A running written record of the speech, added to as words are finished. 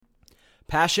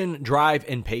Passion, drive,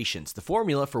 and patience. The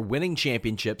formula for winning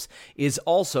championships is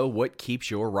also what keeps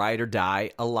your ride or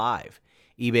die alive.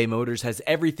 eBay Motors has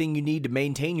everything you need to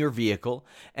maintain your vehicle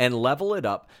and level it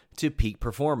up to peak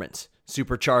performance.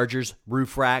 Superchargers,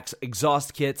 roof racks,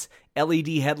 exhaust kits, LED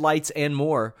headlights, and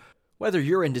more. Whether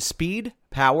you're into speed,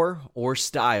 power, or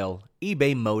style,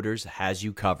 eBay Motors has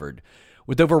you covered.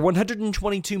 With over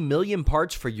 122 million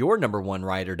parts for your number one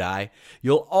ride or die,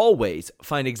 you'll always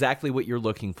find exactly what you're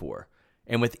looking for.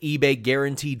 And with eBay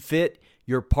Guaranteed Fit,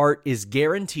 your part is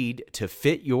guaranteed to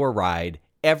fit your ride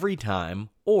every time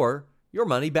or your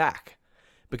money back.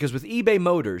 Because with eBay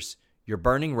Motors, you're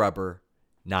burning rubber,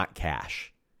 not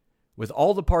cash. With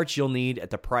all the parts you'll need at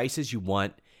the prices you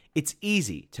want, it's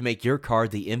easy to make your car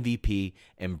the MVP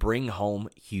and bring home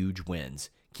huge wins.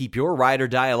 Keep your ride or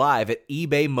die alive at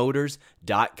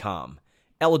ebaymotors.com.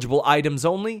 Eligible items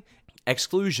only.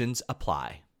 Exclusions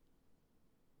apply.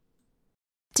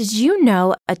 Did you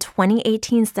know a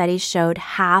 2018 study showed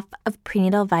half of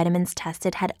prenatal vitamins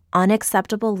tested had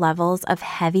unacceptable levels of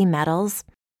heavy metals?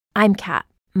 I'm Kat,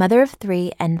 mother of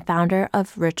 3 and founder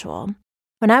of Ritual.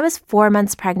 When I was 4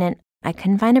 months pregnant, I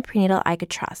couldn't find a prenatal I could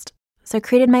trust, so I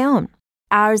created my own.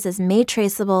 Ours is made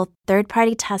traceable,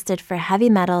 third-party tested for heavy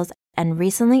metals, and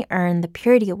recently earned the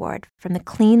Purity Award from the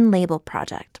Clean Label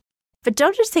Project. But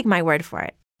don't just take my word for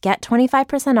it. Get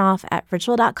 25% off at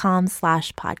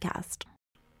ritual.com/podcast.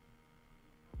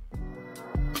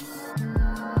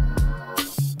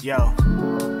 Yo.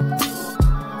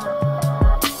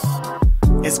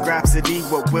 It's Grapsody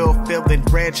with Will, Phil,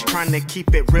 and Reg, trying to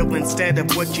keep it real instead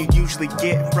of what you usually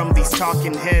get from these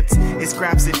talking heads. It's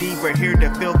Grapsody, we're here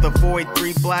to fill the void.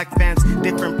 3 black fans,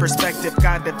 different perspective,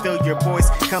 got to fill your voice.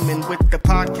 Coming with the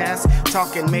podcast,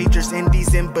 talking majors,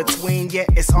 indies in between. Yeah,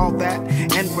 it's all that,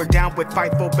 and we're down with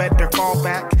Fightful, better fall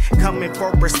back. Coming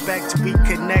for respect, we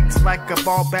connect like a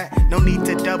ball bat. No need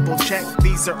to double check,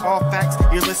 these are all facts.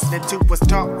 You're listening to us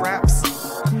talk raps.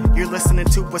 You're listening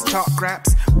to us talk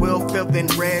raps. Will, Phil,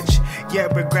 and Reg. Yeah,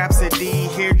 we're Grapsody,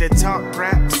 here to talk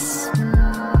raps.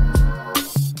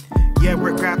 Yeah,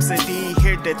 we're Grapsody,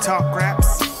 here to talk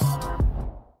raps.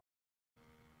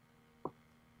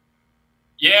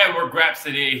 Yeah, we're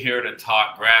Grapsody, here to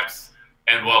talk raps.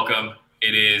 And welcome.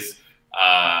 It is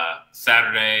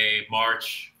Saturday,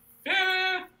 March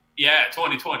 5th. Yeah,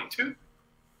 2022.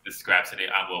 This is Grapsody.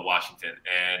 I'm Will Washington,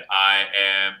 and I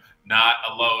am not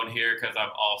alone here because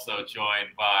I'm also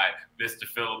joined by Mr.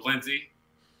 Philip Lindsay.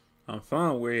 I'm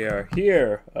fine. We are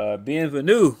here.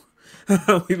 Bienvenue.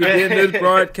 We begin this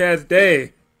broadcast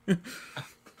day. And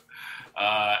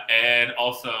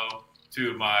also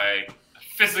to my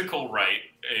physical right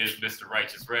is Mr.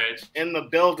 Righteous Reg. In the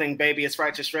building, baby. It's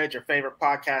Righteous Reg, your favorite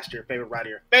podcaster, your favorite writer,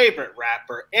 your favorite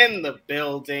rapper. In the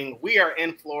building. We are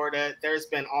in Florida. There's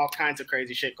been all kinds of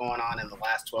crazy shit going on in the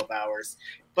last 12 hours.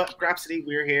 But Grapsody,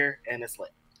 we're here, and it's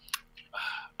lit.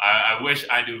 I wish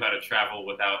I knew how to travel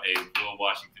without a Will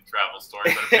Washington travel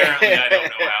story, but apparently I don't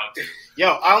know how to.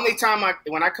 Yo, only time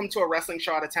when I come to a wrestling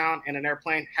show out of town in an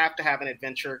airplane, have to have an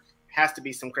adventure. Has to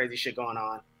be some crazy shit going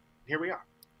on. Here we are.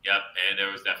 Yep, and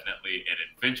there was definitely an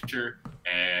adventure,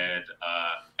 and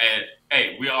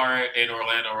hey, we are in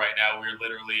Orlando right now. We're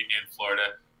literally in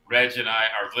Florida. Reg and I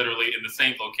are literally in the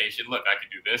same location. Look, I can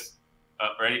do this.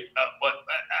 Ready? What?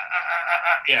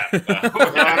 Yeah.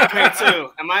 I'm here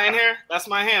too. Am I in here? That's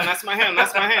my hand. That's my hand.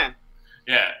 That's my hand.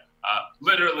 Yeah,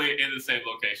 literally in the same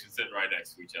location, sitting right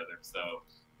next to each other. So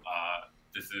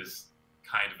this is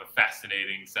kind of a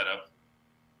fascinating setup.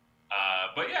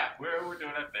 But yeah, we're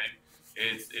doing our thing.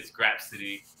 It's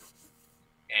Grapsody,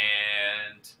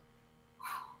 and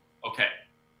okay.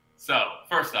 So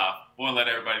first off, I want to let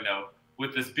everybody know,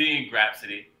 with this being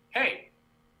Grapsody, hey,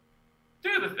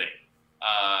 do the thing.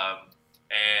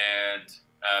 And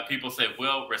people say,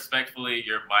 Will, respectfully,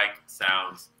 your mic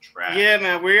sounds trash. Yeah,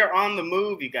 man, we're on the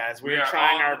move, you guys. We're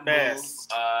trying our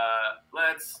best.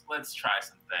 Let's try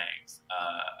some things.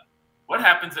 What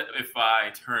happens if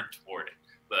I turn toward it?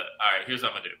 All right, here's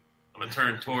what I'm gonna do. I'm gonna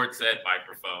turn towards said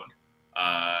microphone.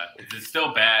 Is it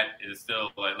still bad? Is it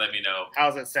still like? Let me know.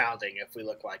 How's it sounding if we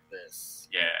look like this?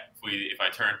 Yeah, if I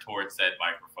turn towards said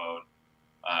microphone.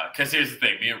 Because here's the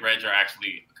thing, me and Reg are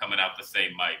actually coming out the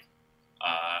same mic,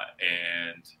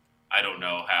 and I don't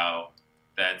know how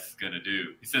that's going to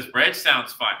do. He says, Reg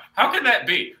sounds fine. How can that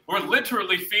be? We're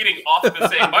literally feeding off the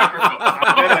same microphone.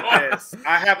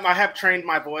 I have trained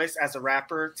my voice as a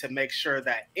rapper to make sure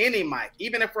that any mic,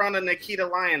 even if we're on a Nikita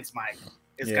Lyons mic,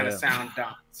 is going to sound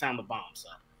the bomb. So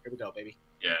here we go, baby.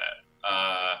 Yeah.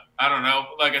 I don't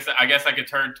know. Like I said, I guess I could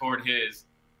turn toward his,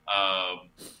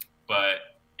 but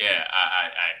yeah,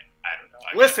 I don't know.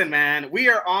 Listen, man, we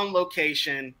are on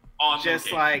location on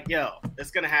just location. like, yo,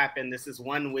 it's gonna happen. This is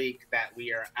 1 week that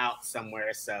we are out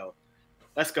somewhere, so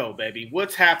let's go, baby.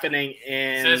 What's happening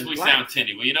in? Says we sound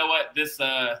tinny. Well, you know what? This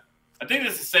I think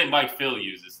this is the same mic Phil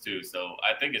uses too. So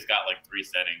I think it's got like 3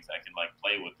 settings. I can like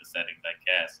play with the settings I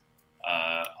cast.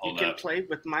 You can play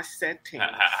with my settings.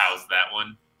 How's that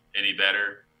one? Any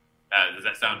better? Does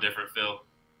that sound different, Phil?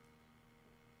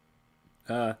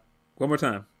 One more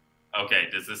time. Okay.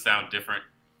 Does this sound different?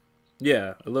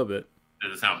 Yeah, a little bit.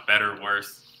 Does it sound better,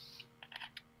 worse?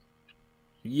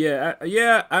 Yeah.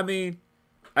 I mean,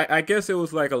 I guess it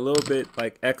was like a little bit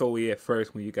like echoey at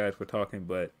first when you guys were talking,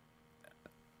 but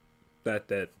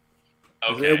that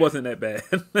Okay. it wasn't that bad.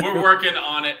 We're working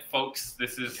on it, folks.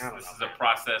 This is a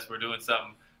process. We're doing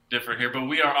something different here, but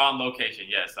we are on location.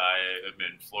 Yes, I am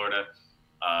in Florida,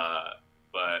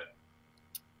 but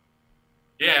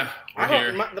yeah, we're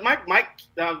here.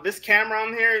 This camera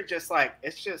on here,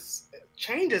 it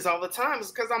changes all the time. It's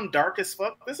because I'm dark as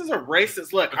fuck. This is a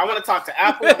racist look. I want to talk to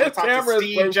Apple. I want to talk to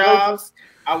Steve Jobs.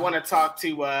 I want to talk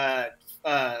to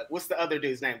what's the other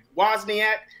dude's name?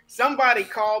 Wozniak. Somebody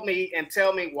call me and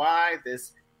tell me why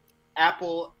this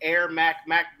Apple Air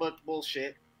MacBook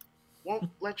bullshit won't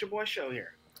let your boy show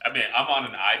here. I mean, I'm on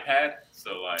an iPad,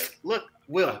 so like. Look,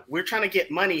 Will, we're trying to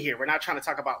get money here. We're not trying to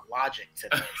talk about logic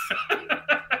today.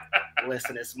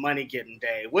 Listen, it's money getting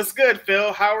day. What's good,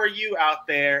 Phil? How are you out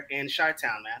there in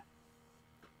Chi-Town,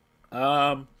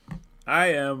 man?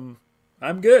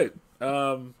 I'm good.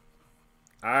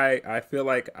 I feel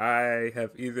like I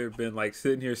have either been like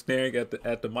sitting here staring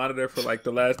at the monitor for like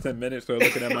the last 10 minutes or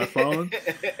looking at my phone.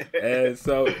 And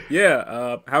so,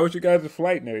 yeah. How was your guys'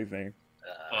 flight and everything?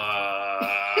 All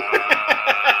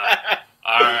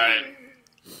right.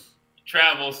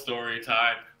 Travel story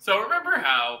time. So remember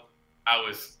how I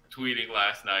was tweeting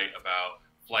last night about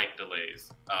flight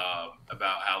delays,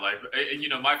 about how like, you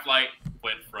know, my flight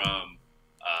went from,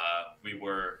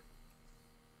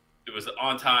 it was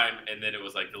on time, and then it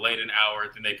was like delayed an hour.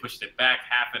 Then they pushed it back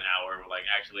half an hour. We're like,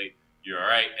 actually, you're all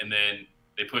right. And then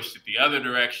they pushed it the other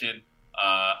direction.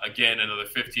 Again, another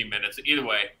 15 minutes. Either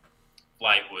way,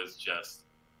 flight was just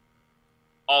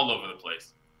all over the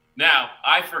place. Now,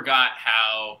 I forgot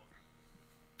how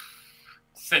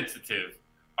sensitive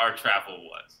our travel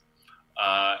was.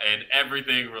 And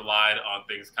everything relied on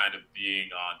things kind of being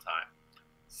on time.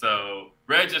 So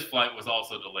Reg's flight was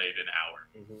also delayed an hour.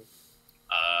 Mm-hmm.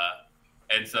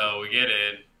 And so we get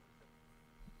in,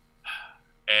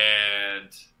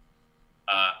 and,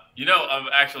 you know, I'm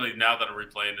actually, now that I'm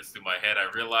replaying this through my head,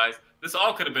 I realize this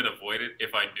all could have been avoided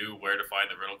if I knew where to find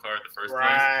the rental car in the first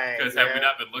place. Because had we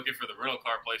not been looking for the rental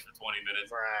car place for 20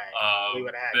 minutes, we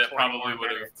would have that probably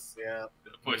would have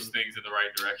pushed things in the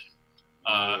right direction.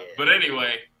 But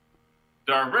anyway,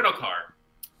 our rental car,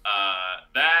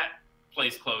 that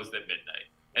place closed at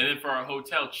midnight. And then for our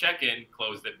hotel check-in,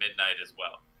 closed at midnight as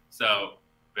well. So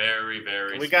very,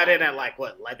 very. We got in at like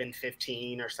what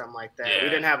 11:15 or something like that. Yeah. We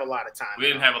didn't have a lot of time. We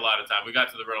didn't have a lot of time. We got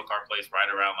to the rental car place right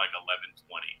around like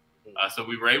 11:20. So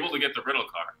we were able to get the rental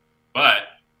car,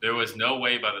 but there was no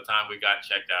way by the time we got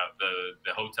checked out,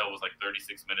 the hotel was like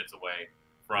 36 minutes away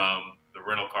from the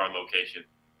rental car location.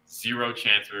 Zero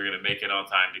chance we were gonna make it on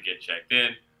time to get checked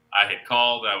in. I had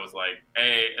called. I was like,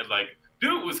 hey, and like,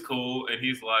 dude was cool, and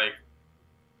he's like,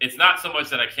 it's not so much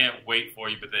that I can't wait for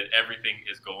you, but that everything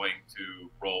is going to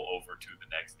roll over to the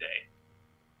next day.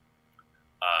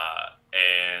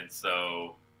 And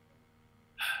so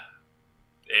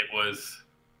it was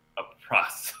a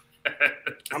process.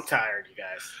 I'm tired, you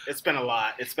guys. It's been a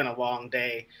lot. It's been a long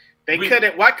day.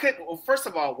 Well, first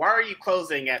of all, why are you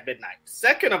closing at midnight?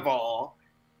 Second of all,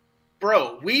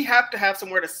 bro, we have to have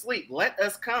somewhere to sleep. Let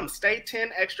us come. Stay 10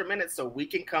 extra minutes so we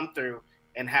can come through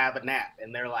and have a nap.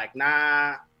 And they're like,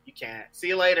 nah, you can't. See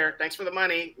you later. Thanks for the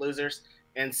money, losers.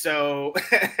 And so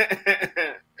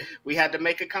we had to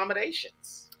make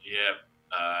accommodations. Yep.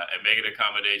 And making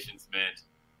accommodations meant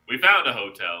we found a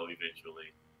hotel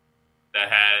eventually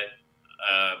that had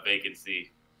a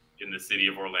vacancy in the city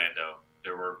of Orlando.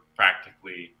 There were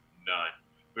practically none.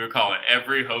 We were calling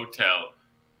every hotel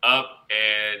up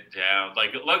and down.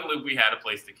 Like, luckily we had a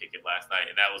place to kick it last night,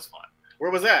 and that was fun. Where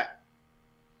was that?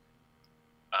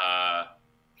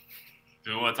 Do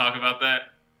we want to talk about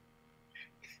that?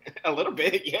 A little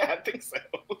bit, yeah, I think so.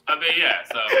 I mean, yeah,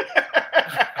 so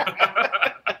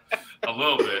a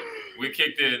little bit. We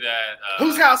kicked it at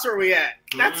whose house were we at?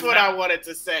 That's what I wanted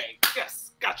to say.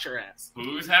 Yes, got your ass.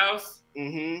 Whose house?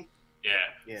 Mm-hmm.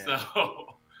 Yeah. So,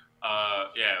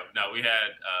 no, we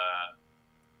had,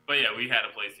 but yeah, we had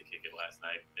a place to kick it last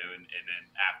night, and then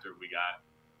after we got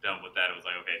done with that, it was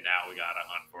like, okay, now we got to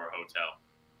hunt for a hotel.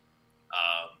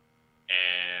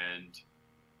 And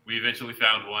We eventually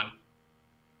found one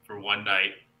for one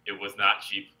night. It was not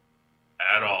cheap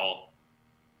at all.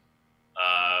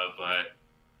 But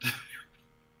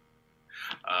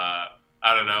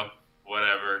I don't know.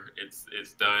 Whatever.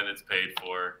 It's done. It's paid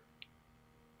for.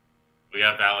 We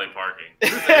got valet parking.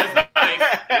 It's nice.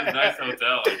 It's a nice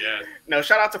hotel, I guess. No,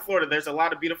 shout out to Florida. There's a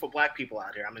lot of beautiful black people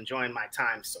out here. I'm enjoying my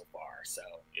time so far. So,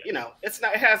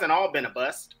 It hasn't all been a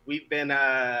bust. We've been,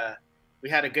 we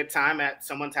had a good time at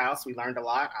someone's house. We learned a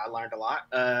lot. I learned a lot.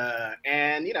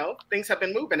 And things have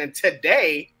been moving. And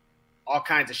today, all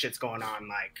kinds of shit's going on.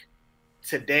 Like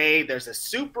today, there's a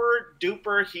super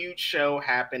duper huge show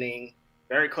happening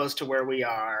very close to where we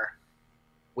are,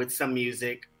 with some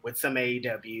music, with some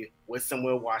AEW, with some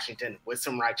Will Washington, with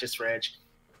some Righteous Reg.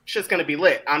 Shit's gonna be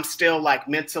lit. I'm still like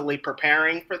mentally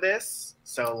preparing for this.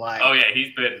 So like, oh yeah,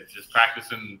 he's been just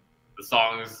practicing the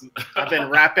songs. I've been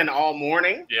rapping all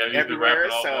morning. Yeah, he's everywhere, been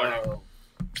rapping all morning.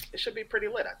 It should be pretty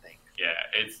lit, I think. Yeah,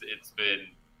 it's been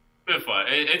fun.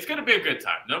 It's gonna be a good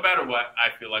time. No matter what, I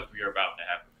feel like we are about to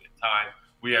have a good time.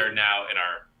 We are now in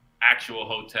our actual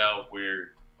hotel.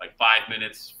 We're like 5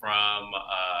 minutes from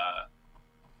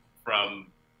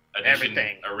Edition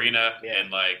Arena, and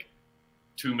like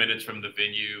 2 minutes from the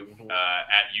venue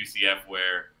at UCF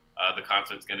where the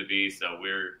concert's going to be. So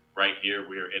we're right here.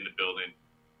 We're in the building.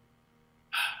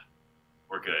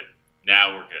 We're good.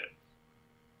 Now we're good.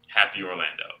 Happy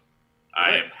Orlando.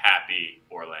 I am happy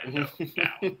Orlando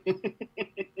now.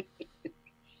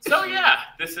 So yeah,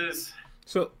 this is.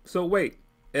 So wait.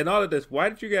 In all of this, why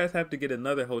did you guys have to get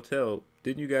another hotel?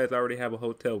 Didn't you guys already have a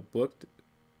hotel booked?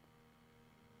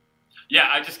 Yeah,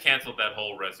 I just canceled that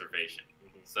whole reservation.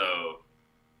 So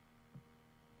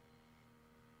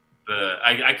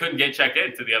I couldn't get checked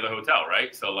into the other hotel,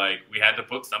 right? So like we had to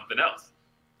book something else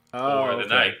for the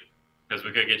night because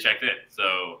we couldn't get checked in.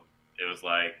 So it was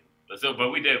like, but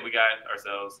we did. We got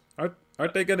ourselves.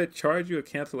 Aren't they gonna charge you a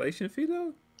cancellation fee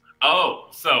though? Oh,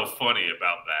 so funny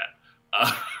about that.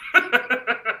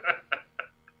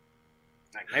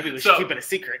 Like maybe we should keep it a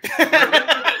secret. Remember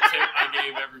that tip I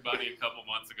gave everybody a couple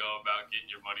months ago about getting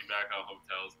your money back on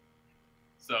hotels?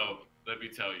 So let me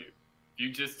tell you, if you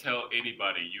just tell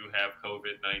anybody you have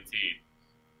COVID-19,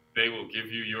 they will give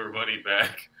you your money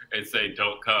back and say,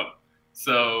 don't come.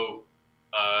 So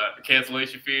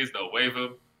cancellation fees, they'll waive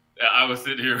them. I was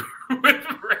sitting here with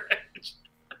Reg,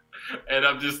 and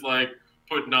I'm just like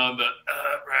putting on the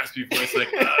raspy voice,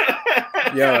 like,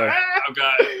 yo, oh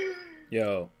God.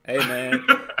 Yo, hey man,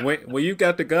 when you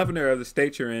got the governor of the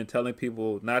state you're in telling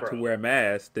people not to wear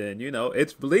masks, then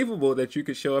it's believable that you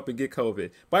could show up and get COVID.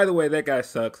 By the way, that guy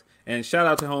sucks. And shout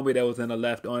out to homie that was in the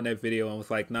left on that video and was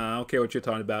like, "Nah, I don't care what you're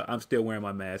talking about. I'm still wearing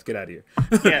my mask. Get out of here."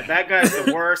 Yeah, that guy's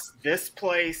the worst. This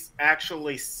place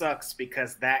actually sucks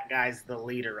because that guy's the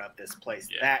leader of this place.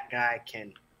 Yeah. That guy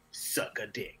can suck a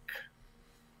dick.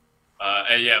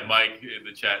 And yeah, Mike in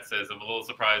the chat says, I'm a little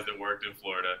surprised it worked in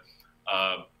Florida.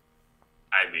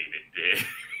 I mean, it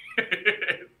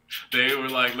did. They were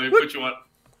like, let me put you on.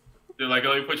 They're like,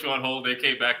 let me put you on hold. They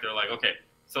came back. They're like, okay,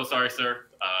 so sorry, sir.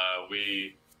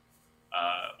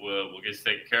 We'll get you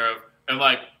taken care of. And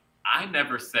like, I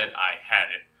never said I had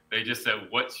it. They just said,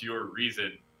 what's your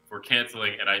reason for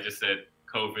canceling? And I just said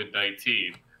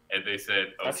COVID-19. And they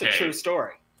said, okay. That's a true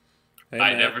story. Hey,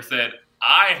 I never said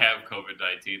I have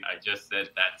COVID-19. I just said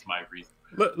that's my reason.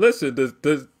 Listen, does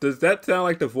that sound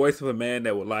like the voice of a man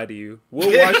that will lie to you?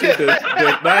 Will Washington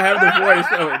does not have the voice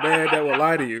of a man that will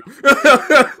lie to you.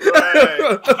 Right.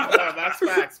 Oh, that's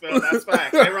facts, Phil. That's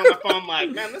facts. They were on the phone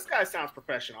like, man, this guy sounds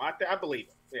professional. I believe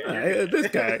it. Yeah. This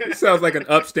guy sounds like an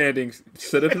upstanding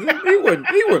citizen. He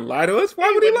wouldn't lie to us. Why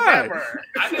would he lie? Never.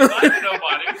 I didn't lie to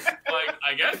nobody. Like,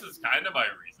 I guess it's kind of my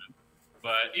reason.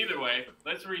 But either way,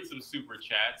 let's read some super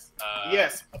chats.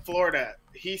 Yes, Florida,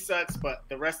 he sucks, but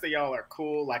the rest of y'all are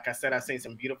cool. Like I said, I've seen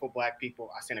some beautiful black people.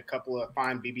 I've seen a couple of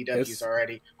fine BBWs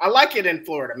already. I like it in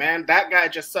Florida, man. That guy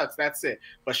just sucks. That's it.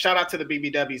 But shout out to the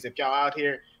BBWs. If y'all out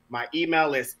here, my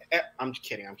email is I'm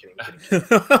kidding. How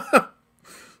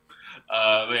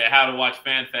to watch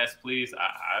FanFest, please.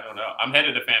 I don't know. I'm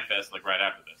headed to FanFest like right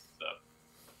after this. So.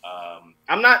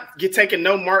 I'm not taking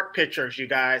no mark pictures, you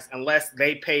guys, unless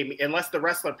they pay me. Unless the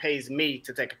wrestler pays me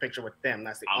to take a picture with them.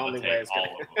 That's the only way it's going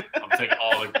to. I'm taking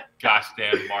all the gosh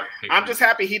damn mark pictures. I'm just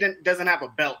happy he doesn't have a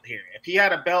belt here. If he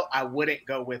had a belt, I wouldn't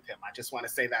go with him. I just want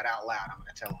to say that out loud. I'm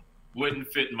going to tell him.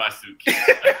 Wouldn't fit in my suitcase.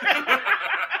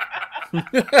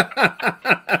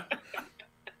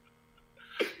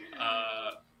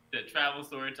 The travel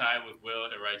story time with Will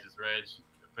and Righteous Reg.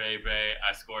 Baby,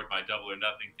 I scored my Double or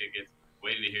Nothing tickets.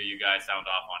 Waiting to hear you guys sound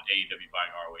off on AEW buying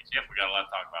ROH. Yep, we got a lot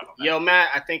to talk about on that. Yo, Matt,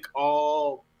 I think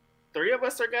all three of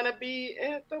us are gonna be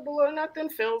at Double or Nothing.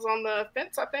 Phil's on the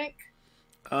fence, I think.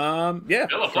 Yeah,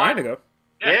 trying to go.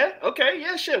 Yeah. Okay.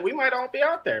 Yeah. Shit. We might all be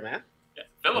out there, man. Yeah.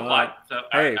 Phil applied. So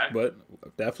but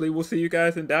definitely we'll see you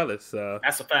guys in Dallas.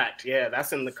 That's a fact. Yeah,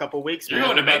 that's in a couple weeks. You're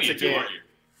going to Mania too, aren't you?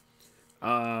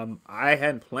 I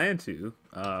hadn't planned to.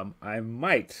 I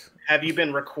might. Have you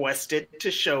been requested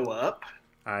to show up?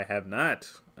 I have not.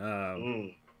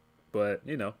 But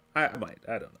I might.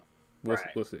 I don't know.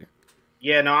 We'll see.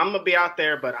 Yeah, no, I'm gonna be out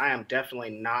there, but I am definitely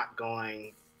not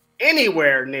going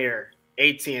anywhere near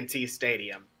AT&T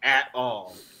Stadium at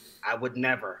all. I would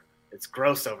never. It's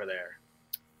gross over there.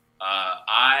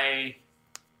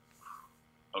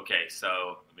 Okay,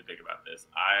 so let me think about this.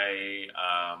 I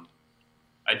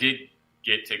did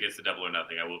get tickets to Double or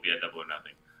Nothing. I will be at Double or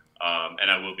Nothing,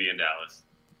 and I will be in Dallas.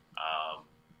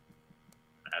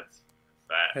 That's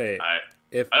that. Hey, I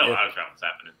don't know how to what's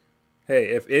happening.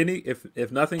 Hey,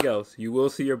 if nothing else, you will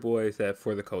see your boys at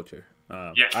For the Culture.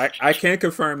 Yes. I can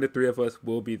confirm the three of us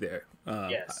will be there.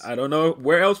 Yes. I don't know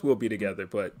where else we'll be together,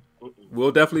 but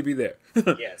we'll definitely be there.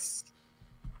 Yes.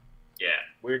 Yeah.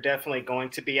 We're definitely going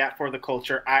to be at For the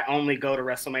Culture. I only go to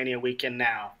WrestleMania weekend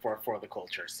now for the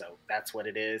Culture, so that's what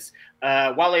it is.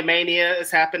 Wale Mania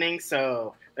is happening,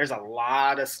 so there's a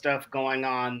lot of stuff going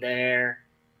on there.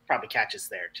 Probably catch us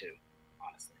there too,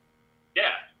 honestly.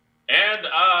 Yeah. And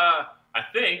I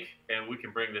think, and we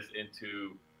can bring this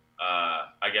into,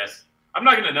 I guess, I'm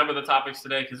not going to number the topics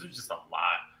today because there's just a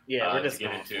lot. Yeah, we're just to get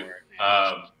going into. for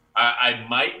it. I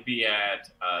might be at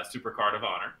Supercard of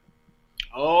Honor.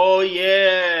 Oh,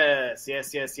 yes.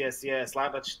 Yes. A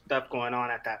lot of stuff going on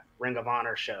at that Ring of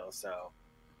Honor show, so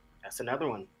that's another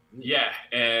one. Yeah,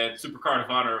 and Supercard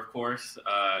of Honor, of course,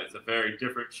 is a very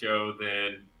different show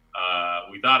than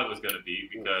we thought it was going to be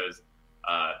because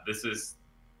this is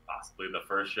possibly the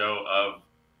first show of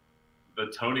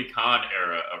the Tony Khan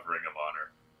era of Ring of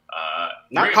Honor.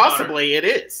 Not possibly, it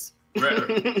is.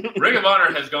 Ring of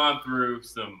Honor has gone through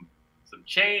some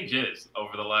changes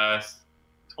over the last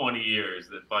 20 years.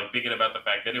 Like thinking about the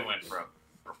fact that it went from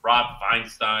Rob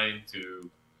Feinstein to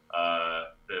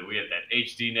we had that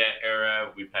HDNet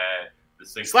era. We've had the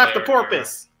Sinclair Slap the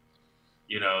porpoise.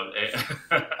 Era.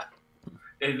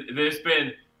 There's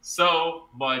been so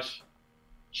much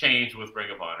change with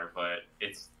Ring of Honor, but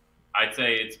I'd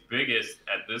say its biggest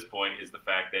at this point is the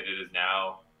fact that it is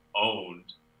now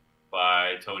owned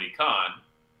by Tony Khan,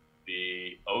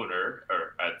 the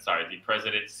the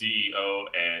president, CEO,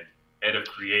 and head of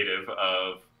creative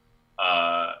of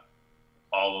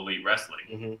All Elite Wrestling.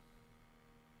 Mm-hmm.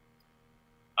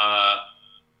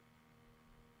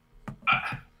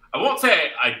 I won't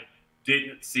say I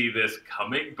didn't see this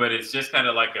coming, but it's just kind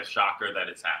of like a shocker that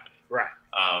it's happening. Right.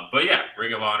 But yeah,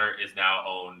 Ring of Honor is now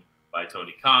owned by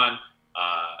Tony Khan.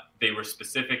 They were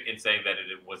specific in saying that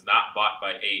it was not bought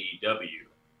by AEW.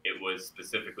 It was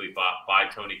specifically bought by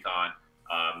Tony Khan,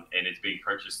 and it's being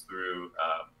purchased through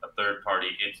a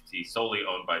third-party entity solely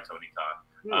owned by Tony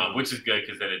Khan, which is good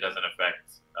because then it doesn't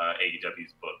affect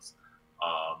AEW's books.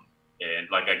 And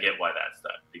I get why that's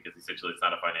done because essentially it's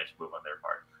not a financial move on their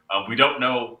part. We don't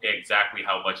know exactly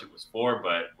how much it was for,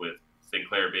 but with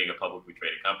Sinclair being a publicly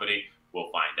traded company,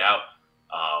 we'll find out.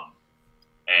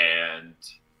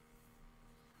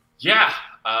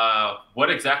 What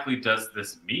exactly does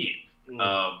this mean?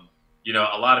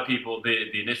 A lot of people,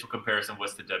 the initial comparison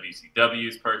was to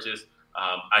WCW's purchase.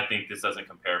 I think this doesn't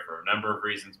compare for a number of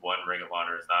reasons. One, Ring of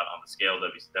Honor is not on the scale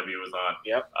WCW was on.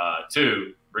 Yep.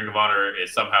 Two, Ring of Honor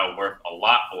is somehow worth a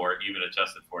lot more, even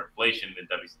adjusted for inflation, than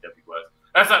WCW was.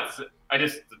 That's not.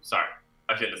 Sorry,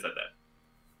 I shouldn't have said that.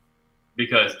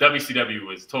 Because WCW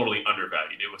was totally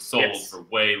undervalued. It was sold for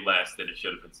way less than it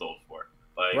should have been sold for.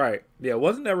 Right. Yeah.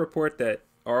 Wasn't there a report that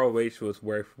ROH was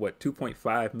worth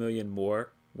 $2.5 million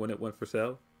more when it went for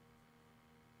sale?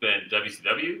 Than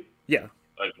WCW? Yeah.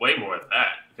 Way more than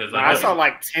that. Because I saw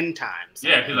 10 times.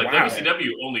 Yeah, because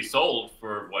WCW only sold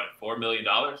for $4 million.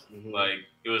 Mm-hmm.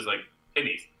 It was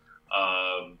pennies.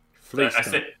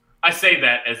 I say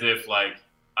that as if I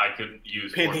could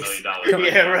use $4 million.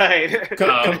 Yeah,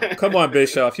 right. Come on,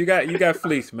 Bischoff. You got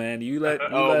fleeced, man. You let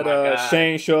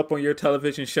Shane show up on your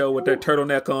television show with that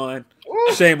turtleneck on.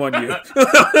 Ooh. Shame on you.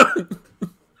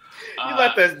 You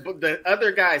let the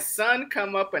other guy's son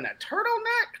come up in a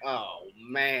turtleneck? Oh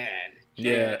man.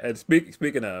 Yeah, and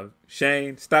speaking of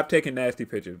Shane, stop taking nasty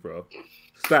pictures, bro.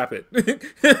 Stop it.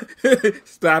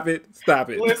 Stop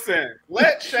it. Listen,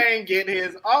 let Shane get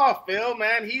his off, Phil,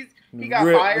 man. He got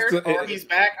fired or he's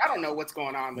back. I don't know what's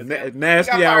going on with him.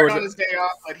 Nasty he got hours fired on his day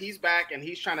off, but he's back and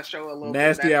he's trying to show a little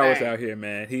nasty bit of that hours thing. out here,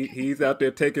 man. He's out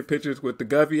there taking pictures with the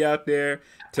Govey out there.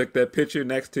 Took that picture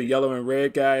next to yellow and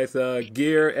red guys'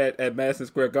 gear at Madison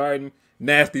Square Garden.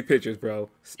 Nasty pictures, bro.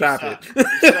 Stop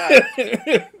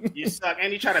it. You suck.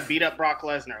 And you try to beat up Brock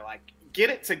Lesnar. Like, get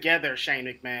it together, Shane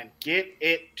McMahon. Get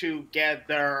it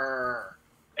together.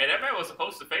 And that man was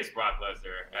supposed to face Brock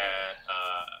Lesnar at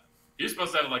he was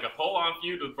supposed to have like a full-on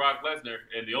feud with Brock Lesnar,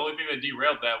 and the only thing that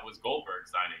derailed that was Goldberg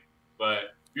signing.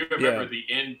 But you remember the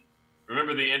end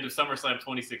of SummerSlam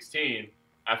 2016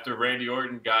 after Randy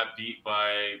Orton got beat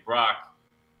by Brock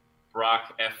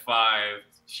F5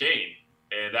 Shane,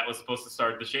 and that was supposed to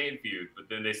start the Shane feud. But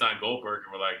then they signed Goldberg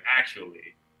and were like,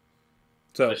 actually,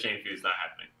 the Shane feud's not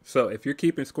happening. So if you're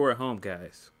keeping score at home,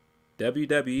 guys,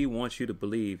 WWE wants you to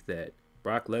believe that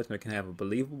Brock Lesnar can have a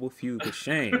believable feud with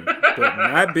Shane, but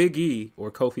not Big E or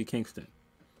Kofi Kingston.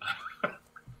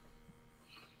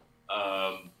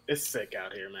 It's sick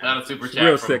out here, man. Got a super chat.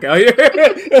 Real sick out here.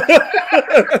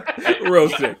 Real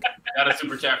sick. Got a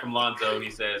super chat from Lonzo.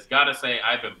 He says, "Gotta say,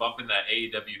 I've been bumping that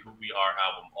AEW Who We Are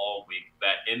album all week.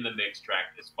 That In the Mix track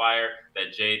is fire.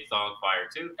 That Jade song fire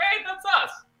too. Hey, that's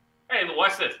us. Hey,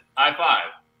 watch this. High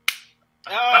five."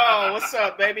 Oh, what's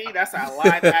up, baby? That's a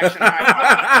live action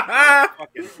high five.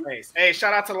 Fucking face. Hey,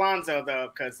 shout out to Lonzo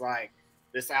though, because like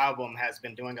this album has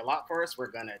been doing a lot for us.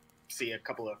 We're gonna see a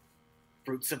couple of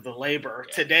fruits of the labor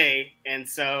today, and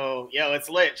so it's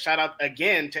lit. Shout out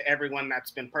again to everyone that's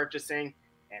been purchasing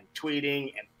and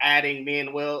tweeting and adding me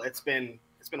and Will. It's been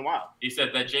wild. He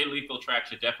said that Jay Lethal track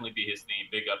should definitely be his theme.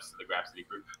 Big ups to the Grapsody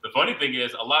crew. The funny thing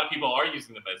is, a lot of people are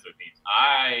using them as their themes.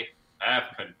 I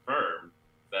have confirmed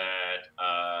that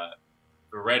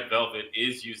the Red Velvet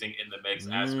is using In the Mix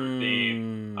as her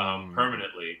theme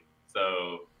permanently.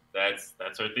 So that's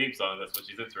her theme song. That's what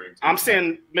she's entering to. I'm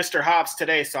seeing Mr. Hobbs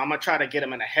today, so I'm gonna try to get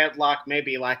him in a headlock,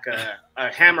 maybe like a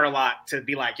hammer lock, to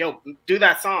be like, "Yo, do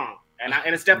that song," and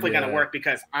it's definitely gonna work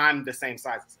because I'm the same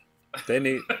size as him. They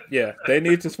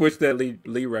need to switch that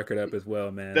Lee record up as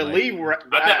well, man. The Lee,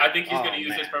 I think he's gonna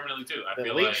use this permanently too.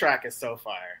 The Lee track is so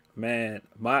fire. Man,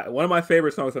 one of my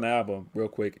favorite songs on the album, real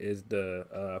quick, is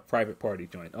the Private Party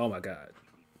joint. Oh my god,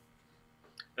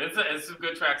 it's some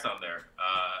good tracks on there,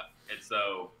 and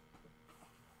so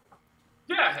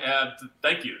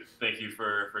thank you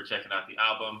for checking out the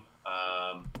album.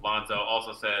 Lonzo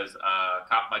also says,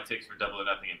 "Cop my tickets for Double or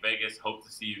Nothing in Vegas. Hope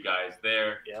to see you guys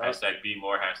there. Yep.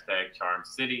 #BeMore. #Charm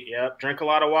City." Yep, drink a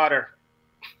lot of water.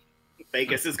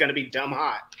 Vegas is gonna be dumb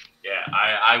hot. Yeah,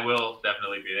 I will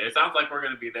definitely be there. It sounds like we're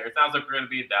going to be there. It sounds like we're going to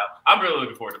be in Dallas. I'm really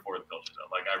looking forward to For the Culture,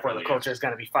 though. For the Culture is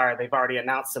going to be fire. They've already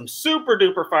announced some super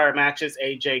duper fire matches.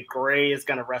 AJ Gray is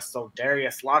going to wrestle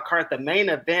Darius Lockhart. The main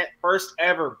event, first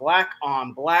ever black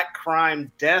on black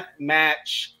crime death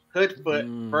match.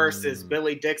 Hoodfoot versus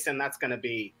Billy Dixon. That's going to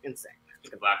be insane.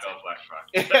 Black on black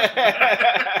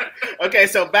crime. Okay,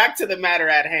 so back to the matter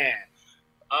at hand.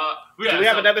 Do we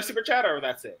have another super chat, or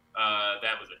that's it?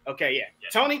 That was it. Okay, yeah.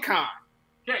 Tony Khan.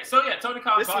 Okay, so Tony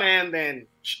Khan. This man then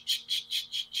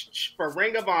for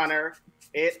Ring of Honor.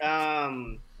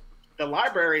 The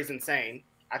library is insane.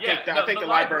 I think the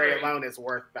library alone is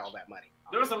worth all that money.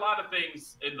 There was a lot of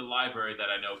things in the library that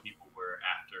I know people were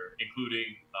after,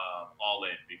 including All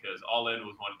In, because All In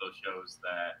was one of those shows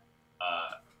that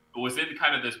was in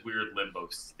kind of this weird limbo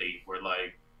state where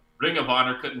like Ring of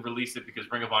Honor couldn't release it because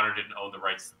Ring of Honor didn't own the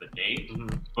rights to the name,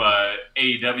 but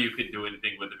AEW couldn't do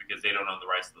anything with it because they don't own the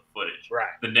rights to the footage.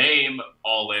 Right. The name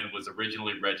All In was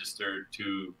originally registered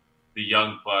to the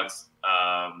Young Bucks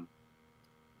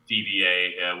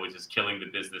DBA, which is Killing the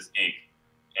Business Inc.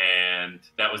 And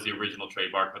that was the original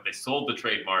trademark, but they sold the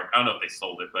trademark. I don't know if they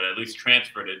sold it, but at least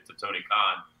transferred it to Tony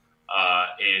Khan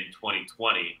in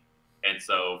 2020. And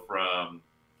so from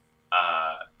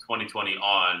 2020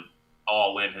 on,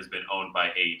 All In has been owned by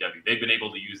AEW. They've been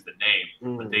able to use the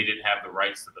name, but they didn't have the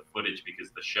rights to the footage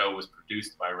because the show was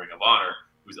produced by Ring of Honor,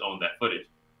 who's owned that footage.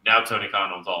 Now Tony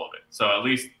Khan owns all of it. So at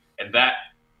least in that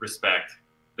respect,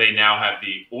 they now have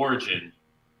the origin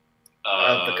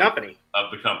of the company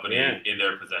in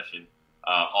their possession.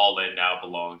 All In now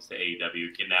belongs to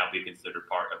AEW, can now be considered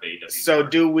part of AEW. So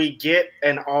do we get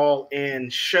an All In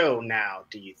show now,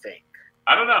 do you think?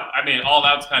 I don't know. I mean, All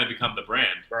Out's kind of become the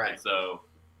brand. Right. And so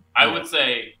I would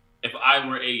say if I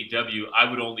were AEW, I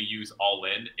would only use All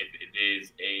In if it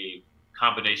is a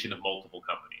combination of multiple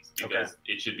companies, because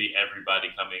it should be everybody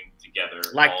coming together.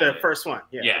 Like the first one.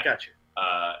 Yeah, I got you.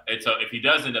 And so if he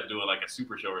does end up doing like a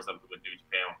super show or something with New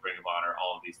Japan, Ring of Honor,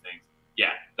 all of these things,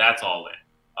 yeah, that's all in.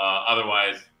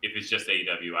 Otherwise, if it's just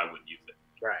AEW, I wouldn't use it.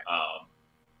 Right.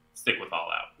 Stick with All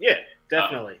Out. Yeah,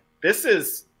 definitely. This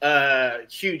is a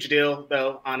huge deal,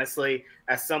 though, honestly.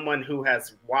 As someone who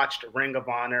has watched Ring of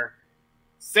Honor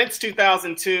since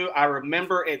 2002, I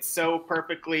remember it so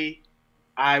perfectly.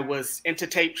 I was into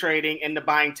tape trading, into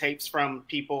buying tapes from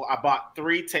people. I bought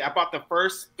I bought the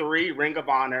first 3 Ring of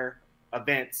Honor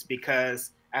events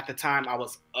because at the time I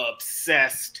was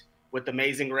obsessed with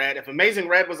Amazing Red. If Amazing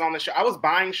Red was on the show, I was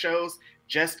buying shows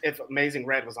just if Amazing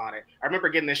Red was on it. I remember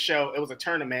getting this show. It was a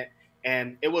tournament,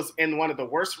 and it was in one of the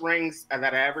worst rings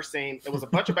that I ever seen. It was a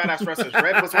bunch of badass wrestlers.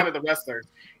 Red was one of the wrestlers,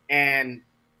 and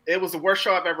it was the worst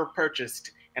show I've ever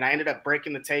purchased. And I ended up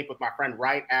breaking the tape with my friend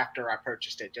right after I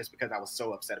purchased it, just because I was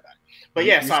so upset about it. But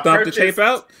yeah, so I purchased the tape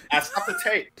out. I stopped the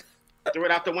tape, threw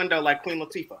it out the window like Queen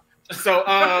Latifah. So,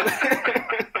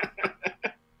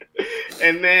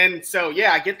 and then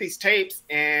I get these tapes,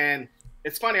 and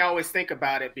it's funny. I always think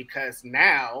about it because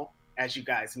now, as you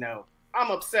guys know,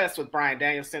 I'm obsessed with Bryan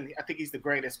Danielson. I think he's the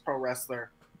greatest pro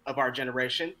wrestler of our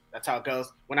generation. That's how it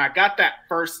goes. When I got that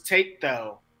first tape,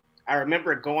 though, I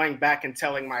remember going back and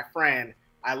telling my friend,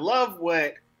 I love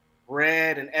what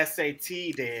Red and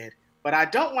SAT did, but I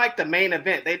don't like the main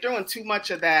event. They're doing too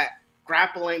much of that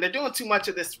grappling. They're doing too much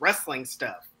of this wrestling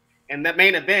stuff. And the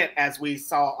main event, as we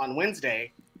saw on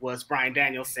Wednesday, was Bryan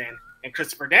Danielson and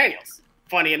Christopher Daniels,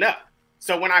 funny enough.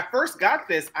 So when I first got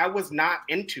this, I was not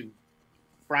into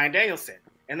Bryan Danielson.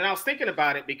 And then I was thinking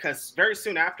about it because very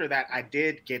soon after that, I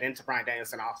did get into Bryan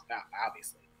Danielson,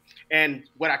 obviously. And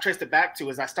what I traced it back to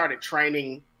is I started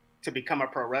training to become a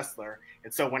pro wrestler.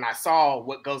 And so when I saw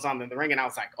what goes on in the ring, and I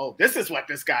was like, oh, this is what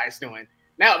this guy is doing.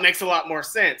 Now it makes a lot more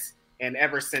sense. And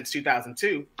ever since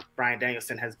 2002, Bryan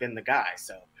Danielson has been the guy.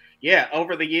 So, yeah,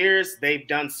 over the years, they've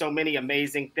done so many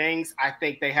amazing things. I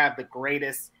think they have the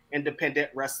greatest independent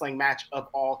wrestling match of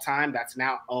all time that's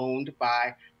now owned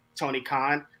by Tony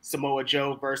Khan, Samoa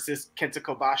Joe versus Kenta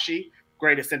Kobashi.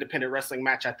 Greatest independent wrestling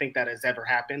match I think that has ever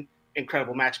happened.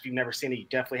 Incredible match. If you've never seen it, you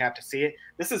definitely have to see it.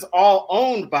 This is all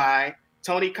owned by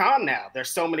Tony Khan now. There's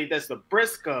so many. There's the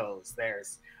Briscoes.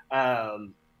 There's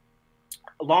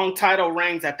long title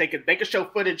reigns that they could show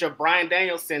footage of Bryan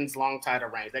Danielson's long title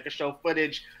reigns. They could show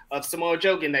footage of Samoa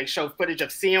Joe. And they show footage of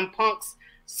CM Punk's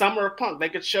Summer of Punk. They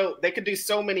could do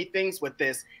so many things with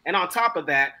this. And on top of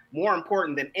that, more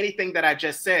important than anything that I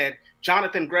just said,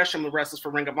 Jonathan Gresham wrestles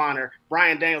for Ring of Honor.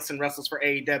 Bryan Danielson wrestles for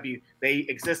AEW. They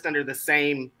exist under the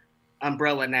same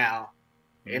umbrella now.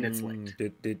 And it's linked.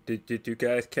 Did you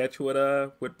guys catch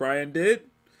what Bryan did?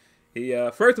 He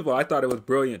first of all, I thought it was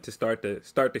brilliant to start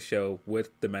the show with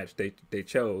the match they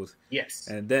chose. Yes.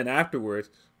 And then afterwards,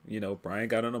 Bryan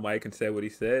got on the mic and said what he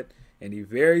said, and he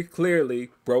very clearly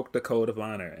broke the code of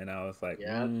honor. And I was like,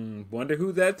 wonder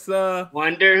who that's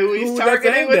wonder who he's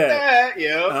targeting with that.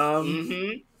 Yeah.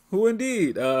 Who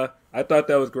indeed? I thought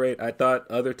that was great. I thought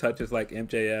other touches like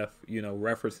MJF,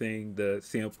 referencing the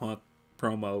CM Punk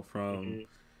promo from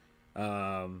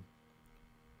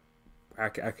I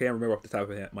can't remember off the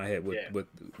top of my head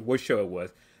what show it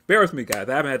was. Bear with me, guys.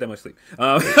 I haven't had that much sleep.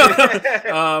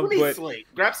 Who needs sleep?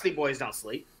 Grapsity boys don't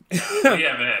sleep. We haven't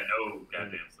had no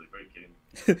goddamn sleep. Are you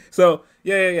kidding? So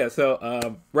yeah.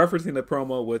 So referencing the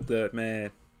promo with the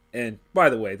man, and by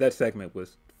the way, that segment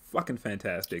was fucking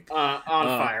fantastic. On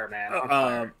fire, man. On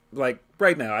fire. Like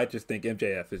right now, I just think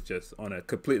MJF is just on a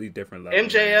completely different level.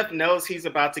 MJF knows he's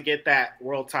about to get that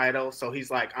world title, so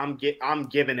he's like, I'm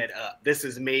giving it up. This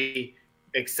is me.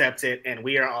 Accept it. And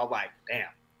we are all like, damn,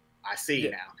 I see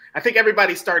now. I think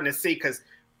everybody's starting to see, because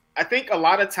I think a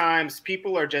lot of times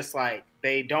people are just like,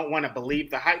 they don't want to believe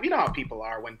the hype. You know how people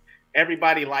are when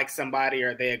everybody likes somebody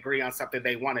or they agree on something,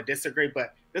 they want to disagree.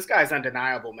 But this guy's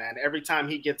undeniable, man. Every time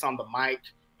he gets on the mic,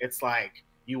 it's like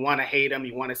you want to hate him.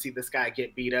 You want to see this guy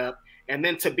get beat up. And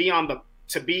then to be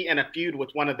in a feud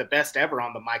with one of the best ever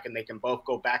on the mic, and they can both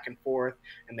go back and forth,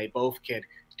 and they both could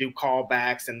do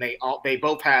callbacks, and they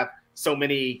both have so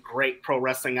many great pro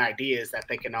wrestling ideas that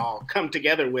they can all come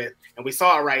together with. And we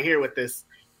saw it right here with this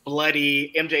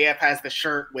bloody MJF has the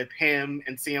shirt with him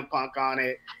and CM Punk on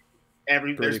it.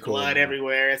 There's cool, blood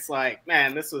everywhere. It's like,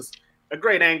 man, this was a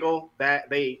great angle that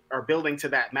they are building to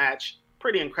that match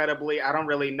pretty incredibly. I don't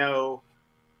really know.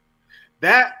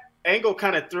 That angle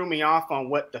kind of threw me off on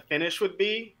what the finish would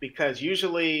be, because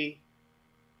usually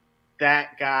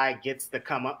that guy gets the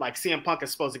come up. Like CM Punk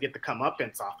is supposed to get the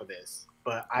comeuppance off of this.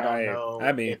 But I don't know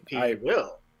if he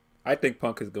will. I think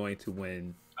Punk is going to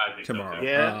win tomorrow. So.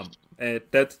 Yeah. And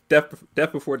that's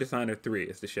Death Before Dishonor 3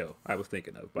 is the show I was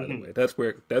thinking of, by the way. That's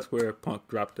where Punk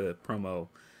dropped the promo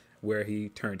where he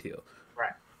turned heel.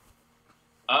 Right.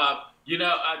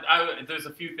 There's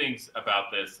a few things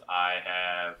about this I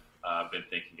have been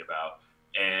thinking about,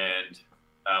 and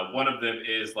one of them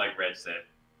is, like Reg said,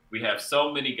 we have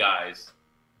so many guys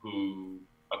who,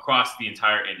 across the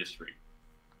entire industry,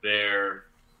 their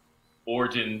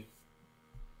origin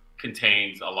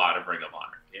contains a lot of Ring of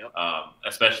Honor,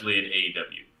 especially in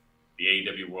AEW. The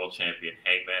AEW World Champion,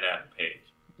 Hangman Adam Page,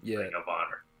 Ring of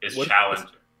Honor, is challenger.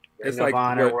 It's Ring like of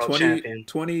Honor, what, World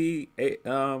 28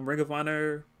 Ring of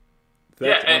Honor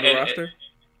vets on the roster?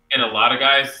 And a lot of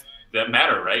guys that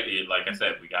matter, right? Like I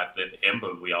said, we got him,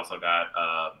 but we also got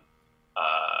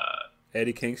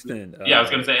Eddie Kingston. I was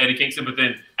going to say Eddie Kingston, but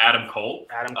then Adam Cole.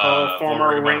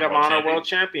 Former Ring of Honor World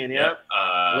Champion. Yep.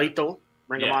 Lethal,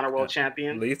 Ring of Honor World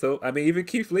Champion. Lethal. I mean, even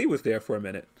Keith Lee was there for a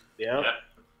minute. Yep.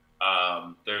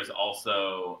 There's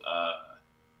also,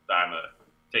 I'm going to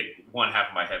take one half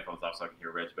of my headphones off so I can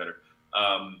hear Reg better.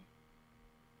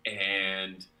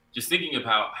 And just thinking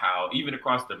about how even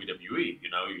across WWE, you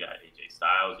got AJ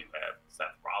Styles, you have Seth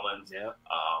Rollins. Yeah.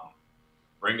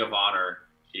 Ring of Honor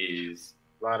is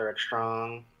Roderick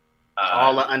Strong.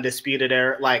 All the Undisputed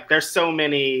Era. Like, there's so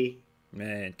many.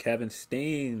 Man, Kevin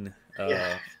Steen,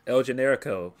 El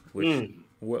Generico. Which,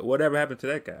 whatever happened to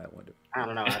that guy, I wonder. I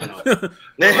don't know.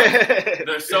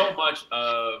 There's so much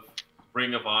of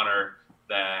Ring of Honor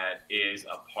that is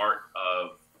a part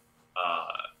of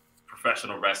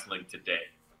professional wrestling today.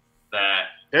 That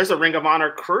there's a Ring of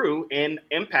Honor crew in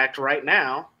Impact right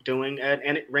now doing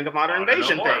a Ring of Honor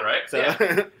Invasion thing. Right? So.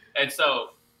 Yeah. And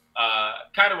so,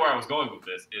 kind of where I was going with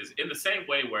this is in the same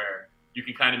way where you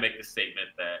can kind of make the statement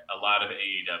that a lot of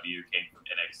AEW came from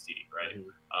NXT, right?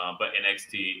 Mm-hmm. But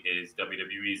NXT is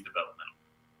WWE's developmental.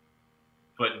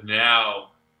 But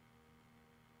now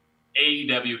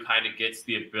AEW kind of gets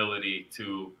the ability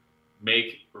to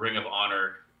make Ring of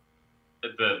Honor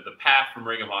the path from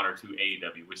Ring of Honor to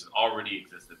AEW, which has already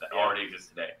existed, already exists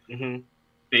today. Mm-hmm.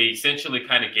 They essentially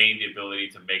kind of gained the ability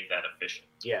to make that efficient.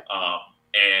 Yeah.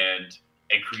 And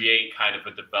create kind of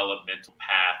a developmental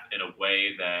path in a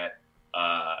way that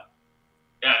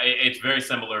it's very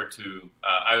similar to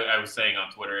I was saying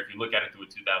on Twitter, if you look at it through a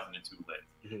 2002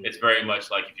 lens, it's very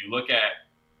much like if you look at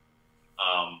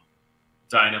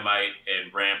Dynamite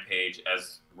and Rampage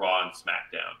as Raw and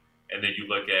SmackDown, and then you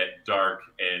look at Dark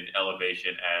and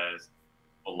Elevation as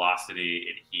Velocity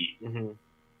and Heat. Mm-hmm.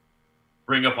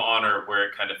 Ring of Honor, where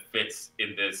it kind of fits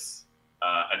in this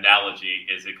analogy,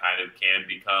 is it kind of can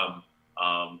become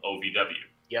OVW.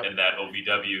 Yep. And that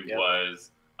OVW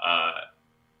was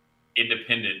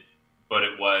independent, but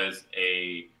it was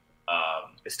a...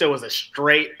 it still was a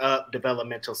straight up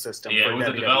developmental system. Yeah, for it was WWE.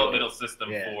 a developmental system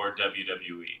for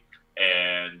WWE.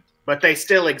 But they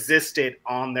still existed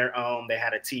on their own. They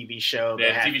had a TV show.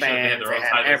 They had fans. They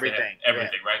had everything.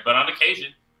 Right? But on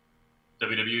occasion,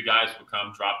 WWE guys would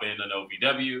come drop in an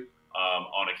OVW.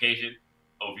 On occasion,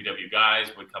 OVW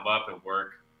guys would come up and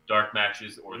work dark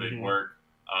matches, or they'd work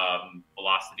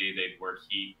Velocity, they'd work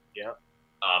Heat. Yep.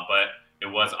 But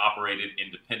it was operated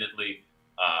independently,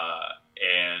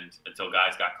 and until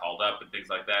guys got called up and things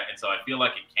like that. And so I feel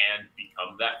like it can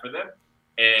become that for them.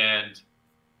 And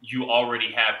you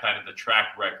already have kind of the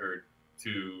track record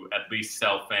to at least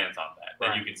sell fans on that.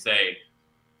 Right. That you can say,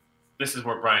 this is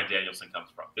where Bryan Danielson comes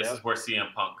from. This is where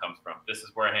CM Punk comes from. This is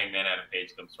where Hangman Adam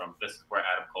Page comes from. This is where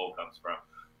Adam Cole comes from.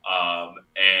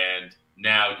 And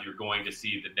now you're going to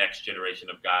see the next generation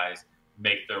of guys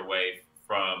make their way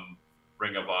from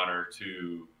Ring of Honor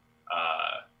to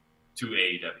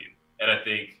AEW. And I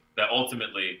think that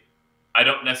ultimately, I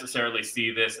don't necessarily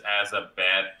see this as a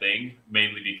bad thing,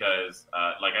 mainly because,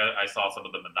 I saw some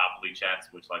of the Monopoly chats,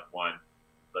 which it's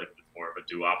more of a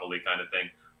duopoly kind of thing.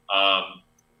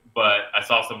 But I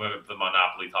saw some of the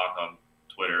Monopoly talk on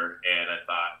Twitter, and I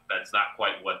thought that's not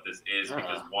quite what this is,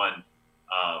 because one,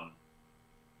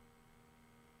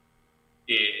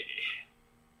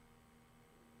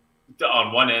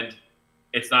 on one end,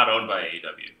 it's not owned by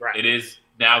AEW. Right. It is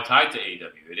now tied to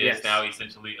AEW. It is now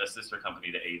essentially a sister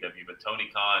company to AEW, but Tony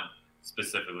Khan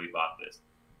specifically bought this.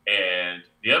 And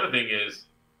the other thing is,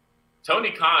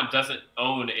 Tony Khan doesn't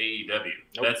own AEW.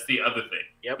 Nope. That's the other thing.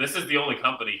 Yep. This is the only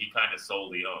company he kind of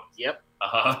solely owns. Yep.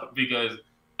 Because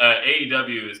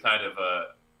AEW is kind of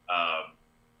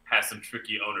has some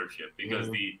tricky ownership, because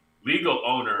the legal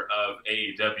owner of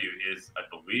AEW is, I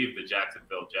believe, the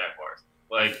Jacksonville Jaguars.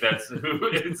 Like, that's who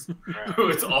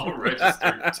it's all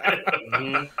registered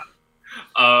to.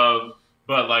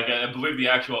 But I believe the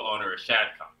actual owner is Shad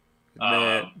Khan.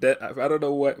 Man, I don't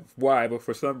know why, but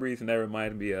for some reason that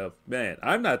reminded me of, man,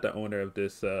 I'm not the owner of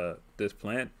this this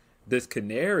plant. This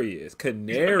Canary is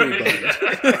Canary Buns.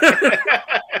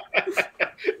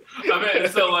 I mean,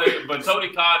 but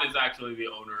Tony Khan is actually the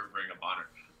owner of Ring of Honor.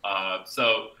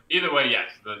 So either way, yes,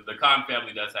 the Khan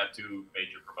family does have two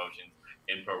major promotions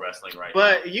in pro wrestling now.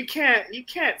 But you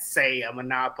can't say a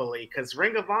monopoly because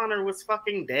Ring of Honor was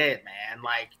fucking dead, man.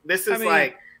 Like this is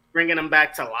like bringing them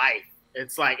back to life.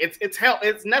 It's like it's hell.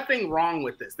 It's nothing wrong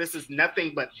with this. This is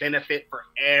nothing but benefit for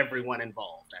everyone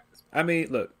involved at this point. I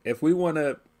mean, look, if we want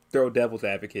to throw devil's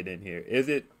advocate in here, is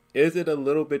it a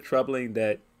little bit troubling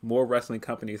that more wrestling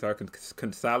companies are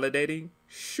consolidating?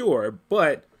 Sure,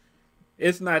 but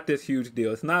it's not this huge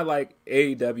deal. It's not like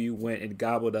AEW went and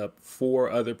gobbled up 4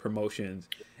 other promotions.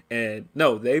 And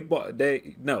no,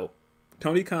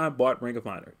 Tony Khan bought Ring of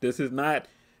Honor. This is not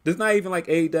even like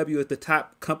AEW is the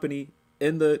top company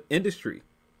in the industry.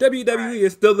 WWE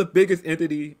is still the biggest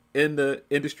entity in the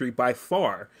industry by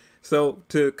far. So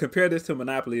to compare this to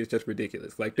Monopoly is just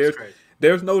ridiculous. Like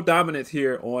there's no dominance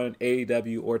here on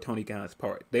AEW or Tony Khan's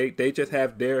part. They just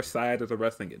have their side of the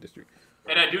wrestling industry.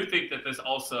 And I do think that this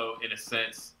also, in a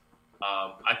sense,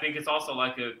 I think it's also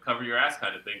like a cover your ass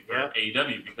kind of thing for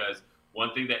AEW, because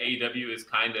one thing that AEW is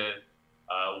kind of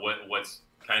what's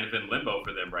kind of in limbo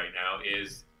for them right now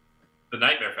is the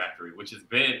Nightmare Factory, which has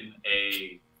been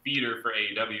a feeder for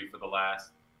AEW for the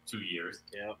last 2 years.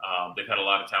 Yeah. They've had a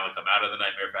lot of talent come out of the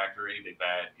Nightmare Factory. They've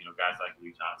had guys like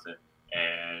Lee Johnson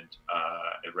and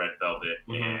Red Velvet,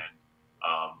 and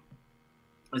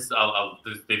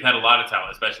they've had a lot of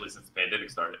talent, especially since the pandemic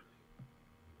started.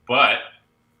 But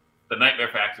the Nightmare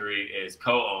Factory is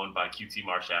co-owned by QT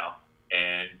Marshall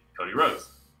and Cody Rhodes.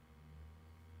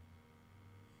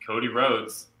 Cody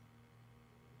Rhodes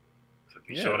could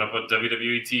be showing up on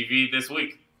WWE TV this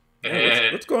week.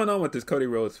 Yeah, what's going on with this Cody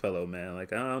Rhodes fellow, man?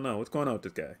 Like, I don't know. What's going on with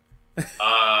this guy?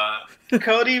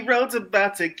 Cody Rhodes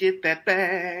about to get that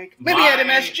bag. Maybe at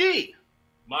MSG.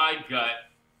 My gut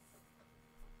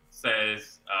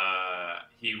says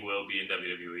he will be in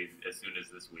WWE as soon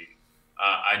as this week.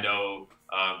 I know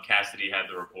Cassidy had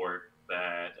the report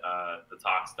that the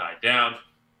talks died down,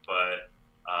 but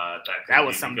that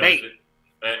was some bait.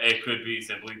 It could be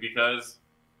simply because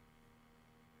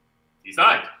he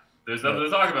signed. There's nothing to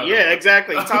talk about. Yeah,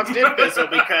 exactly. Talks did fizzle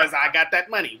because I got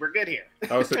that money. We're good here.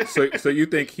 Oh, so you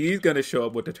think he's going to show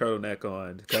up with the turtleneck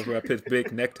on to cover up his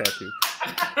big neck tattoo?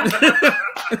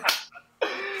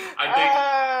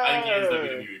 I think he is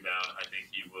WWE bound. I think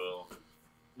he will.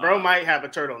 Bro might have a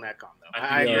turtleneck on, though.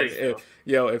 I agree.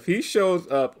 If he shows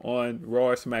up on Raw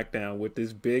or SmackDown with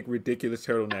this big, ridiculous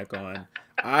turtleneck on,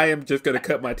 I am just going to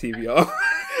cut my TV off.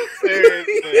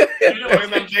 Seriously. One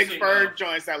of them big fur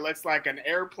joints that looks like an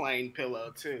airplane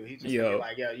pillow, too. He's just be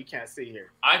like, you can't see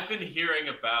here. I've been hearing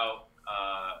about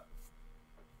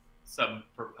some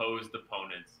proposed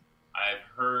opponents. I've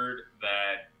heard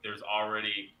that there's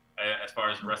already, as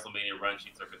far as WrestleMania run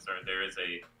sheets are concerned, there is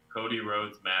a Cody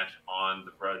Rhodes match on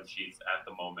the run sheets at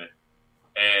the moment.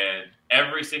 And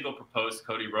every single proposed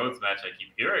Cody Rhodes match I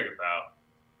keep hearing about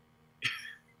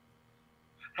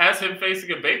has him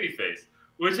facing a babyface,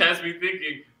 which has me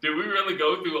thinking, did we really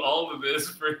go through all of this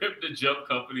for him to jump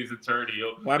companies and turn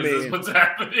heel? Is this what's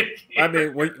happening here? I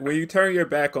mean, when you turn your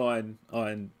back on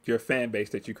your fan base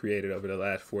that you created over the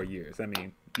last 4 years, I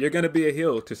mean, you're going to be a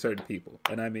heel to certain people.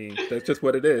 And I mean, that's just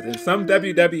what it is. And some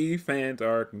WWE fans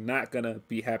are not going to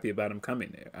be happy about him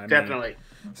coming there. Definitely.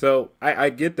 So I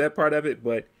get that part of it,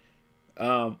 but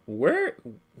where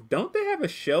don't they have a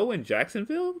show in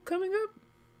Jacksonville coming up?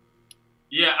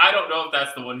 Yeah, I don't know if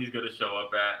that's the one he's going to show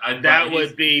up at. That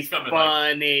would be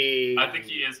funny. I think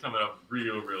he is coming up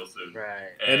real soon.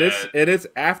 Right. And it's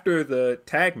after the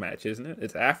tag match, isn't it?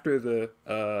 It's after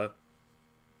the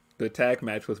tag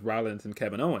match with Rollins and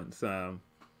Kevin Owens. Yeah.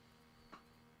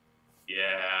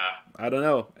 I don't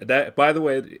know. That, by the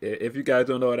way, if you guys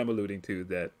don't know what I'm alluding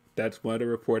to, that's one of the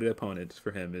reported opponents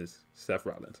for him is Seth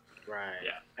Rollins. Right.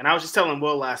 Yeah. And I was just telling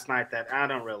Will last night that I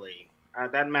don't really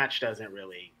that match doesn't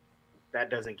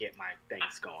get my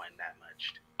things going that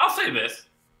much. I'll say this.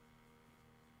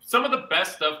 Some of the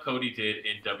best stuff Cody did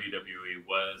in WWE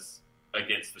was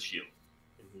against the Shield.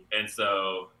 Mm-hmm. And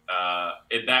so,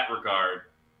 in that regard,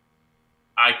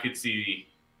 I could see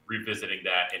revisiting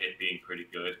that and it being pretty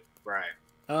good. Right.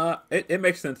 It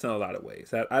makes sense in a lot of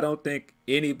ways. I don't think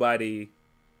anybody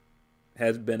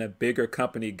has been a bigger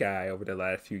company guy over the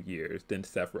last few years than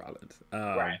Seth Rollins.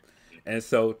 Right. And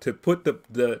so to put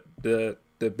the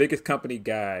biggest company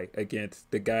guy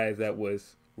against the guys that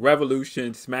was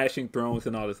Revolution, Smashing Thrones,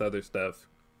 and all this other stuff,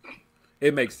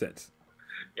 it makes sense.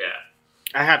 Yeah.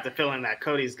 I have the feeling that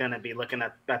Cody's going to be looking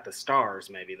at the stars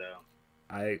maybe, though.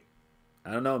 I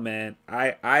don't know, man.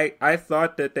 I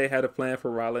thought that they had a plan for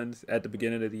Rollins at the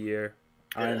beginning of the year.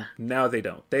 Now they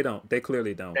don't. They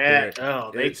clearly don't.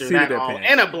 They threw that all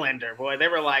in a blender, boy. They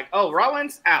were like, "Oh,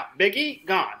 Rollins out, Big E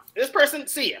gone. This person,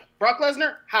 see ya. Brock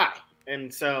Lesnar, hi."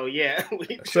 And so, yeah,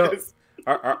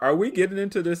 Are we getting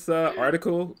into this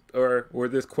article or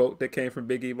this quote that came from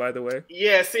Big E, by the way?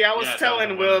 Yeah, see, I was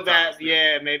telling Will that,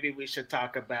 maybe we should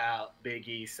talk about Big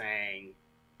E saying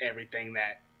everything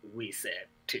that we said,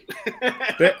 too. Find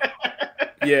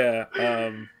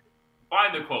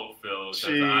the quote, Phil, because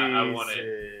I want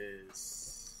it.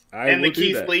 And the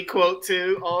Keith Lee quote,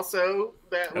 too, also.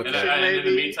 And in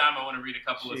the meantime, I want to read a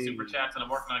couple of super chats, and I'm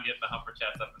working on getting the Humper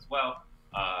chats up as well.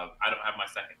 I don't have my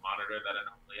second monitor that I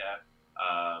normally have.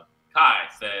 Kai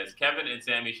says, Kevin and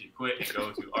Sammy should quit and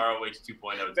go to ROH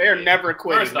 2.0. They're never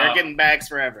quitting. They're getting bags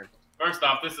forever. First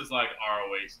off, this is like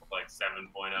ROH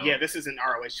 7.0. Yeah, this isn't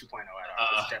ROH 2.0 at all.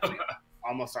 It's definitely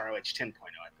almost ROH 10.0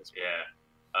 at this point. Yeah.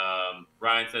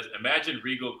 Ryan says, imagine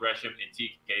Regal, Gresham, and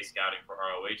TK scouting for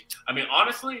ROH. I mean,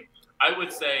 honestly, I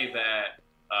would say that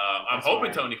I'm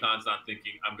hoping Tony Khan's not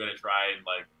thinking I'm going to try and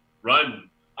like run.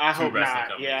 I hope not.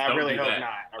 Companies. Yeah, I really hope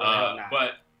not.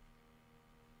 But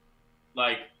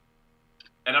like,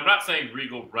 and I'm not saying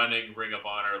Regal running Ring of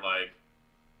Honor. Like,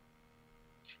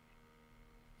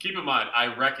 keep in mind, I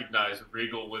recognize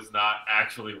Regal was not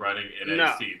actually running NXT.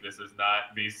 No. This is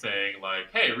not me saying like,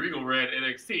 hey, Regal ran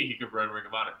NXT, he could run Ring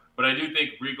of Honor. But I do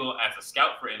think Regal, as a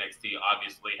scout for NXT,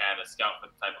 obviously had a scout for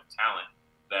the type of talent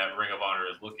that Ring of Honor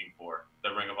is looking for,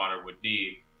 that Ring of Honor would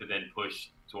need to then push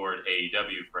toward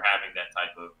AEW for having that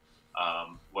type of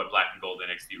what Black and Gold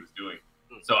NXT was doing.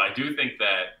 So I do think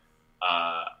that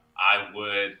I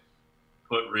would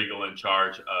put Regal in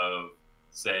charge of,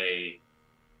 say,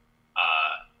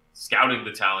 scouting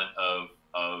the talent of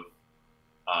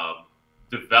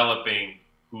developing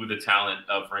who the talent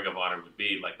of Ring of Honor would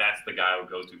be. Like, that's the guy I would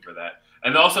go to for that.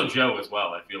 And also Joe as well.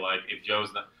 I feel like if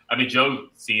Joe's not, I mean, Joe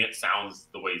sounds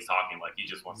the way he's talking like he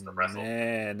just wants to wrestle.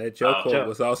 Man, that Joe quote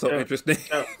was also interesting.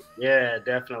 Yeah,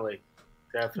 definitely.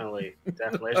 There's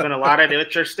been a lot of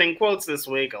interesting quotes this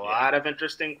week. A lot of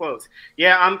interesting quotes.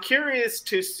 Yeah, I'm curious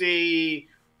to see,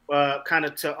 kind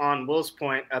of on Will's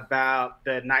point about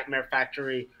the Nightmare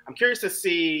Factory. I'm curious to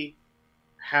see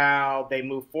how they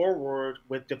move forward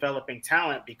with developing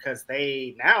talent, because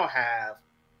they now have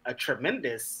a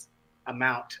tremendous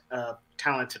amount of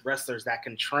talented wrestlers that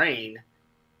can train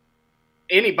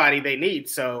anybody they need.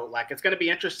 So, like, it's going to be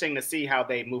interesting to see how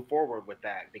they move forward with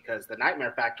that, because the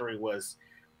Nightmare Factory was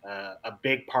a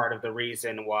big part of the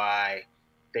reason why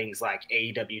things like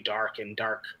AEW Dark and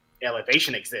Dark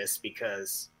Elevation exist,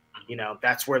 because, you know,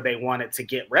 that's where they wanted to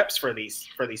get reps for these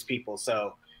people.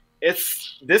 So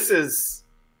this is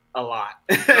a lot.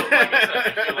 So, like I said,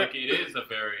 I feel like it is a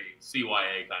very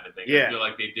CYA kind of thing. Yeah. I feel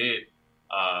like they did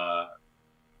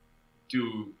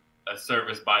do a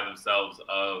service by themselves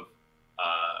of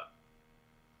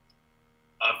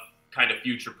kind of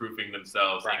future-proofing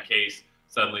themselves in case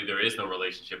suddenly there is no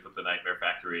relationship with the Nightmare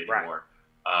Factory anymore.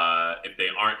 If they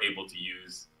aren't able to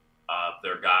use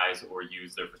their guys or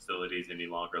use their facilities any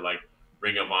longer, like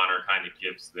Ring of Honor kind of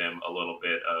gives them a little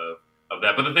bit of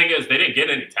that. But the thing is, they didn't get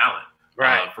any talent.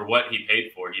 For what he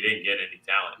paid for, he didn't get any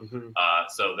talent. Mm-hmm.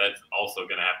 So that's also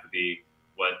going to have to be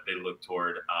what they look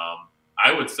toward.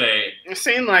 I would say it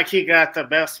seemed like he got the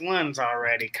best ones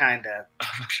already, kind of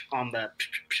on the,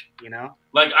 you know.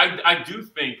 Like I do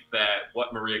think that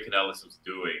what Maria Kanellis was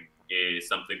doing is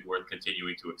something worth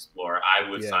continuing to explore. I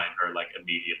would sign her like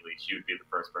immediately. She would be the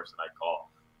first person I'd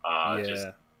call. Just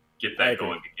get that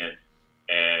going again,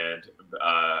 and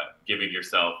giving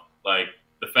yourself like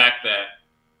the fact that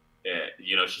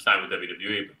you know, she signed with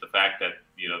WWE, but the fact that,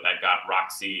 you know, that got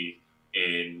Roxy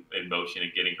in motion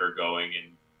and getting her going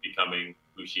and becoming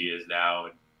who she is now.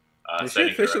 And is she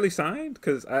officially signed?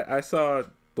 Because I saw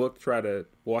Book try to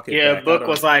walk it back. Yeah, Book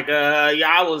was like,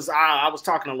 I was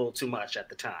talking a little too much at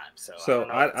the time. So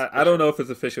I don't know if it's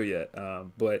official yet,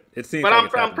 but it seems. But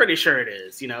like I'm pretty sure it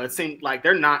is. You know, it seemed like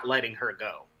they're not letting her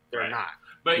go. They're not.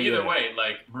 But either way,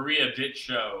 like, Maria did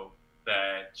show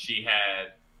that she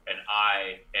had an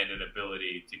eye and an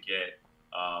ability to get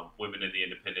women in the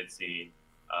independent scene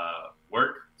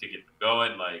work, to get them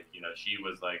going. Like, you know, she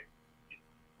was like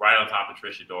right on top of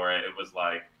Trish Adora. It was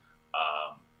like,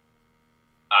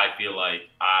 I feel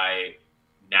like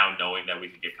now knowing that we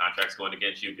could get contracts going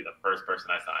again, she would be the first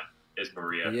person I signed. Is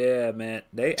Maria. Yeah, man.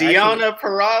 Deonna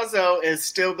Purrazzo is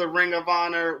still the Ring of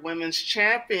Honor Women's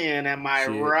Champion. Am I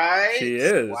right? She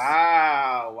is.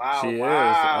 Wow. She is.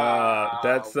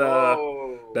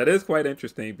 That is quite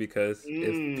interesting, because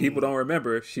if people don't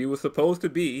remember, she was supposed to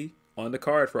be on the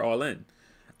card for All In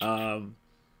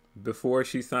before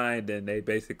she signed, and they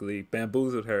basically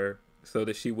bamboozled her so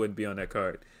that she wouldn't be on that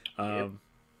card.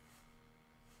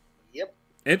 Yep.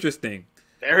 Interesting.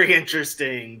 Very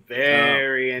interesting.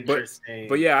 Very interesting.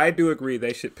 But yeah, I do agree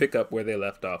they should pick up where they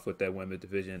left off with that women's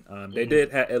division. They did.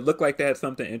 It looked like they had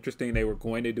something interesting. They were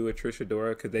going to do a Trish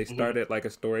Adora because they started like a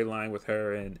storyline with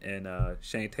her and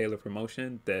Shane Taylor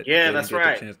promotion that that's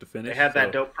right. The chance to finish. They had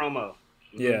that dope promo.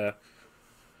 Yeah.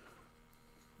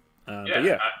 But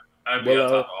yeah, I'd be on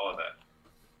top of all of that.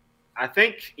 I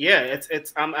think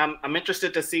it's I'm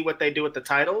interested to see what they do with the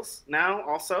titles now.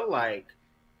 Also, like,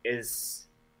 is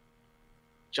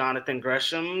Jonathan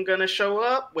Gresham gonna show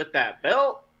up with that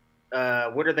belt?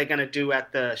 What are they gonna do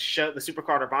at the show, the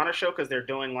Supercard of Honor show? Because they're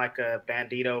doing like a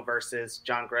Bandito versus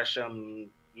John Gresham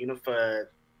Unified.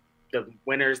 The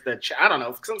winner's I don't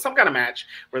know, some kind of match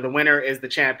where the winner is the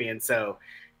champion. So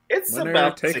it's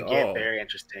about to get very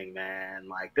interesting, man.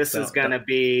 Like this is gonna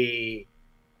be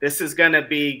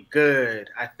good,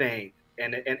 I think,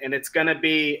 and it's gonna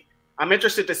be. I'm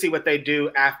interested to see what they do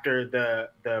after the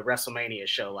WrestleMania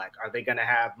show. Like, are they going to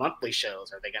have monthly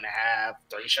shows? Are they going to have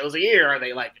 3 shows a year? Are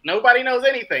they like, nobody knows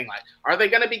anything? Like, are they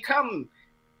going to become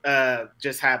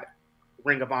just have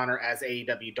Ring of Honor as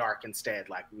AEW Dark instead?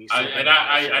 Like,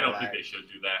 I don't think they should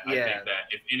do that. I think that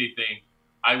if anything,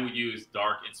 I would use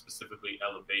Dark and specifically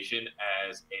Elevation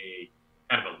as a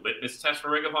kind of a litmus test for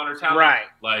Ring of Honor talent. Right.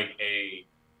 Like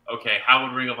okay, how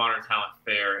would Ring of Honor talent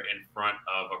fare in front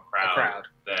of a crowd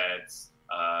that's,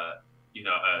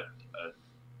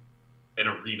 an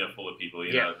arena full of people?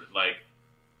 You know, like,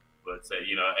 let's say,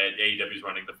 AEW's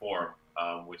running the Forum,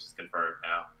 which is confirmed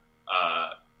now.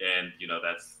 And,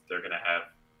 they're going to have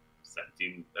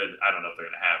 17, I don't know if they're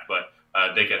going to have,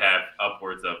 but they could have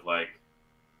upwards of, like,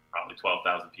 probably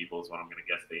 12,000 people is what I'm going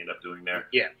to guess they end up doing there.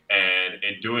 Yeah. And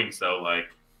in doing so, like,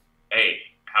 hey,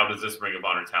 how does this Ring of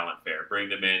Honor talent fare? Bring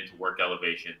them in to work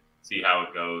Elevation, see how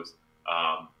it goes.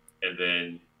 And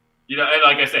then, and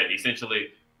like I said,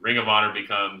 essentially Ring of Honor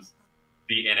becomes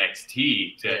the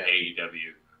NXT to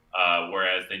AEW,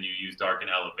 whereas then you use Dark and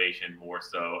Elevation more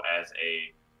so as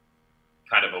a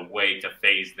kind of a way to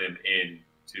phase them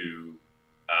into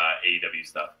AEW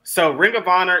stuff. So Ring of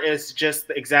Honor is just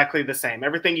exactly the same.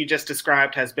 Everything you just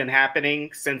described has been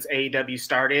happening since AEW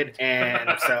started,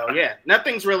 and so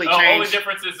nothing's really changed. The only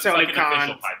difference is it's like an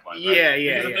official pipeline. Right?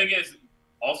 Because the thing is,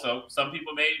 also, some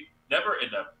people may never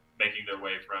end up making their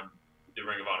way from the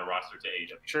Ring of Honor roster to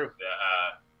AEW. True.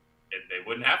 They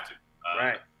wouldn't have to.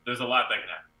 Right. There's a lot that can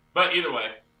happen. But either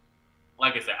way,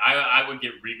 like I said, I would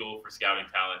get Regal for scouting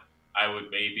talent. I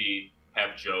would maybe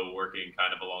have Joe working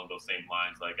kind of along those same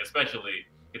lines, like especially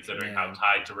considering how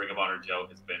tied to Ring of Honor Joe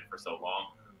has been for so long.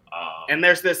 And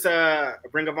there's this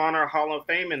Ring of Honor Hall of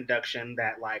Fame induction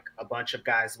that like a bunch of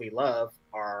guys we love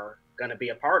are going to be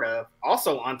a part of,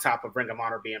 also on top of Ring of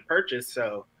Honor being purchased.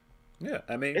 So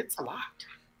I mean, it's a lot.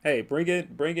 Hey, bring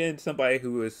in somebody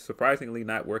who is surprisingly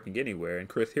not working anywhere, and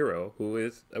Chris Hero, who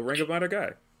is a Ring of Honor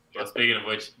guy. Well, speaking of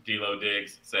which, D'Lo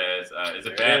Diggs says, is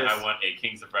it bad I want a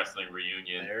Kings of Wrestling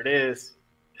reunion? There it is.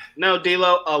 No,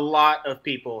 D'Lo, a lot of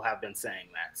people have been saying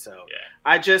that. So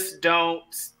I just don't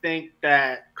think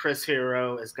that Chris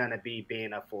Hero is going to be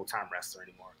being a full-time wrestler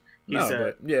anymore.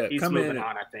 He's moving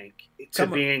on, I think, to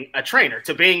being a trainer,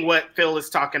 to being what Phil is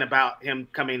talking about him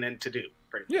coming in to do.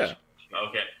 Pretty much.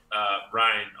 Okay.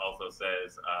 Ryan also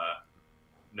says,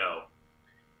 no.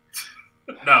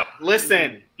 No.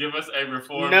 Listen. Give us a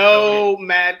reform. No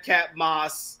Madcap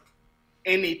Moss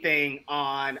anything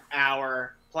on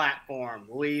our platform.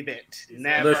 Leave it.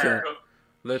 Never.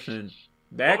 Listen.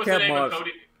 Madcap Moss.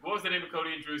 What was the name of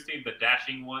Cody and Drew's team? The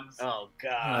Dashing Ones? Oh,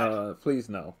 God. Please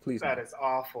no. That is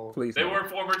awful. Please They were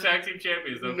former tag team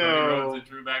champions, though. No. Cody Rhodes and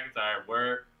Drew McIntyre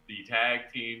were the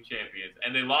tag team champions.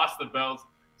 And they lost the belts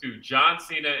to John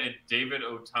Cena and David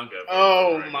Otunga.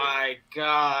 Oh, my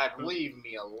God. Leave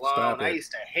me alone. I used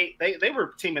to hate... They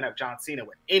were teaming up John Cena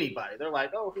with anybody. They're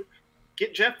like, oh,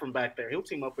 get Jeff from back there. He'll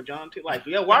team up with John, too. Like,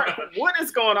 what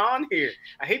is going on here?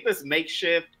 I hate this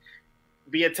makeshift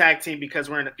be a tag team because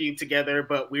we're in a feud together,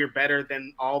 but we're better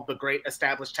than all the great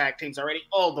established tag teams already.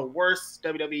 Oh, the worst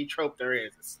WWE trope there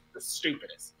is. It's the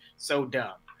stupidest. So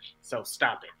dumb. So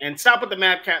stop it. And stop with the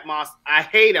Madcap Moss. I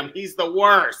hate him. He's the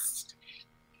worst.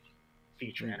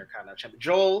 Future Intercontinental Champion.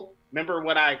 Joel, remember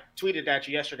what I tweeted at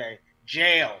you yesterday?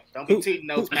 Jail. Don't be tweeting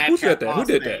those Madcap Moss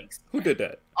things. Who did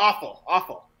that? Awful.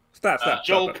 Stop.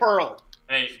 Joel Pearl.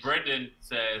 Hey, Brendan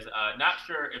says, not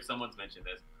sure if someone's mentioned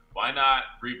this. Why not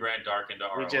rebrand Dark into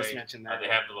ROH? We just mentioned that. They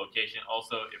have the location.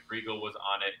 Also, if Regal was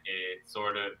on it, it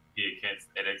sort of be against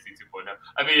NXT 2.0.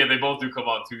 I mean, they both do come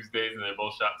on Tuesdays, and they're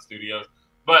both shot in studios.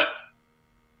 But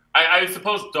I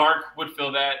suppose Dark would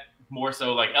fill that. more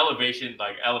so like Elevation.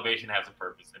 Like Elevation has a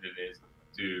purpose, and it is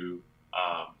to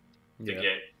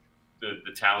get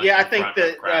the talent. Yeah, I think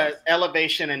that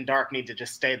Elevation and Dark need to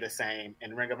just stay the same,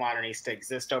 and Ring of Honor needs to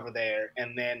exist over there.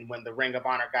 And then when the Ring of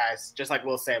Honor guys, just like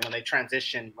Will said, when they're trying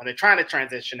to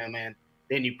transition them in,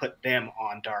 then you put them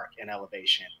on Dark and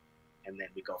Elevation, and then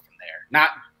we go from there. Not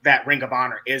that Ring of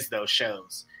Honor is those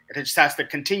shows. It just has to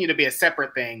continue to be a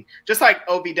separate thing, just like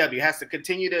OVW has to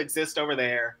continue to exist over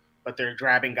there, but they're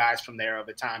grabbing guys from there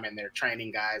over time, and they're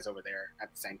training guys over there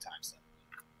at the same time. So,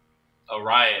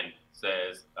 Orion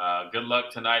says, good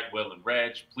luck tonight, Will and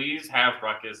Reg. Please have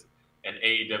Ruckus and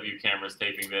AEW cameras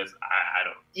taping this. I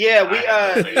don't. Yeah,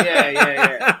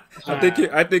 yeah.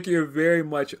 I think you're very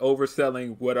much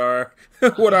overselling what our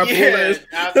pull is.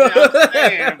 I'm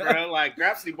saying, bro, like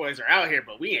Grapsity boys are out here,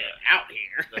 but we ain't out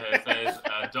here. So it says,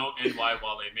 don't NY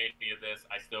while they made me of this.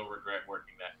 I still regret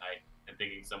working that night and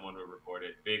thinking someone would record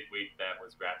it. Big week that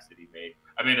was Grapsity made.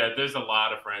 I mean, there's a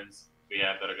lot of friends we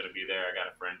have that are going to be there. I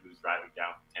got a friend who's driving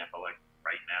down from Tampa like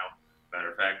right now. Matter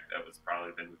of fact, that was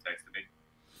probably Ben who texted me.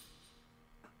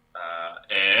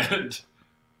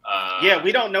 Yeah,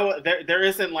 we don't know. There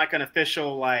isn't like an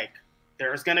official like.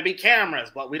 There's going to be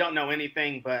cameras, but we don't know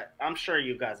anything. But I'm sure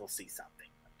you guys will see something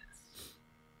like this.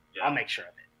 Yeah. I'll make sure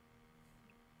of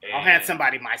it. I'll hand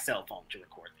somebody my cell phone to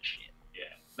record this shit.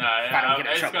 Yeah, it's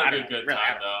going to be a good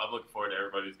time though. I'm looking forward to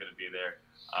everybody's going to be there.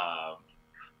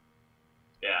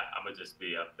 Yeah, I'm gonna just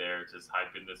be up there, just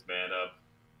hyping this man up.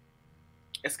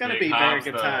 It's gonna be a very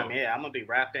good time. Yeah, I'm gonna be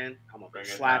rapping. I'm gonna be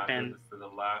slapping. To the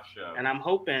live show, and I'm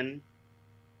hoping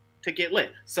to get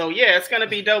lit. So yeah, it's gonna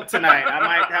be dope tonight. I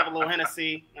might have a little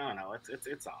Hennessy. I don't know.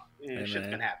 It's on. Yeah, shit's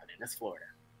been happening. It's Florida.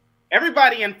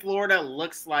 Everybody in Florida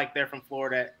looks like they're from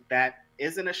Florida. That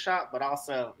isn't a shot, but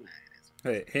also.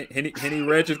 Hey, Henny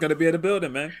Reg is gonna be in the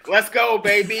building, man. Let's go,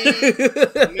 baby,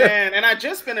 man. And I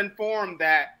just been informed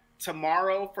that.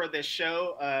 Tomorrow for this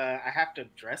show, I have to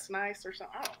dress nice or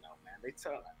something. I don't know, man. They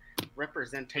tell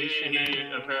representation. He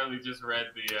apparently just read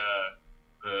the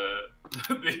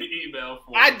email.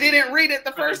 I didn't read it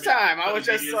the first time. I was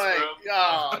just like,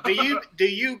 oh, do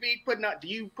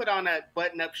you put on a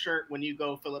button-up shirt when you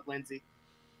go Philip Lindsay?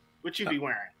 What you be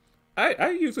wearing? I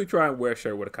usually try and wear a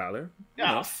shirt with a collar.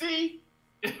 See.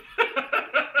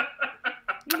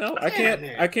 I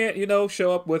can't,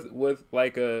 show up with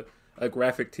like a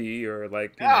graphic tee or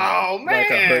like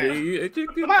like a hoodie.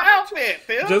 My outfit,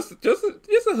 Phil. Just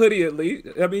a hoodie at least.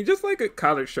 I mean, just like a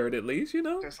collared shirt at least.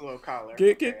 Just a little collar.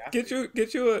 Get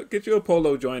you a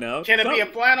polo joint out. Can it be a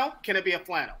flannel?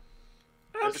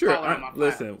 I'm sure.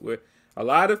 Listen, with a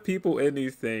lot of people in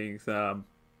these things.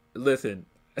 Listen,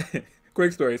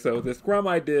 quick story. So the scrum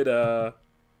I did for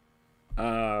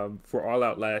All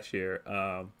Out last year.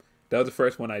 That was the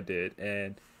first one I did,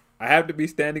 and I happened to be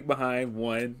standing behind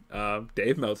one,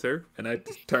 Dave Meltzer, and I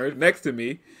turned next to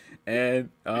me, and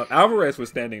Alvarez was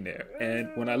standing there.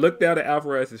 And when I looked down at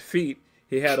Alvarez's feet,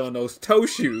 he had on those toe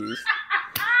shoes.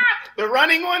 The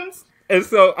running ones? And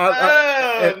so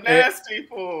nasty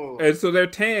fool. And so they're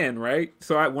tan, right?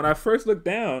 So when I first looked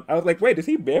down, I was like, wait, is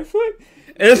he barefoot?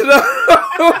 And so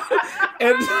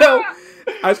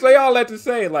I say all that to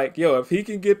say, like, yo, if he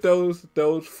can get those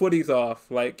footies off,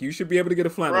 like, you should be able to get a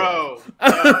flannel.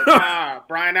 Bro,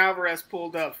 Brian Alvarez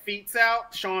pulled up feets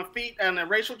out, showing feet in the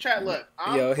racial chat. Look,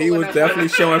 he was definitely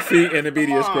showing feet in the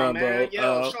media scrum, bro.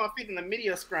 Showing feet in the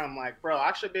media scrum, like, bro,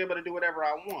 I should be able to do whatever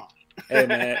I want. Hey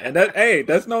man, and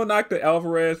that's no knock to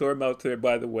Alvarez or Meltzer,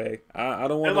 by the way. I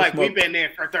don't want to like smoke. We've been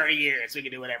there for 30 years. We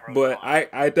can do whatever we want. But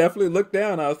I definitely looked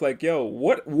down. I was like, yo,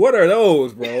 what are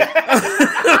those, bro?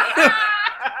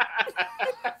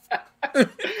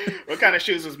 What kind of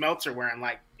shoes was Meltzer wearing?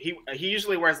 Like he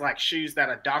usually wears like shoes that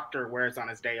a doctor wears on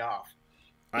his day off.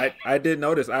 I did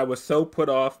notice. I was so put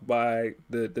off by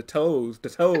the toes,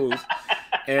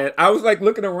 and I was like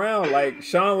looking around. Like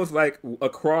Sean was like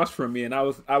across from me, and I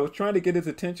was trying to get his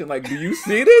attention. Like, do you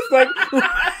see this? Like,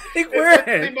 is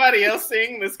anybody else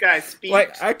seeing this guy speak?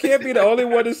 Like, I can't be the only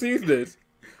one that sees this.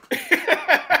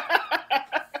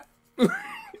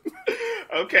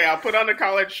 Okay, I'll put on a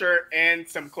collared shirt and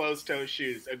some closed-toe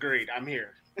shoes. Agreed. I'm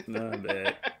here. Not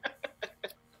bad.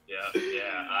 Yeah.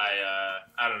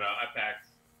 I don't know.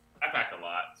 I packed a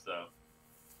lot, so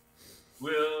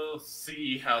we'll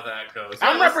see how that goes.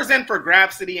 I'm representing for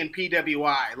Grapsity and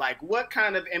PWI. Like, what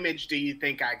kind of image do you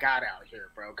think I got out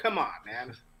here, bro? Come on,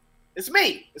 man. It's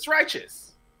me. It's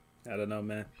righteous. I don't know,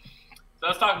 man. So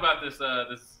let's talk about this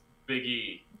Big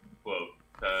E quote,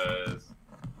 because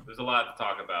there's a lot to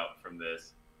talk about from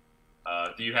this.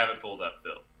 Do you have it pulled up,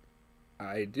 Phil?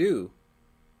 I do.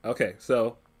 Okay,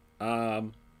 so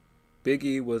Big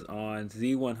E was on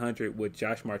Z100 with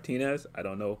Josh Martinez. I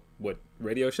don't know what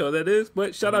radio show that is,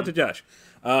 but shout out to Josh.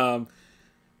 And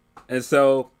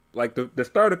so, like, the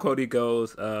starter quote, he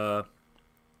goes,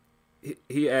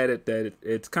 he added that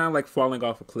it's kind of like falling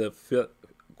off a cliff. Let's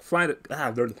start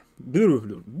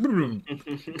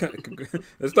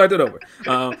it over.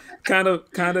 Kind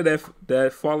of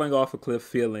that falling off a cliff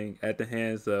feeling at the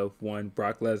hands of one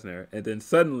Brock Lesnar, and then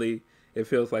suddenly it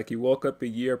feels like you woke up a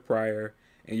year prior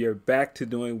and you're back to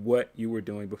doing what you were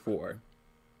doing before.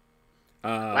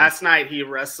 Last night he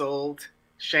wrestled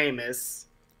Sheamus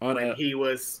when he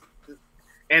was,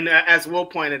 and as Will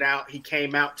pointed out, he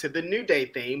came out to the New Day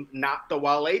theme, not the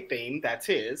Wale theme. That's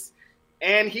his.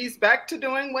 And he's back to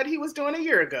doing what he was doing a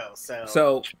year ago.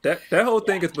 So that whole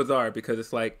thing is bizarre because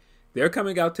it's like they're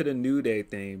coming out to the New Day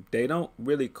theme. They don't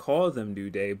really call them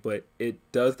New Day, but it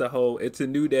does the whole. It's a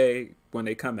New Day when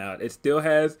they come out. It still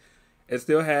has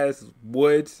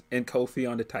Woods and Kofi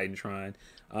on the Titantron.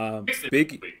 This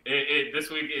week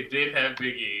it did have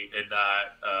Big E and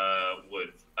not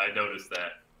Woods. I noticed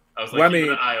that. I was like, keeping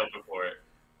an eye open for it.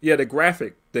 Yeah, the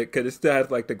graphic, because it still has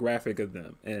like the graphic of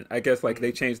them, and I guess like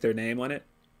they changed their name on it.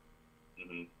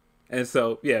 Mm-hmm. And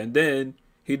so yeah, and then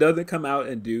he doesn't come out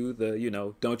and do the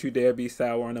don't you dare be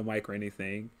sour on the mic or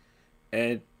anything,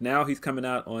 and now he's coming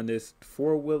out on this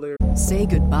 4-wheeler. Say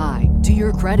goodbye to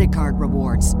your credit card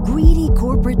rewards. Greedy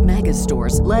corporate mega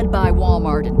stores, led by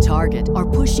Walmart and Target, are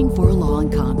pushing for a law in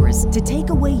Congress to take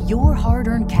away your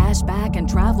hard-earned cash back and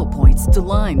travel points to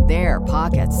line their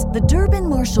pockets. The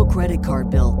Durbin-Marshall credit card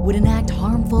bill would enact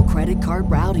harmful credit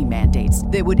card routing mandates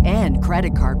that would end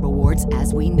credit card rewards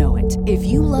as we know it. If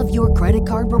you love your credit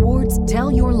card rewards,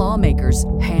 tell your lawmakers,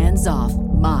 hands off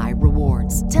my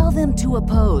rewards. Tell them to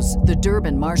oppose the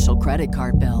Durbin-Marshall credit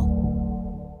card bill.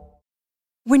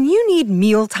 When you need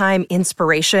mealtime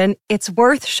inspiration, it's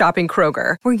worth shopping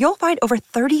Kroger, where you'll find over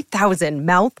 30,000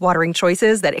 mouth-watering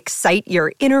choices that excite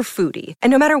your inner foodie. And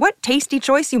no matter what tasty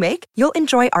choice you make, you'll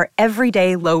enjoy our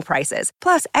everyday low prices,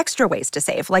 plus extra ways to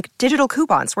save, like digital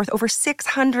coupons worth over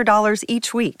 $600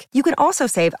 each week. You can also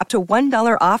save up to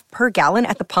 $1 off per gallon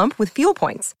at the pump with fuel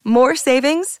points. More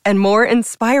savings and more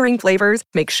inspiring flavors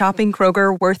make shopping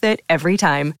Kroger worth it every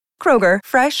time. Kroger,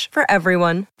 fresh for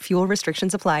everyone. Fuel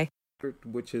restrictions apply.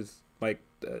 Which is like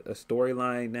a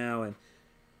storyline now, and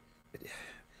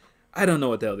I don't know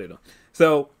what the hell they're doing.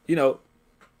 So,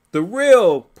 the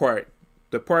real part,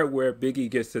 the part where Big E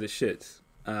gets to the shits,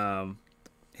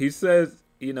 he says,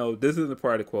 this isn't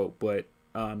part of the quote, but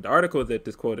the article that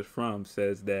this quote is from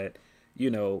says that,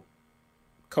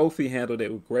 Kofi handled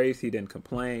it with grace. He didn't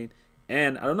complain.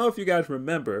 And I don't know if you guys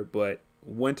remember, but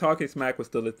when Talking Smack was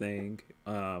still a thing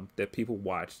that people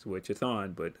watched, which it's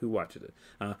on, but who watches it?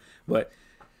 But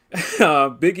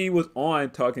Big E was on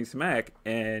Talking Smack,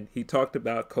 and he talked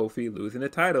about Kofi losing the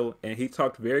title, and he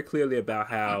talked very clearly about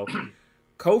how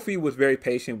Kofi was very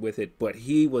patient with it, but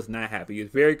he was not happy. He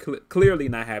was very clearly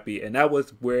not happy, and that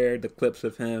was where the clips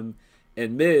of him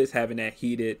and Miz having that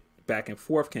heated back and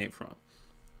forth came from.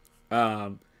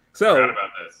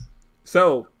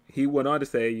 So he went on to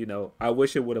say, I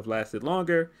wish it would have lasted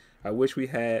longer. I wish we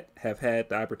have had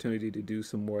the opportunity to do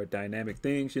some more dynamic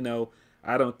things.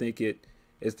 I don't think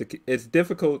it's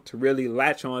difficult to really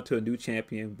latch on to a new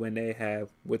champion when they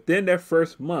have, within their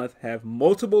first month, have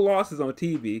multiple losses on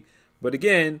TV. But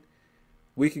again,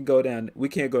 we can't go down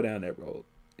that road.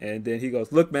 And then he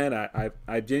goes, look, man,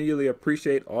 I genuinely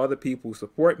appreciate all the people who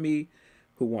support me,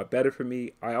 who want better for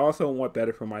me. I also want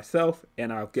better for myself,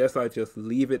 and I guess I'll just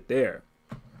leave it there.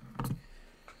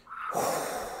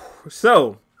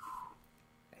 So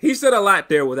he said a lot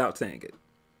there without saying it.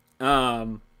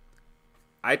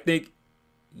 I think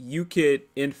you could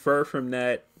infer from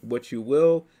that what you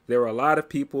will. There were a lot of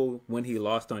people when he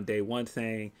lost on day one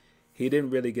saying he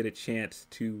didn't really get a chance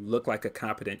to look like a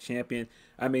competent champion.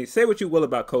 I mean, say what you will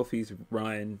about Kofi's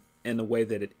run and the way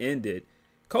that it ended.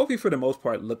 Kofi, for the most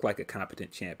part, looked like a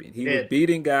competent champion. He was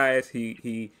beating guys.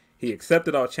 He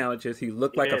accepted all challenges. He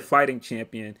looked like a fighting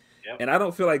champion. Yep. And I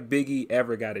don't feel like Big E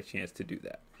ever got a chance to do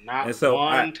that. Not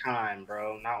one time,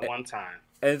 bro. Not one time.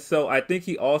 And so I think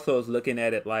he also is looking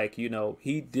at it like,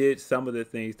 he did some of the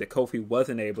things that Kofi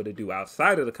wasn't able to do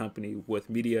outside of the company with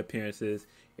media appearances,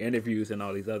 interviews, and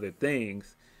all these other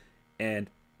things. And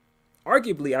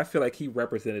arguably, I feel like he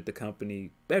represented the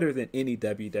company better than any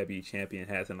WWE champion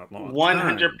has in a long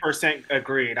 100%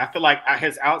 agreed. I feel like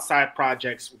his outside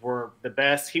projects were the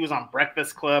best. He was on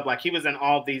Breakfast Club. Like, he was in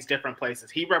all these different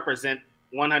places. He represented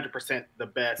 100% the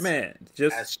best Man,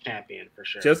 as champion for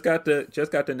sure. Just got the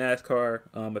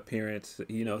NASCAR appearance.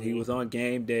 You know, he was on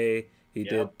game day. He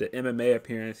did the MMA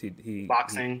appearance. He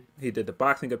boxing. He did the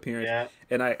boxing appearance. Yeah.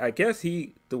 And I guess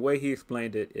the way he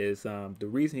explained it is the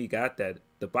reason he got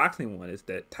the boxing one is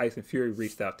that Tyson Fury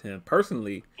reached out to him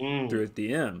personally through his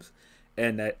DMs.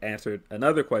 And that answered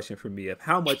another question for me of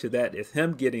how much of that is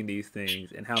him getting these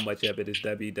things and how much of it is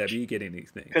WWE getting these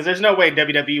things. Because there's no way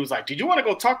WWE was like, did you want to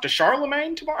go talk to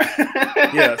Charlemagne tomorrow?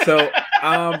 Yeah. So,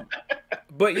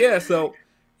 but yeah, so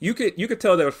you could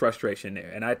tell there was frustration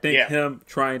there. And I think him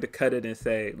trying to cut it and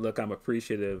say, look, I'm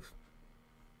appreciative.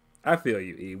 I feel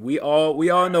you, E. We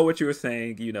all know what you were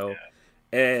saying, you know,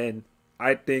 and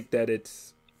I think that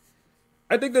it's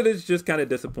just kind of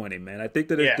disappointing, man. I think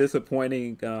that it's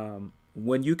disappointing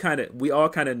when we all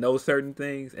kind of know certain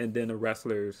things and then the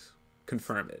wrestlers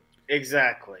confirm it.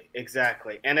 Exactly.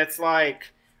 And it's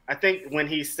like, I think when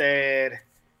he said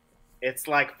it's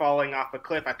like falling off a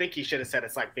cliff, I think he should have said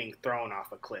it's like being thrown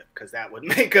off a cliff, because that would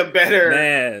make a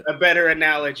better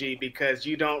analogy, because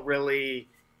you don't really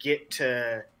get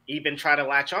to even try to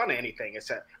latch on to anything.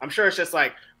 I'm sure it's just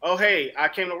like, oh, hey, I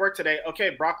came to work today.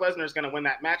 Okay, Brock Lesnar is going to win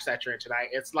that match that you're in tonight.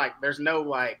 It's like there's no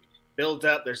like build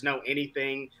up. There's no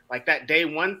anything. Like that day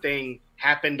one thing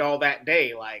happened all that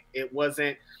day. Like it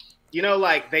wasn't, you know,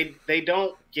 like they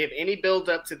don't give any build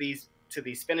up to these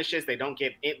finishes. They didn't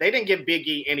give Big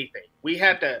E anything. We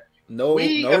had to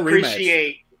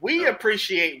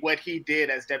appreciate what he did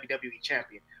as WWE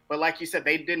champion. But like you said,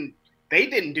 they didn't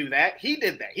do that. He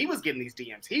did that. He was getting these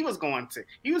DMs. He was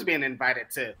being invited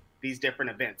to these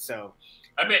different events. So,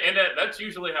 I mean, and that's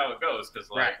usually how it goes. Because,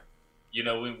 like, you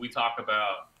know, when we talk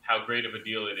about how great of a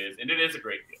deal it is, and it is a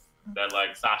great deal, that,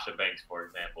 like, Sasha Banks, for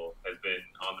example, has been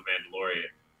on The Mandalorian.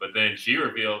 But then she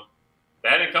revealed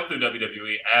that didn't come through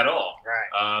WWE at all.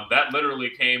 Right. That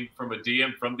literally came from a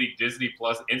DM from the Disney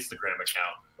Plus Instagram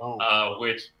account,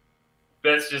 which...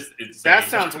 That's just insane. That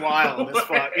sounds wild as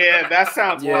fuck. Yeah, that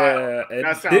sounds wild.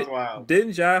 That sounds wild.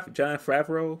 Didn't Jon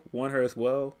Favreau want her as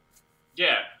well?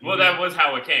 Yeah. Well, that was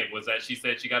how it came, was that she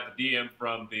said she got the DM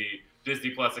from the Disney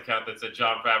Plus account that said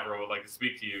Jon Favreau would like to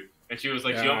speak to you. And she was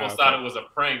like, she almost thought it was a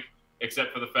prank,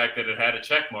 except for the fact that it had a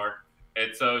check mark.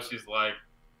 And so she's like,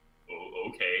 oh,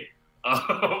 okay.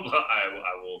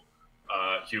 I will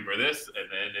humor this. And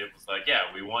then it was like,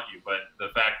 yeah, we want you. But the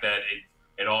fact that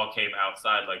it all came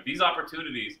outside. Like, these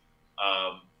opportunities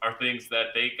are things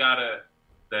that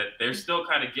they're still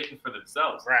kind of getting for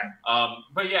themselves. Right.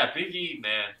 But yeah, Big E,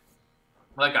 man,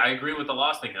 like, I agree with the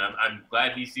loss thing. I'm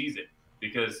glad he sees it,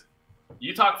 because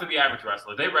you talk to the average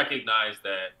wrestler, they recognize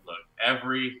that, look,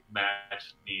 every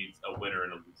match needs a winner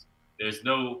and a loser. There's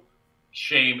no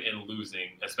shame in losing,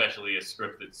 especially a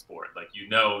scripted sport. Like, you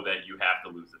know that you have to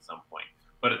lose at some point.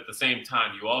 But at the same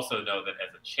time, you also know that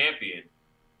as a champion,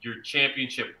 your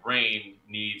championship reign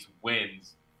needs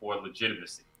wins for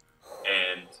legitimacy.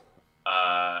 And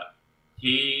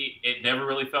it never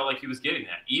really felt like he was getting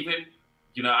that. Even,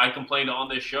 you know, I complained on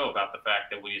this show about the fact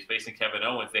that when he was facing Kevin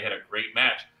Owens, they had a great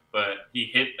match, but he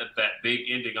hit that big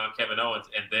ending on Kevin Owens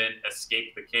and then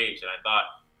escaped the cage. And I thought,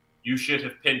 you should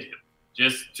have pinned him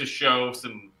just to show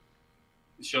some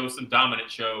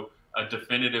dominance, show a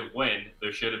definitive win.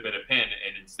 There should have been a pin.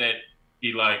 And instead,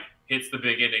 he like hits the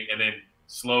big ending and then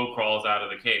slow crawls out of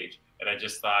the cage. And I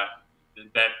just thought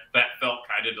that felt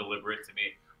kind of deliberate to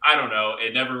me. I don't know.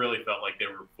 It never really felt like they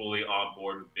were fully on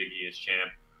board with Big E as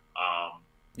champ.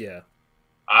 Yeah.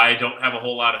 I don't have a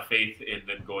whole lot of faith in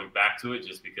them going back to it,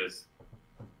 just because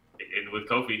with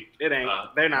Kofi, it ain't.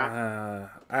 They're not.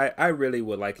 I really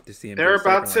would like to see him. They're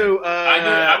about to.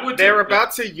 They're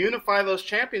about about to unify those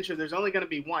championships. There's only going to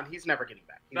be one. He's never getting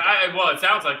back. Well, it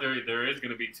sounds like there is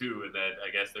going to be two, and that I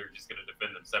guess they're just going to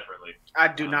defend them separately. I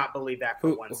do not believe that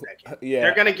for 1 second. Yeah.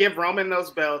 They're going to give Roman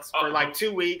those belts for like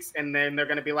 2 weeks, and then they're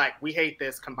going to be like, "We hate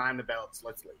this. Combine the belts.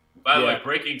 Let's leave." By the way,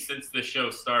 breaking since the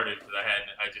show started, because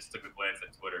I just took a glance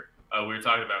at Twitter. We were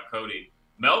talking about Cody.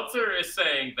 Meltzer is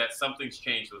saying that something's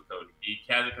changed with Cody. He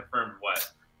hasn't confirmed what,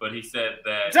 but he said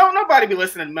that... Don't nobody be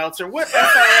listening to Meltzer. What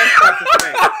SRS got to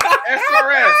say?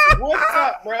 SRS, what's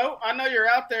up, bro? I know you're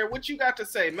out there. What you got to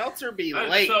say? Meltzer be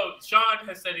late. So Sean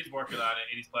has said he's working on it,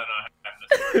 and he's planning on having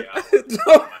a story out.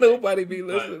 Don't nobody be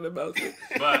listening to Meltzer.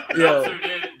 But Meltzer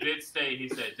did state, he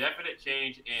said, definite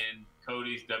change in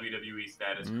Cody's WWE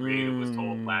status. Creative was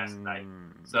told last night.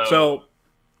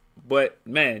 But,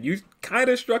 man, you kind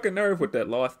of struck a nerve with that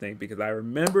loss thing, because I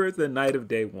remember the night of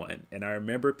day one, and I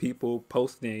remember people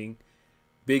posting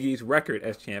Big E's record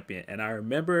as champion, and I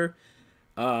remember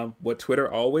what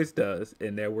Twitter always does,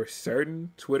 and there were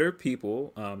certain Twitter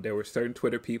people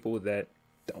that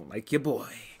don't like your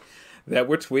boy, that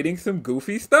were tweeting some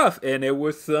goofy stuff, and it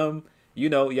was some.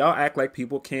 Y'all act like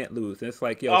people can't lose. And it's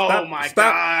like, yo, God.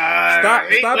 stop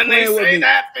when playing they with say me.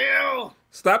 That, Phil.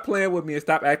 Stop playing with me and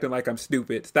stop acting like I'm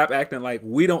stupid. Stop acting like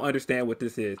we don't understand what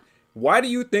this is. Why do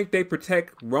you think they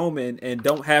protect Roman and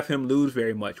don't have him lose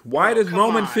very much? Why does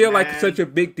Roman feel like such a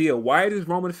big deal? Why does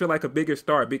Roman feel like a bigger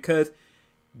star? Because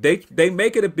they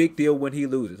make it a big deal when he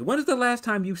loses. When is the last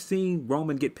time you've seen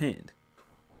Roman get pinned?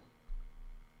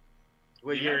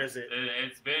 What year is it?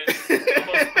 It's been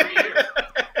almost 3 years.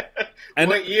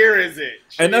 What year is it?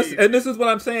 And this is what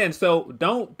I'm saying. So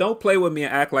don't play with me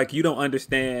and act like you don't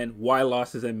understand why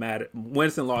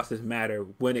wins and losses matter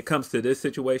when it comes to this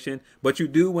situation. But you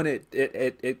do when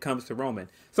it comes to Roman.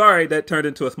 Sorry, that turned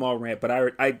into a small rant, but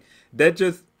I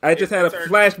just had a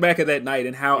flashback of that night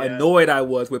and how annoyed I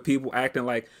was with people acting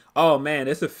like, oh man,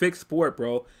 it's a fixed sport,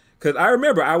 bro. Because I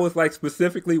remember I was like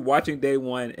specifically watching day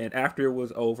one, and after it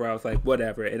was over, I was like,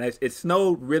 whatever. And it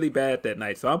snowed really bad that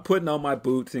night. So I'm putting on my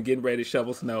boots and getting ready to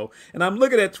shovel snow. And I'm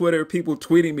looking at Twitter, people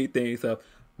tweeting me things of,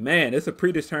 man, it's a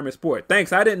predetermined sport.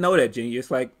 Thanks, I didn't know that, Genius.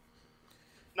 Like,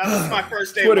 no, this is my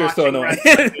first day Twitter watching. so annoying.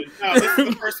 No, this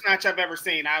is the first match I've ever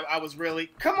seen. I was really,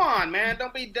 come on, man,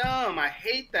 don't be dumb. I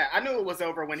hate that. I knew it was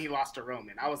over when he lost to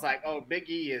Roman. I was like, oh, Big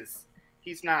E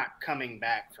he's not coming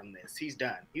back from this. He's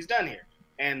done. He's done here.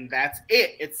 And that's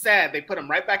it. It's sad. They put him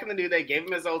right back in the New Day, gave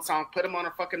him his old song, put him on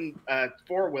a fucking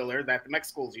four-wheeler that the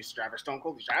Mexicans used to drive, or Stone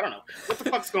Cold used to drive. I don't know. What the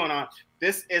fuck's going on?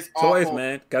 This is awful. Toys,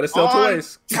 man. Gotta sell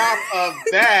toys. On top of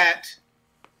that,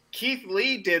 Keith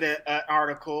Lee did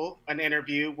an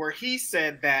interview where he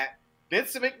said that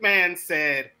Vince McMahon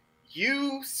said,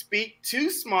 you speak too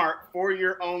smart for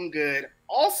your own good,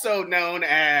 also known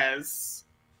as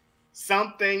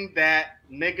something that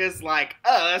niggas like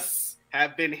us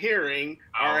have been hearing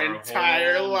our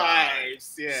entire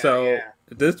lives.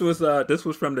 This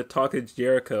was from the Talking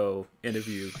Jericho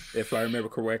interview, if I remember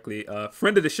correctly.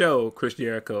 Friend of the show, Chris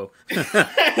Jericho.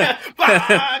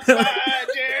 Bye,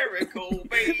 Jericho,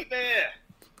 baby.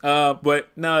 But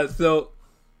no, so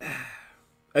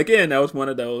again, that was one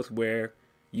of those where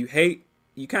you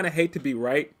kind of hate to be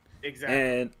right. Exactly.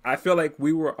 And I feel like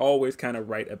we were always kind of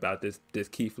right about this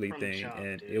Keith Lee thing,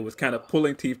 and it was kind of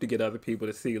pulling teeth to get other people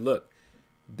to see, look,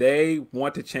 they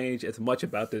want to change as much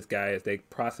about this guy as they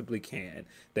possibly can.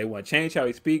 They want to change how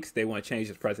he speaks. They want to change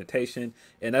his presentation,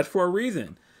 and that's for a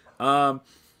reason. And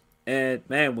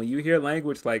man, when you hear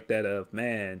language like that of,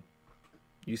 man,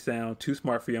 you sound too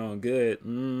smart for your own good,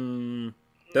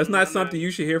 that's not something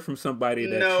you should hear from somebody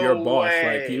that's your boss.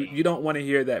 Like you don't want to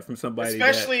hear that from somebody.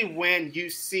 Especially when you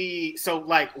see, so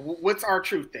like, what's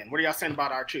R-Truth then? What are y'all saying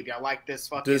about R-Truth? Y'all like this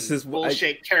fucking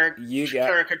bullshit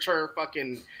caricature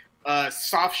fucking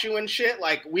soft shoe and shit?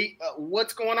 Like,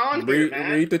 what's going on here,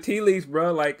 man? Read the tea leaves,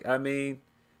 bro. Like, I mean,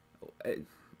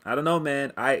 I don't know,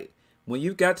 man. When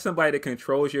you got somebody that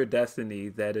controls your destiny,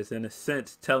 that is in a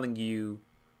sense telling you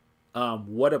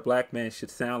what a black man should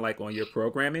sound like on your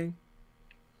programming,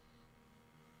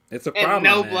 it's a problem.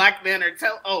 And black men are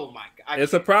oh my god,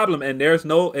 it's a problem, and there's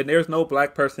no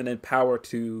black person in power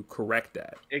to correct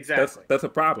that. Exactly, that's a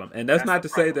problem, and that's not to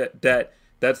say that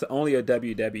that's only a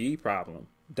WWE problem.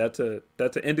 That's an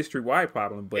industry wide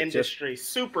problem, but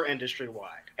super industry wide.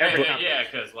 Yeah,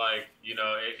 because like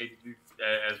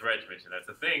as Reg mentioned, that's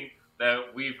a thing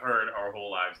that we've heard our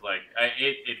whole lives. Like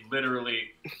it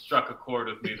literally struck a chord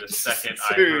with me the second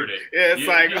I heard it. It's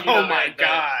oh my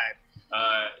god.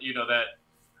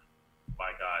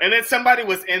 My God. And then somebody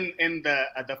was in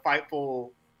the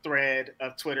Fightful thread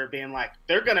of Twitter being like,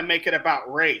 they're gonna make it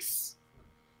about race.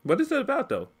 What is it about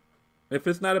though? If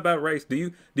it's not about race,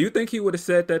 do you think he would have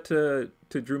said that to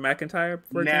Drew McIntyre,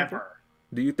 for example? Never.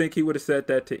 Do you think he would have said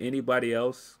that to anybody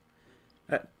else?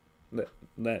 Let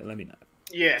me not.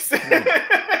 Yes.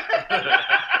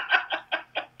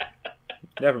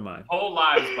 Never mind. Whole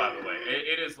lives, by the way.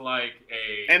 It is like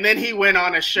a... And then he went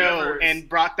on a show and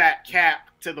brought that cap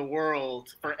to the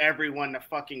world for everyone to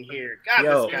fucking hear. God,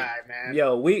 this guy, man.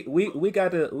 Yo, we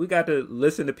got to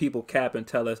listen to people cap and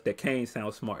tell us that Kane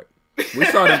sounds smart. We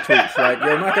saw them tweets. Like,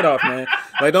 yo, knock it off, man.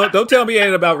 Like, don't tell me it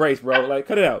ain't about race, bro. Like,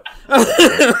 cut it out.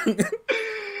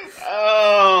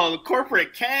 Oh,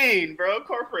 Corporate Kane, bro.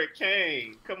 Corporate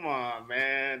Kane. Come on,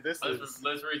 man. Let's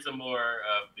read some more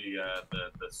of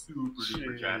the super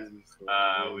duper chats.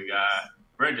 We got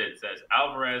Brendan says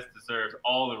Alvarez deserves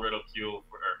all the ridicule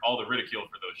for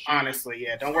those shoes. Honestly,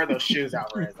 yeah. Don't wear those shoes,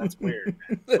 Alvarez. That's weird,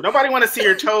 man. Nobody want to see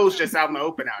your toes just out in the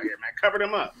open out here, man. Cover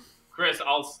them up. Chris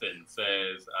Alston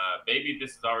says, maybe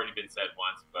this has already been said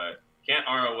once, but can't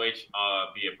ROH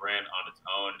be a brand on its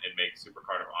own and make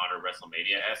Supercard of Honor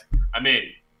WrestleMania-esque? I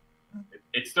mean,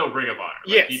 it's still Ring of Honor.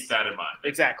 Yes. Keep that in mind.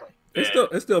 Exactly.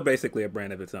 It's still basically a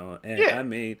brand of its own. And I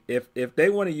mean, if they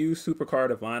want to use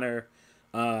Supercard of Honor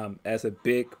as a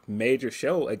big major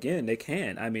show, again, they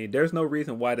can. I mean, there's no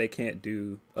reason why they can't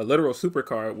do a literal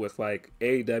Supercard with like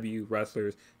AEW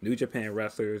wrestlers, New Japan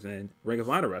wrestlers, and Ring of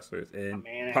Honor wrestlers, and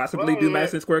possibly do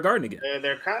Madison Square Garden again.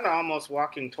 They're kind of almost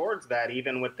walking towards that,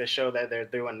 even with the show that they're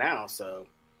doing now. So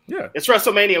yeah, it's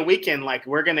WrestleMania weekend. Like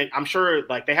I'm sure,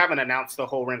 like they haven't announced the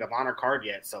whole Ring of Honor card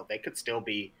yet, so they could still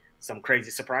be some crazy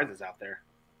surprises out there.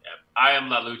 Yeah. I Am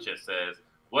La Lucha says,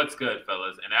 "What's good,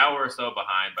 fellas? An hour or so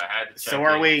behind, but I had to check So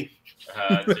are we.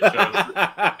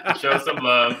 To show some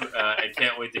love, and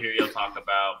can't wait to hear y'all talk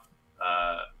about.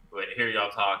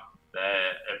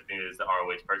 That everything is the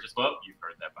ROH purchase. Well, you've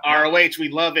heard that. ROH, we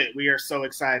love it. We are so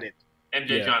excited."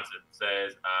 MJ Johnson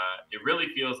says, "It really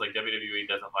feels like WWE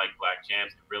doesn't like black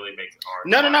champs. It really makes it hard."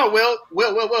 No.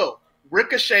 Will.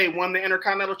 Ricochet won the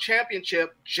Intercontinental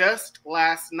Championship just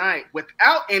last night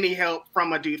without any help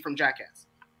from a dude from Jackass.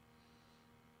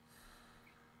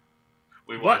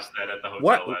 We watched that at the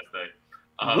hotel last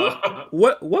night.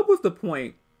 What was the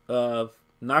point of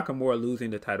Nakamura losing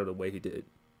the title the way he did?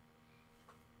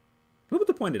 What was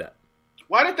the point of that?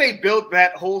 Why did they build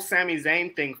that whole Sami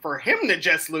Zayn thing for him to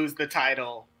just lose the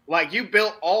title? Like, you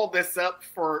built all this up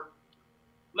for...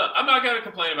 Look, I'm not going to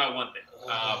complain about one thing.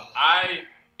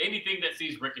 Anything that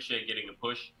sees Ricochet getting a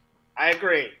push. I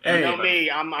agree. Hey, you know me.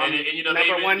 I'm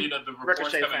number one the reports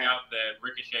Ricochet coming fan. out that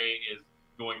Ricochet is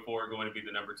going to be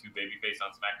the number 2 babyface on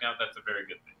SmackDown. That's a very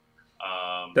good thing.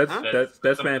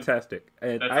 That's fantastic.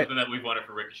 And that's something that we've wanted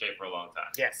for Ricochet for a long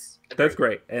time. Yes. That's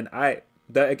great. And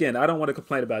again, I don't want to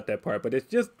complain about that part, but it's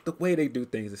just the way they do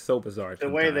things is so bizarre. The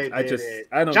way they did it.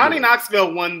 I don't Johnny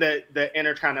Knoxville won the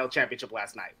Intercontinental Championship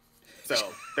last night.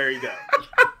 So there you go.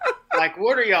 Like,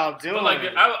 what are y'all doing? But like,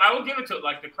 I will give it to it.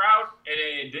 Like the crowd, and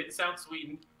it didn't sound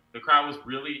sweetened. The crowd was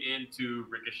really into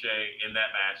Ricochet in that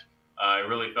match. It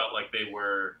really felt like they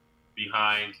were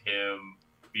behind him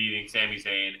beating Sami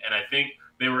Zayn, and I think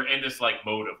they were in this like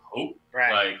mode of hope.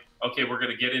 Right. Like, okay, we're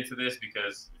gonna get into this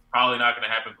because it's probably not gonna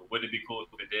happen, but wouldn't it be cool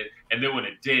if it did? And then when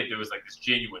it did, there was like this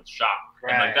genuine shock.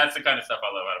 Right. And like that's the kind of stuff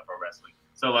I love out of pro wrestling.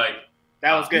 So like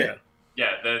that was good.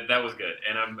 Yeah, that was good,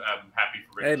 and I'm happy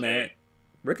for Ricochet. Hey man,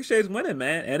 Ricochet's winning,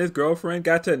 man, and his girlfriend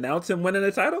got to announce him winning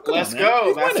the title. Let's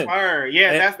go. That's fire.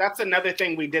 Yeah, that's another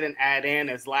thing we didn't add in.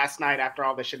 Is last night after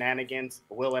all the shenanigans,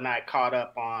 Will and I caught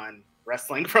up on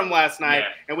wrestling from last night,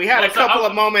 and we had a couple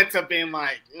of moments of being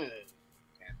like, ugh.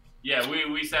 Yeah,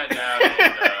 we sat down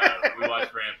and we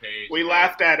watched Rampage. We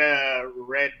laughed at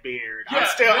Redbeard. Yeah,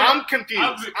 I'm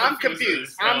confused. I'm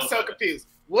confused. I'm so confused.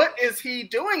 What is he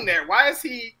doing there? Why is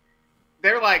he?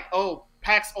 They're like, oh,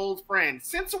 Pac's old friend.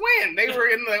 Since when? They were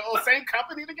in the same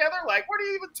company together? Like, what are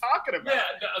you even talking about?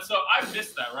 Yeah, so I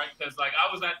missed that, right? Because, like,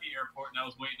 I was at the airport and I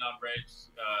was waiting on Reg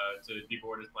to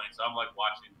deboard his plane. So I'm, like,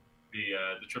 watching the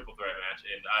triple threat match,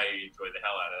 and I enjoyed the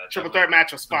hell out of that. Triple threat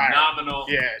match was fire. Phenomenal.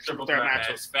 Yeah, triple threat match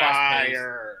was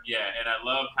fire. Yeah, and I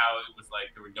love how it was,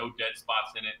 like, there were no dead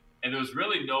spots in it. And there was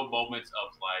really no moments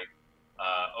of, like,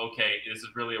 okay, this is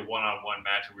really a one-on-one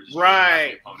match. We're just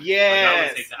right.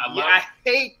 Yes. I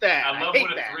hate that. I love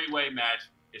when a three-way match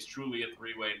is truly a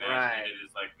three-way match, right. And it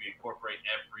is like we incorporate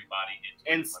everybody into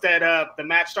it. Instead of the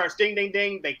match starts ding, ding,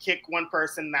 ding, they kick one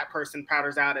person, that person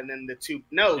powders out, and then the two.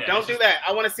 No, don't do that.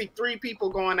 I want to see 3 people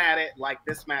going at it like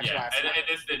this match last night. And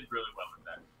this did really well with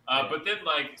that. But then,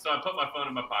 like, so I put my phone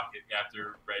in my pocket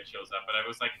after Red shows up, and I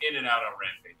was like in and out on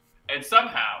Rampage, and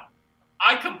somehow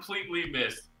I completely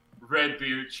missed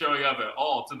Redbeard showing up at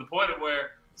all, to the point of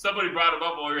where somebody brought him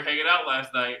up while we were hanging out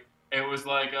last night, and it was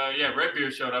like,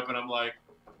 Redbeard showed up, and I'm like,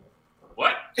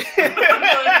 what? And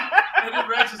then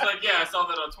Red's just like, yeah, I saw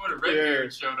that on Twitter.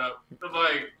 Redbeard showed up. I'm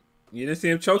like, you didn't see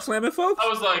him choke slamming folks? I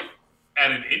was like,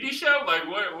 at an indie show? Like,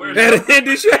 where's at an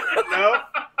indie show? No,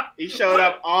 he showed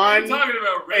up on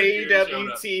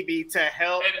AEW TV to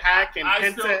help Pac and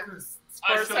Penta.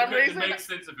 I still couldn't make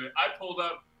sense of it. I pulled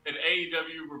up an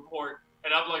AEW report,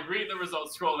 and I'm like reading the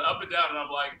results, scrolling up and down, and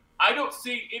I'm like, I don't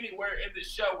see anywhere in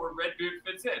this show where Redbeard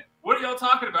fits in. What are y'all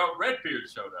talking about? Redbeard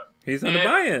showed up. He's on the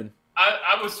buy-in.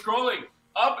 I was scrolling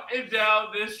up and down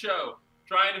this show,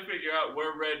 trying to figure out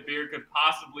where Redbeard could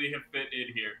possibly have fit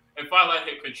in here. And finally I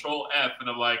hit Control F, and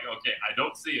I'm like, okay, I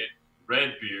don't see it.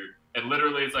 Redbeard. And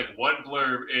literally it's like one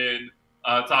blurb in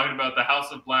talking about the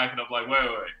House of Black, and I'm like, wait.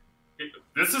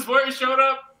 This is where he showed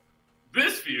up?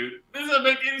 This feud? This doesn't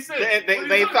make any sense.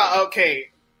 They thought, okay,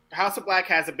 House of Black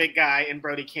has a big guy in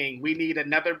Brody King. We need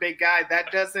another big guy.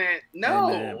 That doesn't.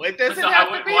 No, it doesn't have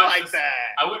to be like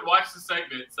that. I wouldn't watch the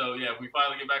segment. So, yeah, we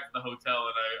finally get back to the hotel,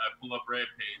 and I pull up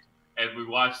Rampage, and we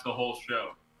watch the whole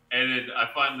show. And then I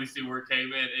finally see where it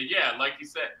came in. And, yeah, like you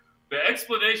said, the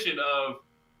explanation of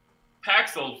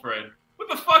Pac's old friend. What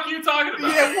the fuck are you talking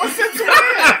about? Yeah, what's a twin?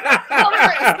 All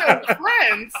right, still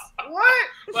friends. What?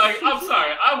 Like, I'm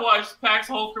sorry. I watched Pac's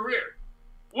whole career.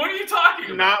 What are you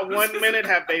talking about? Not 1 minute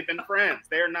have they been friends.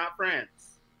 They're not friends.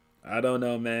 I don't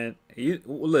know, man.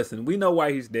 Listen, we know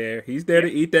why he's there. He's there to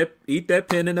eat that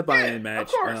pin in the buy-in match.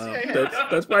 Of course,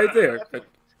 That's why he's there.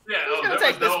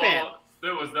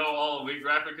 There was no all elite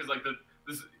graphic because like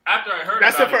this after I heard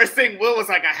that's about the first thing. Will was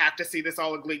like, I have to see this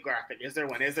all elite graphic. Is there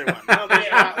one? No,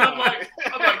 I'm like,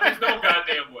 there's no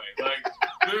goddamn way. Like,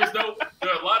 there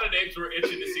are a lot of names we're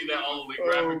itching to see that all elite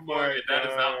graphic for, and that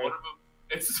is not one of them.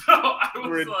 And so I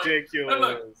was ridiculous. Like,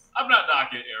 look, I'm not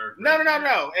knocking Eric.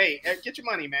 No. Hey, get your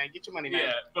money, man.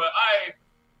 Yeah, but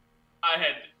I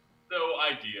had no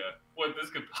idea what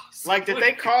this could possibly. Like, did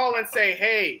they call and say,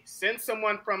 "Hey, send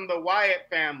someone from the Wyatt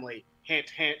family"? Hint,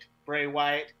 hint. Bray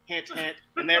Wyatt, hint, hint.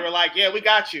 And they were like, "Yeah, we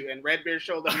got you." And Redbeard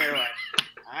showed them. They were like,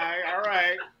 all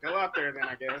right, go out there then,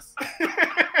 I guess.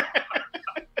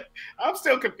 I'm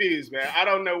still confused, man. I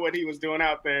don't know what he was doing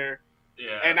out there.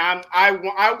 Yeah. And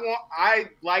I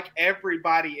like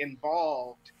everybody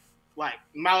involved, like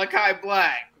Malachi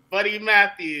Black, Buddy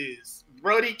Matthews,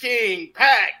 Brody King,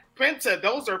 Pac, Penta.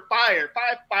 Those are five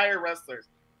fire wrestlers,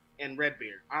 and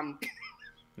Redbeard.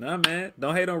 Nah, man,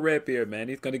 don't hate on Redbeard, man.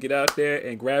 He's gonna get out there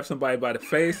and grab somebody by the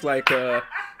face, like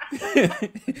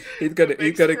he's gonna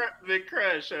big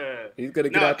crush. He's gonna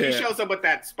get out there. He shows up with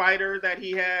that spider that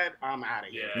he had. I'm out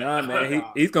of here. Yeah. Nah, man,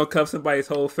 he's gonna cuff somebody's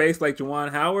whole face like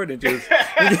Juwan Howard and just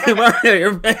get him out of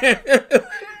here, man.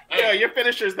 Yo, your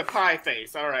finisher's the pie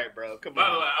face. All right, bro. Come on.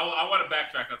 By the way, I want to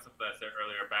backtrack on something I said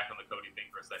earlier, back on the Cody thing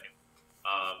for a second.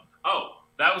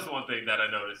 That was one thing that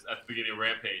I noticed at the beginning of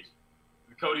Rampage.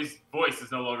 Cody's voice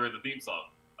is no longer in the theme song.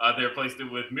 They replaced it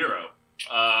with Miro.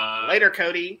 Later,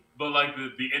 Cody. But like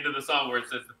the end of the song where it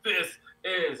says, "This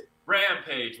is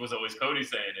Rampage," was always Cody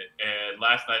saying it, and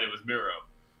last night it was Miro.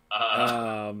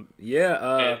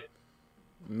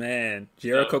 Man,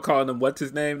 Jericho calling him what's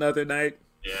his name the other night.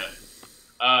 Yeah.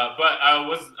 But I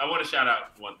want to shout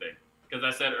out one thing because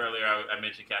I said earlier I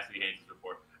mentioned Cassidy Haynes'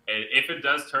 report, and if it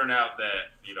does turn out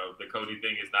that the Cody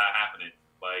thing is not happening,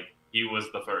 like he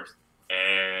was the first.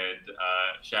 And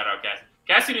shout out Cassidy.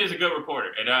 Cassidy is a good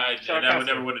reporter, and I would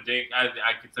never want to ding. I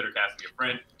consider Cassidy a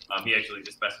friend. He actually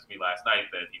just messaged me last night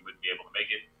that he wouldn't be able to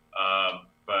make it.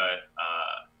 But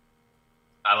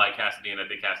I like Cassidy, and I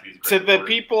think Cassidy's a great reporter. The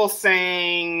people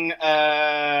saying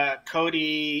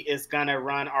Cody is gonna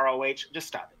run ROH, just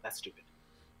stop it. That's stupid.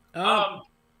 That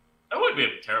wouldn't be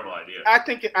a terrible idea.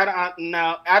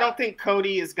 I don't think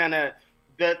Cody is gonna.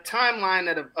 The timeline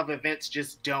of events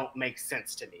just don't make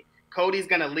sense to me. Cody's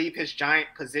going to leave his giant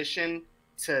position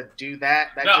to do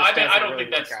that. I don't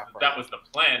think that was the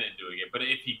plan in doing it. But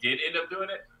if he did end up doing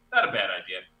it, not a bad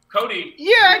idea. Cody.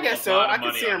 Yeah, I guess so. I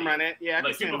can see him run it. Yeah, I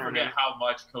can see him run it. People forget how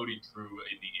much Cody drew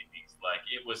in the Indies. Like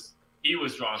he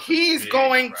was drawn. He's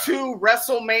going to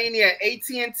WrestleMania,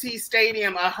 AT&T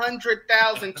Stadium,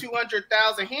 100,000,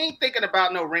 200,000. He ain't thinking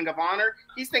about no Ring of Honor.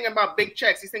 He's thinking about big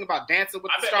checks. He's thinking about Dancing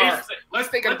with the Stars. He's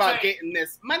thinking about getting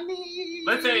this money.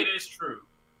 Let's say it is true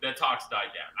that talks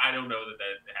died down. I don't know that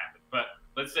happened, but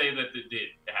let's say that it did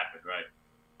happen, right?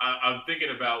 I'm thinking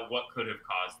about what could have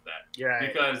caused that. Yeah.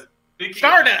 Because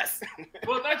Stardust.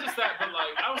 Well, not just that, but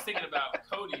like I was thinking about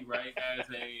Cody, right, as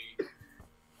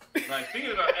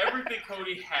thinking about everything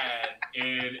Cody had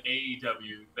in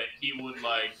AEW that he would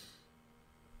like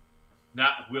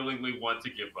not willingly want to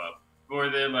give up,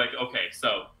 or they're like, okay,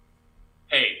 so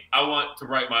hey, I want to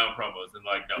write my own promos, and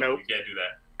like, no, you can't do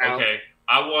that. Nope. Okay,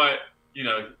 I want.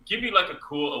 Give me like a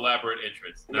cool, elaborate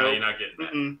entrance. No, you're not getting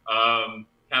that. Can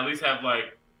I at least have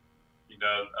like,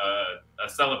 a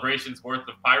celebration's worth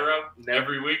of pyro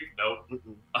every week? Nope.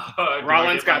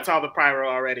 Rollins got all the pyro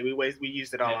already. We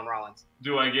used it all on Rollins.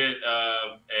 Do I get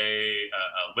a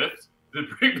lift to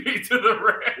bring me to the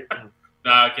ring?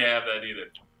 No, I can't have that either.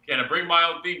 Can I bring my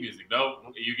own theme music? Nope.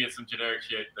 You get some generic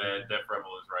shit that Def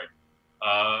Rebel is right.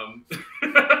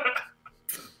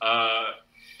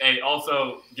 Hey,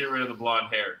 also get rid of the blonde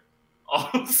hair.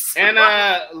 Also, and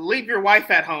leave your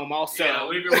wife at home. Also, yeah,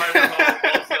 leave your wife at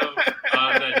home. Also,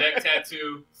 the neck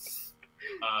tattoo.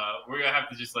 We're gonna have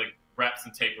to just like wrap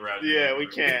some tape around. Yeah, we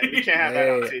can't. We can't have that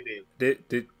on TV.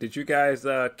 Did you guys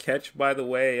catch, by the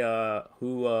way,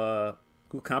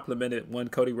 who complimented one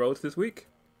Cody Rhodes this week?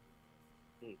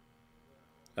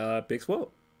 Big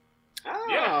Swole. Oh,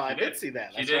 yeah, I did see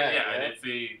that. She did. Right, I did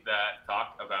see that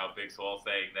talk about Big Swole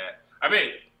saying that. I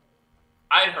mean,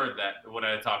 I had heard that when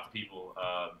I talked to people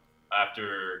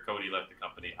after Cody left the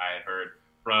company. I had heard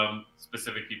from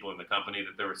specific people in the company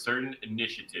that there were certain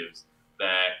initiatives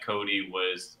that Cody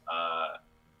was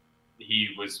he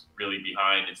was really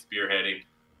behind and spearheading.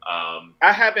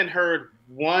 I haven't heard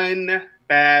one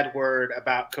bad word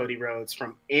about Cody Rhodes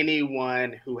from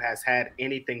anyone who has had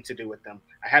anything to do with them.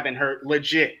 I haven't heard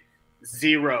legit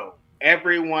zero.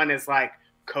 Everyone is like,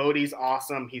 Cody's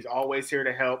awesome. He's always here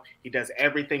to help. He does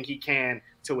everything he can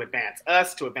to advance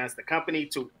us, to advance the company.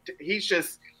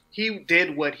 He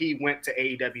did what he went to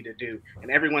AEW to do, and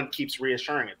everyone keeps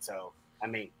reassuring it. So, I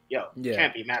mean,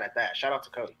 can't be mad at that. Shout out to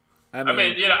Cody. I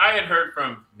mean, I had heard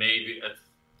from maybe,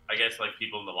 I guess, like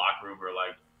people in the locker room were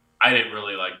like, I didn't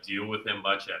really like deal with him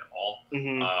much at all.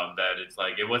 Mm-hmm. That it's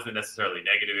like it wasn't necessarily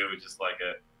negative. It was just like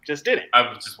just didn't.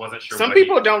 I just wasn't sure. Some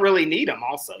people don't really need him.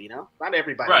 Also, not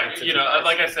everybody. Right.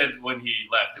 Like I said when he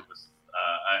left, it was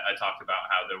I talked about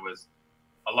how there was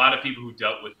a lot of people who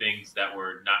dealt with things that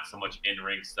were not so much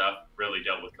in-ring stuff. Really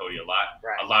dealt with Cody a lot.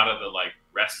 Right. A lot of the like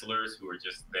wrestlers who were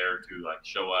just there to like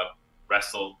show up,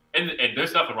 wrestle, and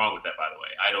there's nothing wrong with that, by the way.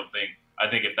 I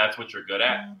think if that's what you're good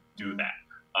at, do that.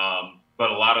 But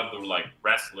a lot of the like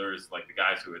wrestlers, like the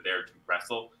guys who were there to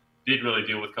wrestle, didn't really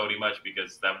deal with Cody much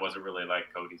because that wasn't really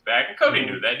like Cody's bag. And Cody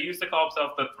knew that. He used to call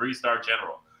himself the 3-star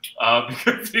general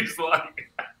because he's like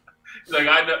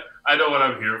I know what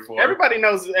I'm here for.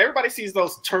 Everybody sees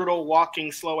those turtle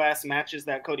walking slow ass matches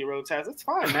that Cody Rhodes has. It's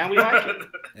fine, man. We like it.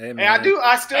 Hey, man. And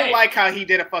I still like how he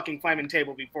did a fucking flaming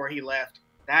table before he left.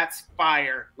 That's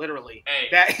fire, literally. Hey.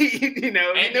 That he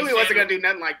knew he wasn't gonna do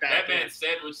nothing like that. That man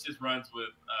sandwiched his runs with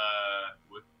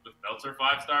Meltzer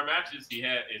 5-star matches. He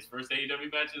had his first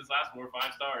AEW matches, last 4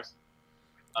 5 stars.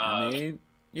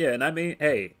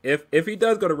 Hey, if he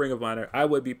does go to Ring of Honor, I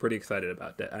would be pretty excited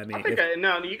about that.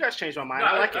 No, you guys changed my mind.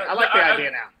 I like it. I like the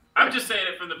idea now. I'm just saying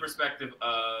it from the perspective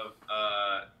of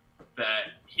that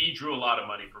he drew a lot of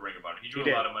money for Ring of Honor. He drew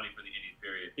a lot of money for the Indies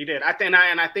period. He did. I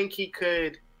think he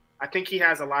could. I think he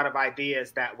has a lot of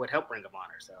ideas that would help Ring of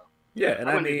Honor. So yeah, and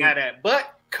I wouldn't be mad at it.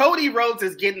 But Cody Rhodes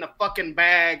is getting the fucking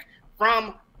bag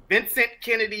from Vincent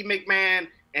Kennedy McMahon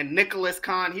and Nicholas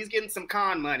Khan. He's getting some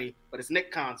Khan money, but it's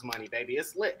Nick Khan's money, baby.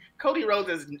 It's lit. Cody Rhodes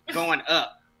is going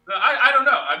up. I don't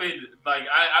know. I mean, like,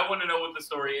 I want to know what the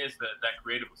story is that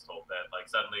creative was told that, like,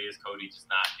 suddenly is Cody just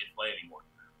not in play anymore.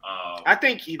 I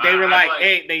think they were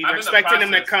they were expecting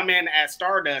him to come in as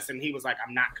Stardust, and he was like,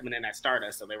 I'm not coming in as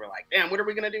Stardust. So they were like, damn, what are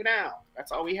we going to do now?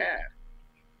 That's all we had.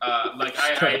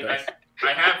 I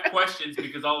have questions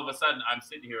because all of a sudden I'm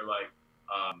sitting here like,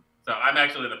 so I'm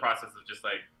actually in the process of just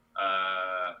like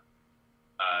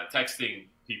texting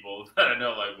people that I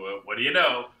know, like, well, what do you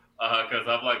know? Because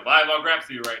I'm like live on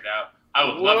Grapsody right now. I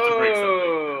would love to break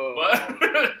something,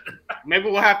 but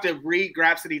maybe we'll have to read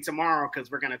Grapsody tomorrow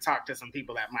because we're going to talk to some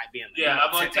people that might be in the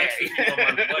I'm like texting people.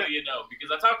 I'm like, what do you know?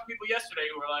 Because I talked to people yesterday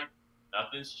who were like,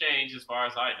 nothing's changed as far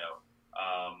as I know,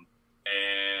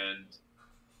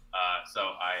 so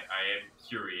I am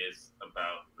curious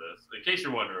about this. In case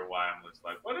you're wondering why I'm just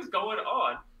like, what is going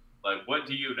on? Like, what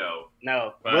do you know?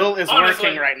 No, but Will is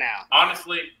working right now.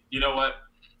 Honestly, you know what?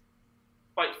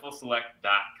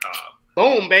 FightfulSelect.com.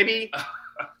 Boom, baby.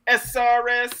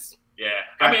 SRS. Yeah.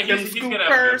 I mean, he's gonna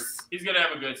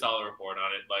have a good, solid report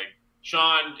on it. Like,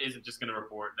 Sean isn't just gonna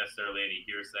report necessarily any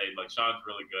hearsay. Like, Sean's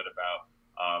really good about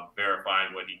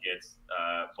verifying what he gets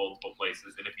multiple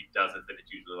places, and if he doesn't, then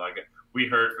it's usually like we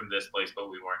heard from this place, but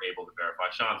we weren't able to verify.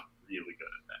 Sean's really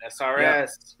good at that.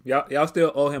 SRS. Yeah. Y'all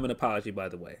still owe him an apology, by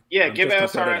the way. Yeah, give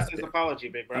SRS his apology,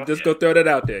 big bro. I'm just gonna throw that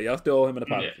out there. Y'all still owe him an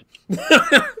apology.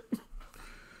 Yeah.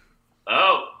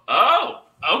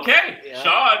 Okay. Yeah.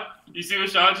 Sean, you see what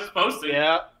Sean just posted?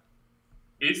 Yeah.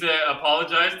 He said,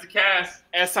 apologize to Cass.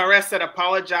 SRS said,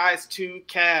 apologize to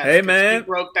Cass. Hey, man. He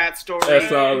broke that story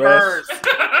SRS. first.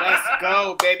 Let's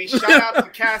go, baby. Shout out to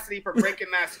Cassidy for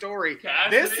breaking that story.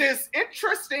 Cassidy. This is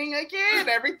interesting again.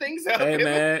 Everything's up. Hey,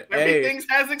 man. Everything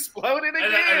has exploded again.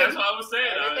 And that's what I was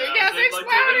saying. Everything has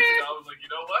exploded. I was like, you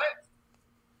know what?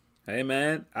 Hey,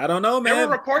 man. I don't know, man. There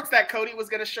were reports that Cody was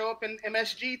going to show up in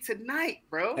MSG tonight,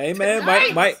 bro. Hey, man.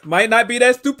 Might not be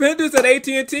that stupendous at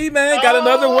AT&T, man. Got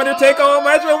another winner-take-all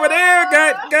match over there.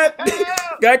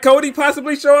 Got Cody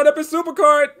possibly showing up in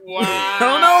Supercard. Wow. I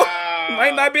don't know.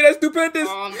 Might not be that stupendous.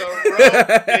 On the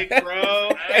road, big bro.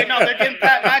 Hey, no, they're getting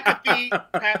Pat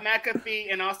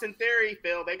McAfee and Austin Theory,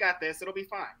 Phil. They got this. It'll be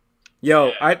fine.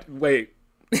 Yo, wait.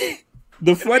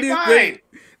 The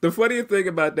funniest thing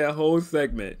about that whole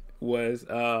segment was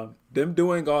them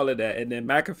doing all of that, and then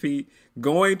McAfee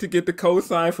going to get the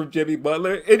cosign from Jimmy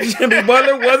Butler, and Jimmy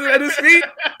Butler wasn't at his feet.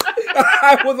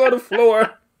 I was on the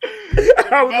floor.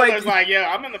 I was like, yo,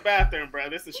 I'm in the bathroom, bro.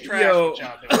 This is trash. What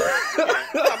y'all doing.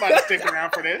 I'm about to stick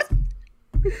around for this.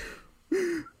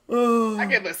 I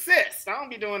give assists. I don't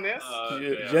be doing this.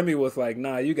 Jimmy was like,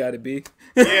 "Nah, you got to be."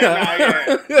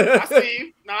 Yeah. I see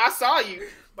you. No, I saw you,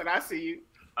 but I see you.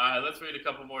 All right, let's read a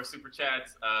couple more super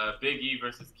chats. Big E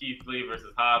versus Keith Lee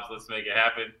versus Hobbs. Let's make it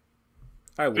happen.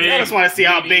 I just want to see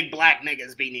how big black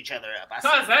niggas beating each other up.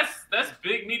 That's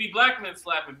big meaty black men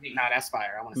slapping me. Nah, that's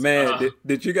fire. I want to see. Man,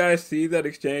 did you guys see that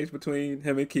exchange between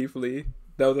him and Keith Lee?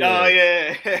 That was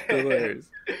hilarious. Oh yeah, hilarious.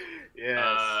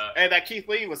 Yes. And that Keith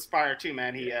Lee was fire too,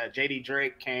 man. He JD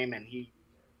Drake came and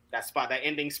that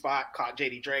ending spot caught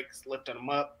JD Drake, lifted him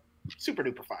up. Super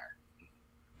duper fire.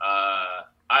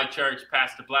 iChurch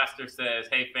Pastor Blaster says,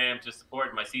 "Hey fam, just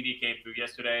supporting. My CD came through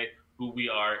yesterday. Who We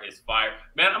Are is fire."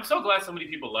 Man, I'm so glad so many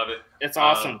people love it. It's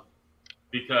awesome.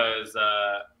 Because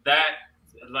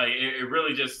it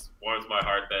really just warms my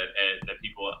heart that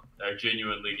people are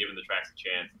genuinely giving the tracks a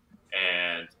chance.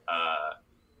 And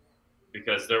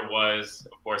because there was,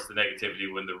 of course, the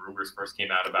negativity when the rumors first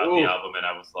came out about the album, and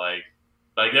I was like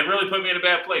that really put me in a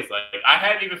bad place. Like I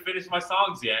hadn't even finished my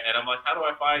songs yet, and I'm like, how do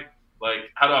I find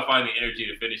the energy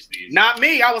to finish these? Not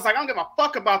me. I was like, I don't give a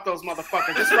fuck about those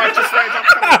motherfuckers. This Righteous Rage, I'm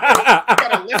coming. You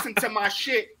gotta listen to my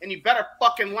shit, and you better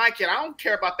fucking like it. I don't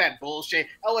care about that bullshit.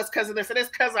 Oh, it's because of this. It is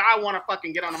because I want to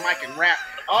fucking get on the mic and rap.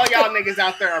 All y'all niggas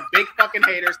out there are big fucking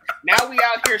haters. Now we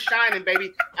out here shining,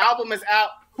 baby. Album is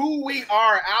out. Who We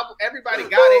Are. Album. Everybody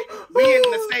got it. We in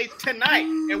the stage tonight.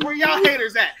 And where y'all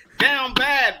haters at? Down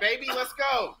bad, baby. Let's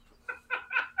go.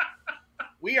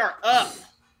 We are up.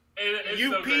 It's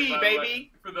UP, so great,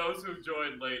 baby. For those who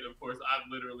joined late, of course, I'm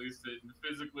literally sitting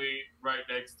physically right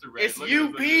next to Red. It's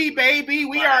UP, baby.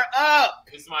 We are up.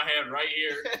 It's my hand right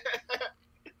here.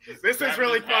 This is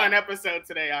really fun episode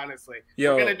today, honestly.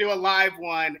 We're going to do a live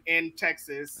one in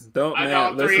Texas.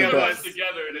 Listen, three of us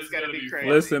together. It's going to be crazy.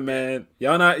 Listen, man.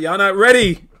 Y'all not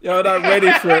ready. Y'all not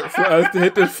ready for us to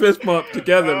hit this fist bump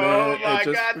together, man. Oh, my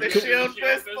God. The shield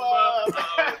fist bump.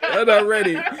 Y'all not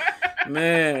ready.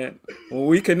 Man, when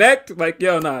we connect,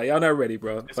 y'all not ready,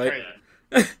 bro. It's crazy.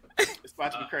 It's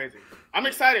about to be crazy. I'm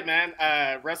excited, man.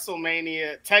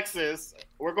 WrestleMania, Texas.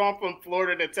 We're going from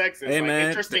Florida to Texas. Hey, man.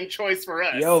 Interesting choice for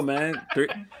us. Yo, man.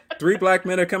 Three black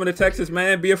men are coming to Texas,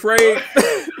 man. Be afraid.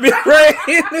 Be afraid.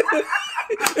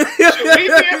 Should we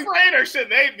be afraid or should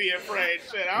they be afraid?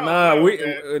 Shit, I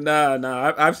don't know.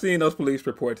 Nah. I've seen those police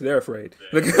reports. They're afraid.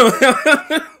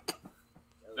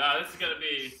 No, this is gonna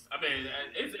be. I mean,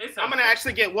 it's. I'm gonna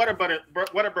actually get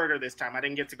Whataburger this time. I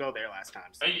didn't get to go there last time.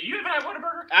 So. You haven't had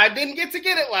Whataburger? I didn't get to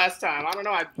get it last time. I don't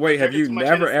know. Wait, have you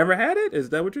never ever had it?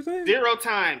 Is that what you're saying? 0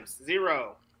 times.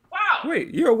 0. Wow.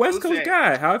 Wait, you're a West Coast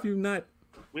guy. How have you not?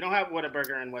 We don't have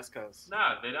Whataburger in West Coast.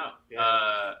 No, they don't.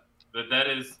 Yeah. But that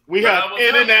is. We have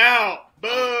In-N-Out. Boo.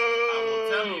 I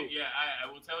will tell you. Yeah,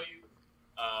 I will tell you.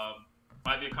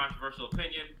 Might be a controversial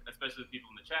opinion, especially with people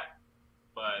in the chat,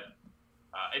 but.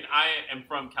 And I am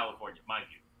from California, mind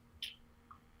you.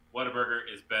 Whataburger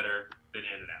is better than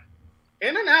In-N-Out.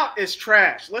 In-N-Out is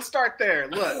trash. Let's start there.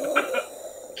 Look,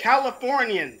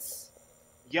 Californians,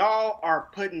 y'all are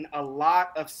putting a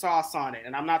lot of sauce on it,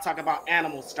 and I'm not talking about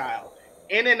animal style.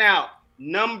 In-N-Out,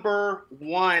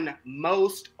 #1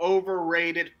 most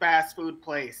overrated fast food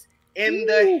place in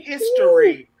the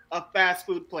history of fast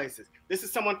food places. This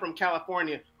is someone from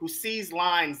California who sees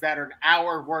lines that are an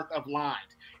hour worth of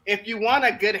lines. If you want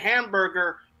a good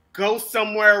hamburger, go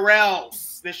somewhere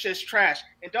else. This shit's trash.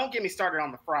 And don't get me started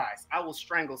on the fries. I will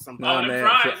strangle somebody.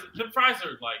 The fries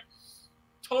are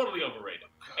totally overrated.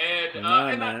 And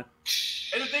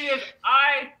the thing is,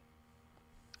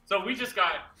 so we just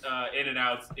got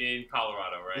In-N-Outs in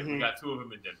Colorado, right? Mm-hmm. We got 2 of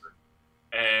them in Denver.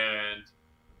 And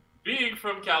being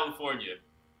from California,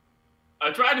 I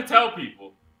tried to tell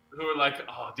people who are like,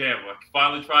 oh damn, I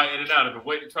finally try In-N-Out. I've been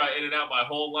waiting to try In-N-Out my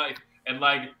whole life. And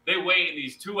they wait in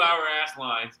these 2-hour ass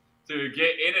lines to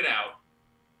get In-N-Out.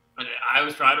 And I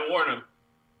was trying to warn them.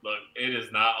 Look, it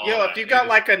is not all. Yo, if you got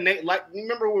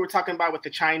remember what we were talking about with the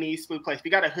Chinese food place? If you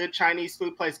got a hood Chinese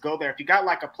food place, go there. If you got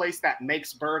a place that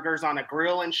makes burgers on a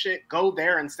grill and shit, go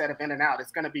there instead of In-N-Out.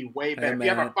 It's gonna be way better. If you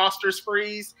have a Foster's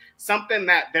Freeze, something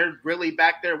that they're really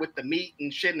back there with the meat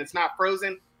and shit, and it's not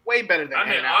frozen, way better than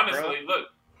In-N-Out. Honestly, look.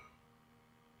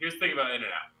 Here's the thing about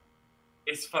In-N-Out.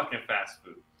 It's fucking fast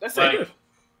food. That's it.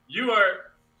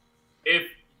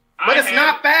 But it's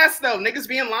not fast though. Niggas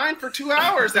be in line for 2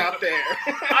 hours out there.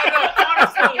 I know,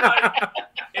 honestly,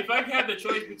 if I had the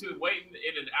choice between waiting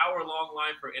in an hour-long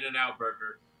line for In-N-Out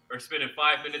burger or spending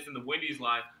 5 minutes in the Wendy's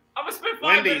line, I'm gonna spend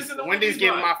 5 minutes in the Wendy's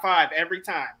getting line. my 5 every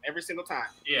single time.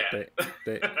 Yeah,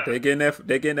 they getting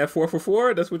that 4 for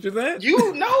 $4. That's what you're saying.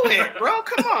 You know it, bro.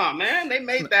 Come on, man. They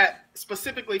made that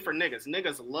specifically for niggas.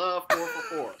 Niggas love 4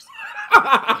 for $4s.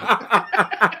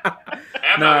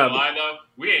 I'm not gonna lie though,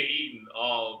 we ain't eating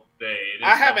all day.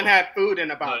 I haven't had food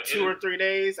in about 2 or 3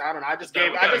 days. I don't know. I just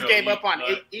gave up on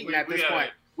eating at this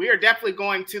point. We are definitely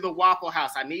going to the Waffle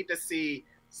House. I need to see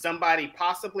somebody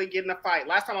possibly get in a fight.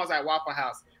 Last time I was at Waffle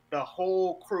House, the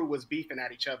whole crew was beefing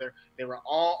at each other. They were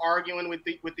all arguing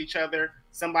with each other.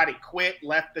 Somebody quit,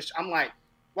 left the I'm like,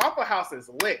 Waffle House is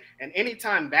lit. And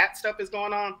anytime that stuff is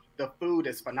going on, the food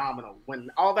is phenomenal. When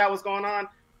all that was going on,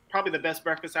 probably the best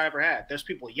breakfast I ever had. There's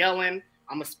people yelling.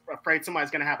 I'm afraid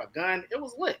somebody's going to have a gun. It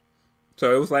was lit.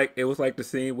 So it was like the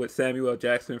scene with Samuel L.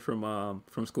 Jackson from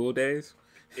School Days,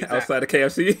 exactly. Outside of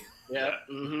KFC. Yeah.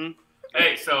 Mm-hmm.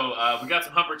 Hey, so we got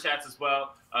some Humper chats as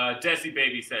well. Desi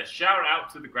Baby says, shout out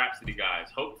to the Grapsody guys.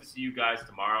 Hope to see you guys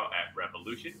tomorrow at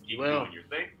Revolution. Keep doing your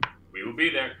thing. We will be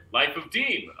there. Life of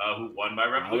Dean, who won my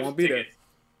Revolution tickets,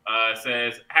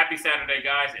 says, happy Saturday,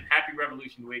 guys, and happy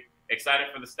Revolution Week. Excited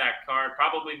for the stacked card.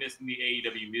 Probably missing the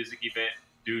AEW music event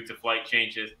due to flight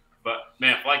changes. But,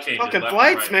 man, flight changes. Fucking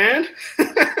flights, man. But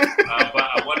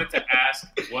I wanted to ask,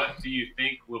 what do you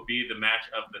think will be the match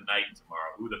of the night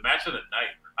tomorrow? Ooh, the match of the night.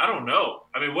 I don't know.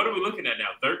 I mean, what are we looking at now?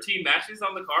 13 matches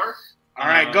on the card? All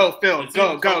right, go, Phil.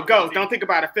 Go. Don't think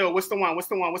about it, Phil. What's the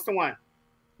one?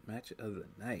 Match of the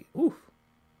night. Ooh.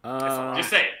 Just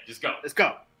say it. Just go. Let's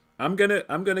go. I'm gonna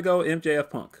go MJF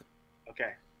Punk.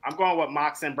 Okay. I'm going with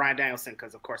Mox and Bryan Danielson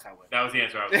because, of course, I would. That was the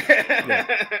answer I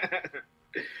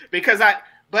was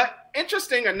But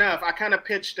interesting enough, I kind of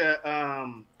pitched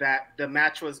that the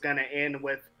match was going to end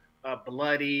with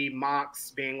bloody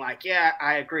Mox being like, yeah,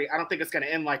 I agree. I don't think it's going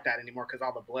to end like that anymore because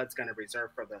all the blood's going to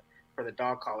reserve for the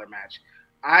dog collar match.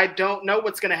 I don't know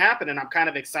what's going to happen, and I'm kind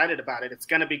of excited about it. It's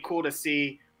going to be cool to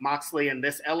see Moxley in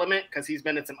this element because he's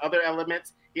been in some other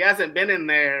elements. He hasn't been in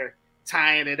there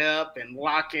tying it up and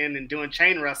locking and doing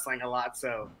chain wrestling a lot.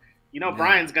 So,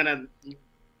 Brian's going to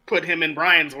put him in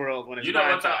Brian's world when it's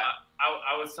Brian time.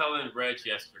 I was telling Reg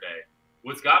yesterday,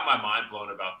 what's got my mind blown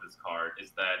about this card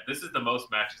is that this is the most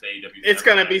matches AEW's It's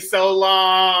going to be so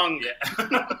long.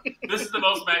 Yeah. This is the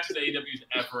most matches AEW's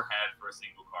ever had for a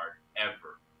single card,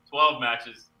 ever. 12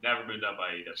 matches, never been done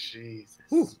by AEW.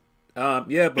 Jesus.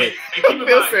 Yeah, but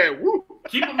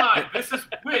keep in mind, this is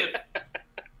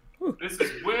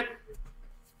with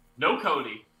no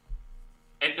Cody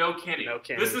and no Kenny.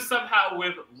 This is somehow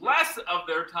with less of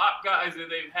their top guys than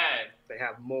they've had. They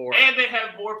have more. And they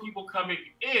have more people coming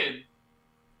in.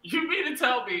 You mean to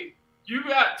tell me you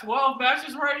got 12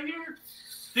 matches right here?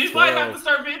 These might have to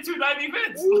start being 2-night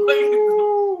events.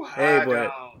 Hey,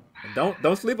 but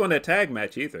don't sleep on that tag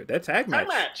match either. That tag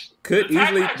match could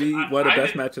easily be one of the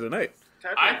best matches of the night.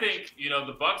 I think,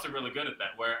 the Bucks are really good at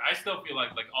that, where I still feel like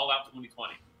All Out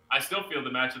 2020. I still feel the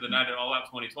match of the night at All Out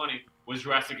 2020 was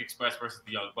Jurassic Express versus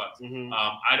the Young Bucks. Mm-hmm.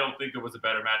 I don't think there was a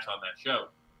better match on that show.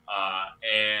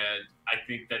 And I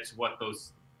think that's what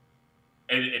those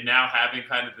and now having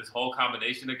kind of this whole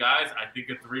combination of guys, I think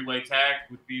a 3-way tag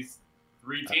with these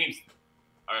 3 teams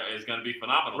is going to be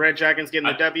phenomenal. Red Dragon's getting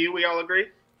the W, we all agree?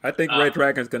 I think Red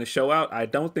Dragon's going to show out. I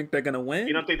don't think they're going to win.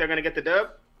 You don't think they're going to get the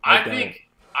dub? I think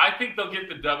they'll get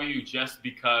the W just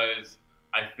because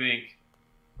I think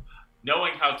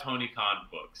knowing how Tony Khan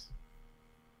books,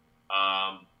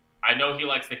 I know he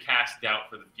likes to cast doubt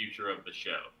for the future of the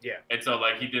show. Yeah. And so,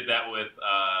 he did that with,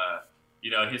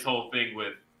 his whole thing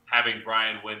with having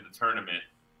Bryan win the tournament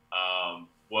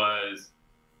was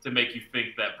to make you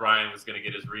think that Bryan was going to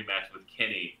get his rematch with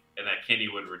Kenny and that Kenny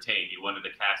would retain. He wanted to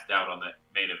cast doubt on that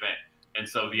main event. And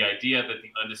so the idea that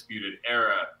the Undisputed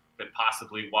Era could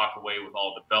possibly walk away with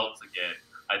all the belts again,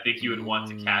 I think he would want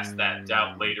to cast that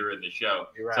doubt later in the show.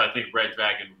 Right. So I think Red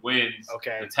Dragon wins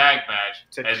the tag match.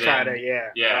 And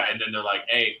then they're like,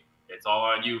 hey, it's all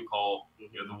on you, Cole.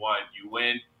 You're the one. You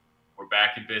win. We're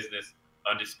back in business.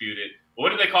 Undisputed. What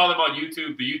do they call them on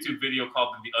YouTube? The YouTube video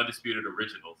called them the Undisputed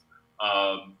Originals.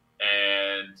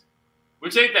 And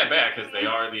which ain't that bad because they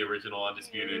are the original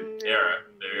Undisputed Era.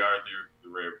 They are the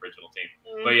original team.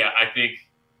 But yeah, I think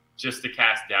just to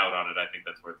cast doubt on it, I think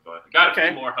that's where it's going. Got a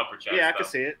few more Humper chats. Yeah, I can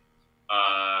see it.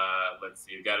 Let's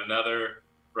see. We got another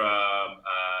from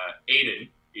Aiden.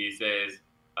 He says,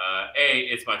 hey,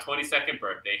 it's my 22nd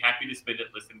birthday. Happy to spend it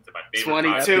listening to my favorite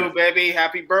 22, podcast. Baby.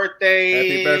 Happy birthday.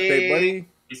 Happy birthday, buddy.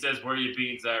 He says, where are your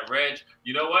beans at, Reg?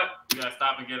 You know what? We got to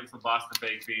stop and get him some Boston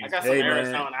baked beans. I got some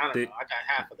Arizona. I don't know. I got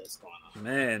half of this going on.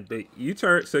 Man,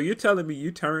 you're telling me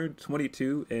you turned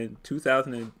 22 in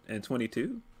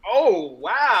 2022? Oh,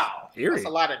 wow. Eerie. That's a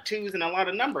lot of 2s and a lot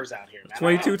of numbers out here, man.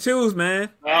 22 2s, man.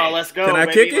 Oh, let's go, Can I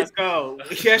baby. kick it? Let's go.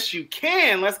 Yes, you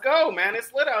can. Let's go, man.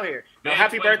 It's lit out here.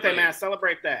 Happy birthday, man.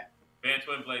 Celebrate that. Van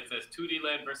Twinblade says 2D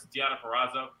Len versus Deonna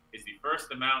Purrazzo is the first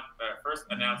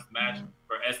announced match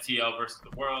for STL versus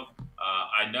the World.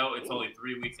 I know it's only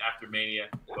 3 weeks after Mania,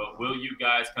 but will you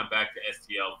guys come back to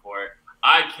STL for it?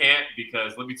 I can't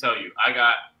because let me tell you, I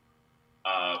got.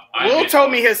 Will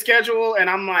told me his schedule, and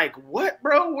I'm like, "What,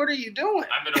 bro? What are you doing?"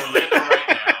 I'm in Orlando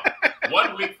right now.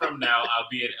 1 week from now, I'll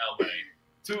be in LA.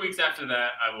 2 weeks after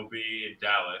that, I will be in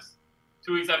Dallas.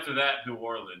 2 weeks after that, New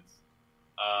Orleans.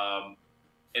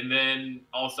 And then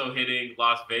also hitting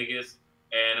Las Vegas.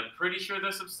 And I'm pretty sure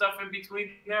there's some stuff in between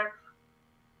there.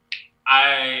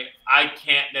 I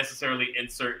can't necessarily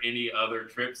insert any other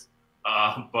trips,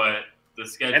 but the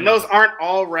schedule. And those aren't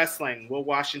all wrestling. Will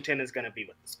Washington is going to be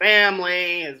with his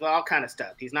family, is all kind of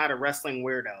stuff. He's not a wrestling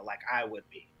weirdo like I would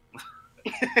be.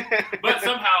 But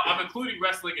somehow I'm including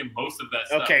wrestling in most of that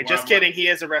stuff. Okay, just kidding. He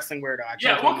is a wrestling weirdo.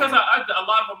 Yeah, well, because a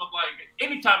lot of them, like,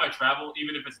 anytime I travel,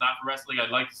 even if it's not for wrestling,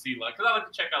 I'd like to see, like, because I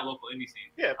like to check out local indie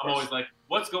scenes. Yeah, I'm always like,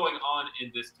 what's going on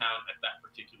in this town at that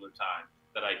particular time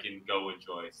that I can go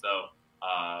enjoy? So,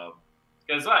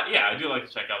 because, I do like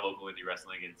to check out local indie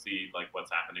wrestling and see, like,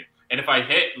 what's happening. And if I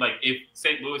hit, like, if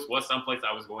St. Louis was someplace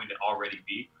I was going to already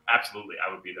be, absolutely,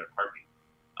 I would be there in a heartbeat.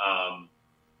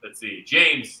 Let's see.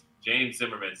 James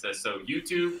Zimmerman says, so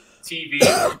YouTube, TV,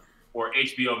 or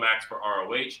HBO Max for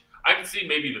ROH. I can see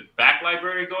maybe the back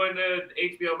library going to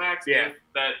HBO Max if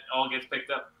that all gets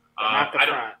picked up. Not the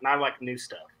front, not like new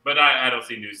stuff. But I don't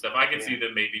see new stuff. I can see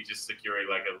them maybe just securing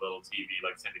like a little TV,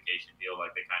 like syndication deal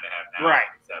like they kind of have now. Right.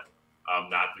 Except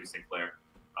not through Sinclair.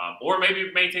 Or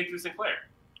maybe maintain through Sinclair.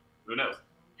 Who knows?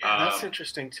 Yeah, that's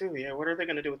interesting too. Yeah, what are they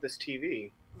going to do with this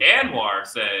TV? Anwar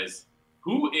says,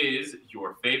 who is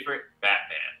your favorite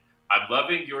Batman? I'm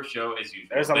loving your show as usual.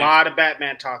 There's a lot of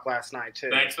Batman talk last night, too.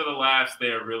 Thanks for the laughs. They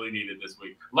are really needed this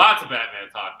week. Lots of Batman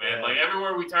talk, man. Yeah. Like,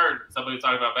 everywhere we turned, somebody was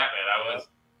talking about Batman. I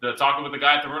was talking with the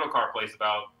guy at the rental car place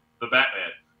about the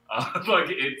Batman. Like,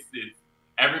 it's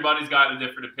everybody's got a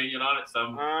different opinion on it.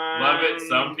 Some love it.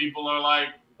 Some people are like,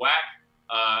 whack.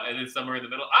 And then some are in the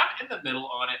middle. I'm in the middle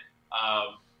on it.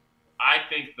 I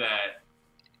think that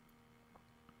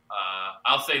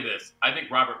I'll say this. I think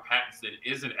Robert Pattinson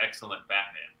is an excellent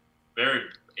Batman.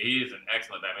 He is an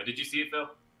excellent Batman. Did you see it, Phil?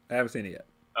 I haven't seen it yet.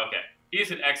 Okay. He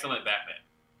is an excellent Batman.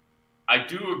 I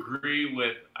do agree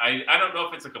with, I don't know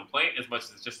if it's a complaint as much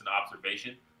as it's just an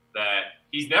observation, that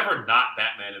he's never not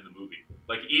Batman in the movie.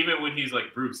 Like, even when he's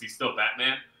like Bruce, he's still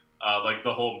Batman. Like,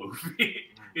 the whole movie.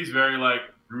 He's very, like,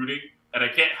 brooding. And I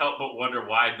can't help but wonder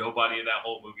why nobody in that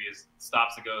whole movie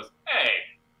stops and goes, hey,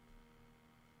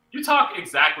 you talk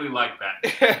exactly like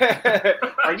Batman.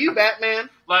 Are you Batman?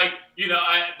 Like,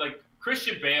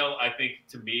 Christian Bale, I think,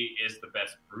 to me, is the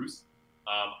best Bruce.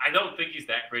 I don't think he's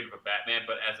that great of a Batman,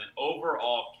 but as an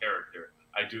overall character,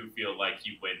 I do feel like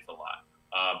he wins a lot.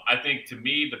 I think, to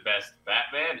me, the best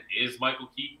Batman is Michael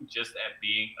Keaton, just at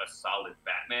being a solid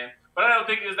Batman. But I don't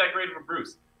think he's that great of a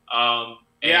Bruce. I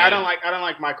don't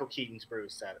like Michael Keaton's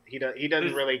Bruce. He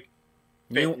doesn't really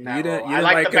fit in that role.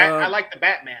 I like the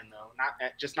Batman though.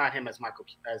 Not him as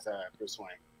Bruce Wayne.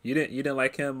 You didn't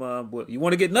like him. You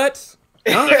want to get nuts?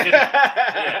 Huh?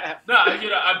 Yeah. No,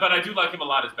 but I do like him a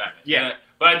lot as Batman. Yeah.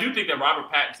 But I do think that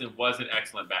Robert Pattinson was an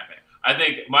excellent Batman. I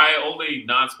think my only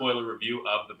non-spoiler review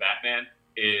of the Batman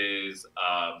is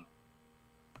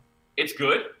it's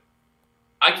good.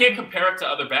 I can't compare it to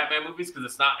other Batman movies because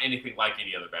it's not anything like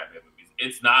any other Batman movies.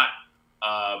 It's not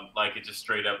like it's just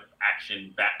straight up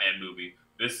action Batman movie.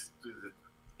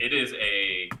 It is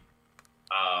a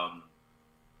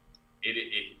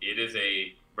it is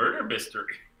a murder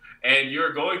mystery, and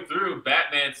you're going through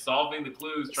Batman solving the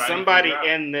clues. Somebody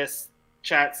in this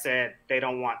chat said they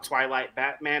don't want Twilight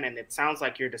Batman, and it sounds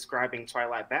like you're describing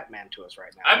Twilight Batman to us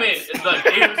right now. I mean,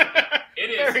 it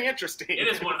is very interesting. It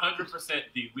is 100%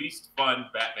 the least fun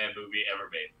Batman movie ever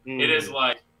made. It is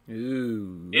like,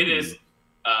 it is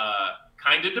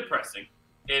kind of depressing.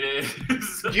 It is.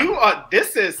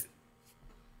 This is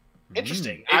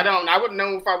interesting. I wouldn't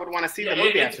know if I would want to see the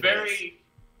movie it's after very, this.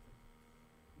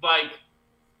 Like,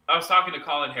 I was talking to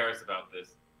Colin Harris about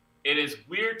this. It is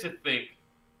weird to think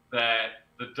that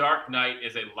The Dark Knight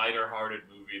is a lighter-hearted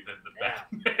movie than the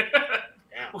Batman.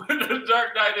 When The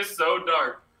Dark Knight is so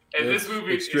dark, and it's this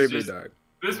movie extremely is just dark.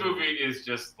 This movie is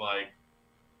just like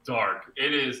dark.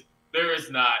 There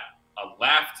is not a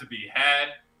laugh to be had.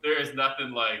 There is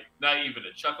nothing like, not even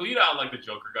a chuckle. You know how like the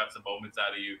Joker got some moments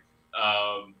out of you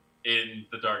in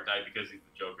The Dark Knight because he's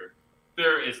the Joker.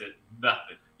 There isn't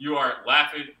nothing. You are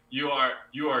laughing. You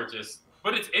are just,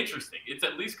 but it's interesting. It's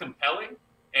at least compelling,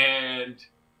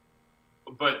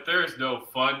 but there's no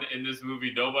fun in this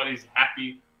movie. Nobody's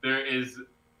happy. There is,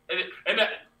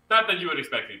 not that you would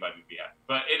expect anybody to be happy,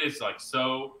 but it is like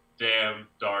so damn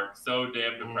dark, so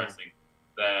damn depressing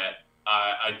that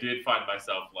I did find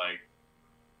myself like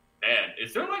man,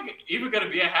 is there like even going to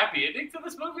be a happy ending to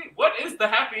this movie? What is the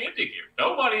happy ending here?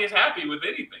 Nobody is happy with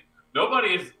anything.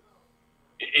 Nobody is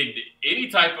in any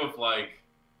type of like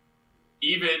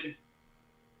even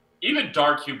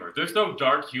dark humor. There's no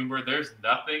dark humor. There's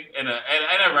nothing. And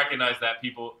I recognize that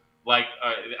people like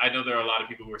I know there are a lot of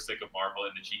people who are sick of Marvel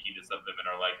and the cheekiness of them and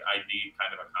are like, I need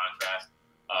kind of a contrast.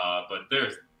 But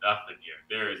there's nothing here.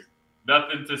 There is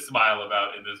nothing to smile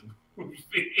about in this movie.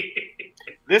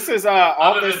 This is all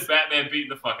other this than Batman beating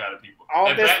the fuck out of people. All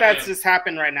and this Batman, that's just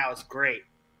happened right now is great,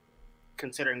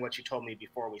 considering what you told me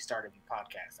before we started the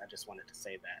podcast. I just wanted to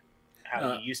say that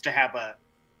how you used to have a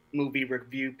movie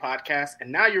review podcast,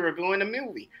 and now you're reviewing a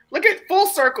movie. Look at full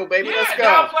circle, baby. yeah, Let's go.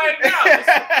 now playing now.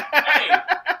 Hey,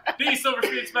 the Silver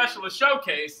Screen Specialist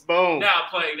Showcase. Boom. Now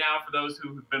playing now for those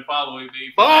who've been following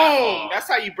me. Boom. That's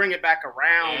how you bring it back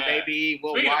around, Yeah. baby.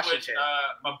 Will Speaking Washington. of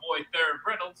which, my boy Theron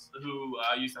Reynolds, who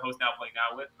used to host Now Playing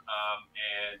Now with, I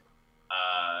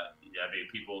mean,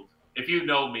 people, if you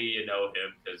know me, you know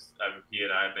him because he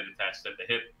and I have been attached at the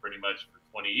hip pretty much for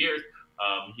 20 years.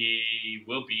 He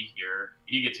will be here.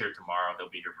 He gets here tomorrow. He'll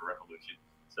be here for Revolution.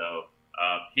 So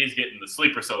he's getting the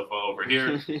sleeper sofa over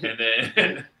here, and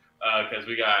then because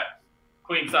we got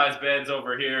queen size beds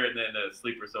over here, and then a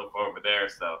sleeper sofa over there.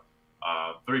 So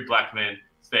 3 black men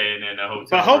staying in a hotel.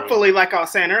 But hopefully, like I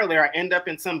was saying earlier, I end up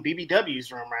in some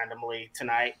BBW's room randomly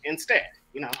tonight instead.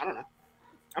 You know, I don't know.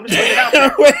 I'm just putting it out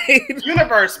there. Wait.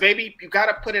 Universe, baby. You got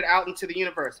to put it out into the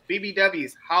universe.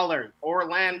 BBW's, Holler,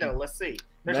 Orlando. Let's see.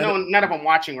 There's none of them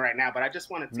watching right now, but I just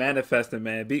wanted to. Manifesting,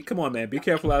 man. Come on, man. Be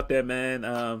careful out there,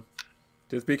 man.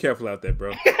 Just be careful out there,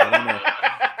 bro. I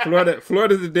don't know.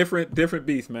 Florida's a different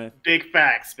beast, man. Big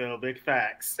facts, Phil. Big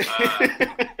facts.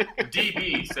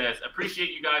 DB says,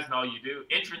 appreciate you guys and all you do.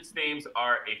 Entrance names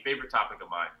are a favorite topic of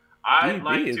mine.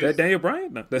 Is that Daniel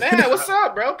Bryan? No. Man, what's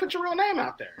up, bro? Put your real name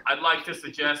out there. I'd like to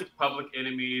suggest Public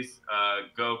Enemy's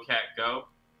Go Cat Go.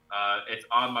 It's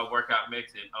on my workout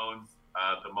mix. It owns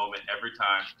the moment every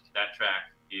time. That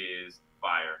track is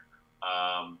fire.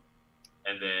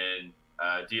 And then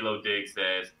D-Lo Dig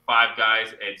says, Five Guys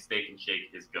and Steak and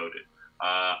Shake is goated.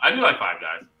 I do like Five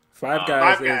Guys.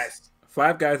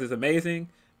 Five Guys is amazing,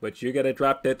 but you got to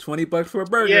drop that $20 for a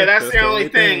burger. Yeah, that's the only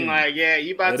thing. Like, yeah,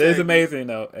 you about to. It is amazing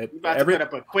though. You about to put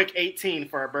up a quick 18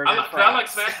 for a burger. I like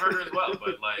Smash Burger as well,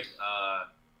 but like,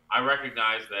 I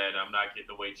recognize that I'm not getting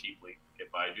away cheaply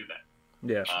if I do that.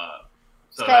 Yeah.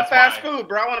 So it's called fast food,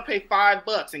 bro. I want to pay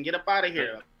 $5 and get up out of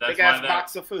here. Big ass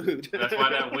box of food. That's why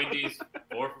that Wendy's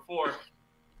 4 for $4.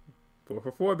 4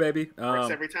 for $4, baby. Works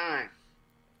every time.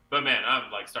 But man, I'm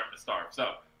like starting to starve.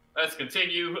 So let's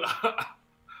continue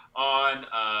on.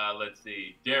 Let's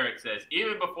see. Derek says,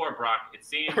 even before Brock, it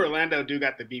seemed Orlando do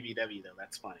got the BBW though.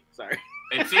 That's funny. Sorry.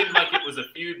 It seemed like it was a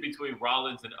feud between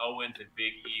Rollins and Owens, and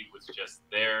Big E was just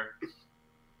there.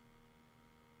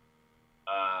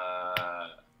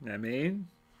 I mean,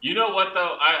 you know what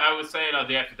though? I was saying on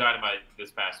Day After Dynamite this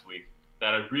past week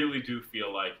that I really do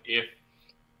feel like if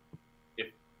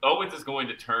Owens is going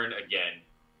to turn again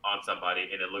on somebody,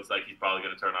 and it looks like he's probably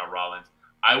going to turn on Rollins,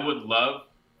 I would love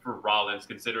for Rollins,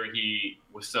 considering he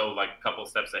was so like a couple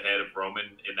steps ahead of Roman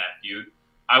in that feud.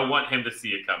 I want him to see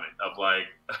it coming of like,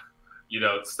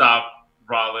 stop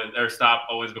Rollins or stop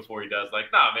Owens before he does.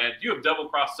 Like, nah, man, you have double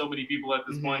crossed so many people at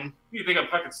this point. You think I'm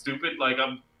fucking stupid? Like,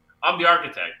 I'm the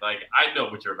architect. Like, I know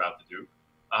what you're about to do.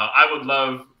 I would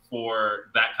love for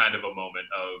that kind of a moment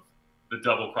of the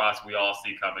double cross we all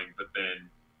see coming, but then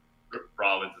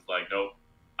Rollins is like, nope.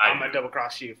 I'm gonna double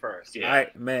cross you first. Yeah.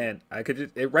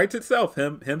 It writes itself.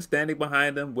 Him standing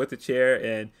behind him with the chair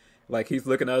and like he's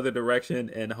looking the other direction,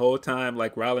 and the whole time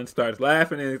like Rollins starts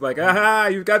laughing and he's like, "Aha!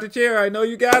 You got the chair. I know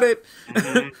you got it."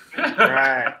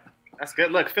 Right. That's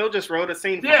good. Look, Phil just wrote a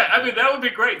scene. Yeah, I mean that would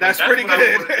be great. That's pretty good.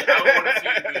 I want to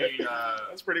see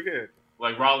that's pretty good.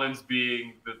 Like Rollins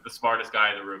being the smartest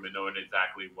guy in the room and knowing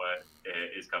exactly what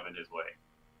is coming his way.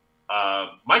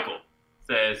 Michael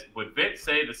says, would Vince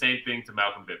say the same thing to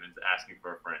Malcolm Bivens asking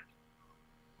for a friend?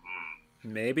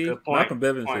 Maybe. Malcolm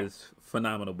Bivens is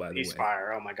phenomenal, by the way. He's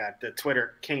fire. Oh, my God. The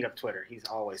king of Twitter. He's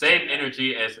always same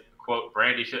energy as, quote,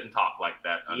 Brandy shouldn't talk like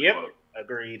that, unquote. Yep.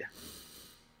 Agreed.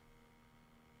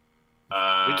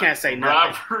 We can't say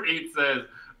nothing. Robert Eat says,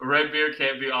 Redbeard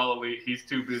can't be all elite. He's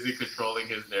too busy controlling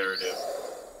his narrative.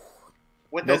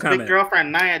 With his big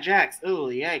girlfriend, Nia Jax. Ooh,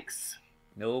 yikes.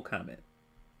 No comment.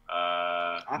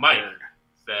 Mike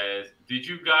says, did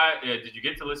you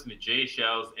get to listen to Jay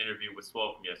Shell's interview with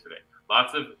Swole from yesterday?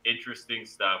 Lots of interesting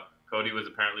stuff. Cody was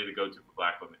apparently the go-to for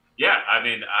black women. Yeah, I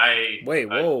mean, wait.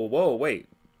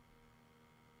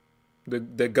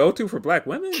 The go-to for black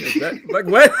women? Is that like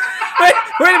what?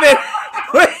 Wait a minute.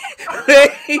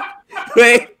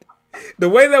 wait. The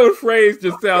way that was phrased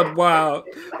just sounds wild.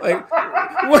 Like,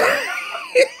 what?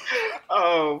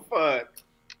 Oh, fuck.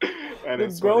 That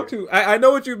is funny. I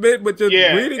know what you meant, but just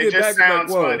reading it back,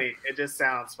 sounds like, whoa. funny. It just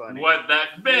sounds funny. What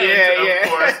that meant, of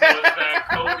course, was that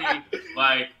Cody,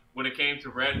 like, when it came to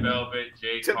Red Velvet,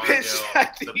 Jade Cargill,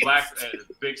 the black,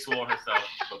 Big Swole herself,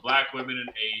 the black women in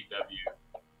AEW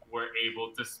were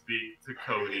able to speak to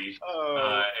Cody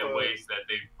in ways that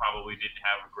they probably didn't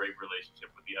have a great relationship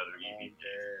with the other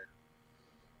EVPs.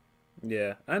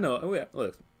 Yeah, I know.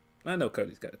 Look, I know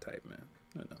Cody's got a type, man.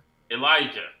 I know.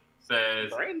 Elijah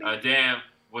says, damn,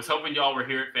 was hoping y'all were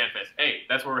here at FanFest. Hey,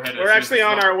 that's where we're headed. We're actually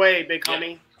on our way, big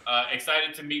homie.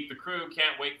 Excited to meet the crew.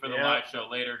 Can't wait for the live show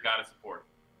later. Gotta support.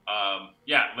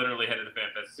 Literally headed to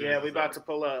FanFest. Yeah, we about to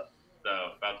pull up.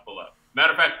 So, about to pull up.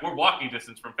 Matter of fact, we're walking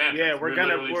distance from FanFest. Yeah, we're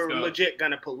legit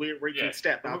gonna pull. We can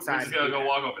step outside. We're just gonna go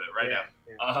walk over there right now.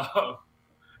 Yeah.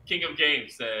 King of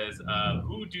Games says,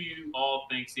 who do you all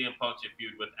think CM Punk should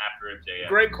feud with after MJF?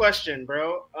 Great question,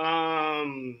 bro.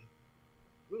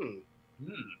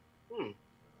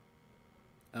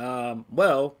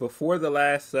 Well, before the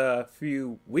last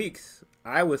few weeks,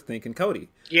 I was thinking Cody.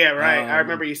 Yeah, right. I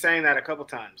remember you saying that a couple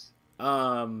times.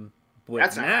 But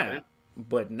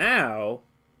now,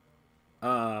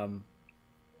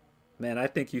 man, I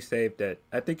think you saved that.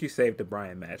 I think you saved the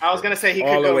Bryan match. I was gonna say he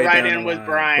could go right in with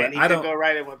Bryan. He could go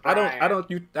right in with Bryan. I don't.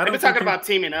 We've been talking about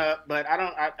teaming up, but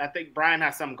I think Bryan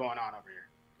has something going on over here.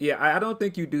 Yeah, I don't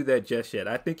think you do that just yet.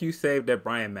 I think you saved that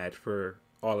Bryan match for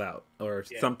All Out or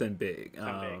something big.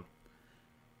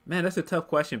 Man, that's a tough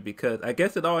question because I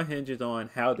guess it all hinges on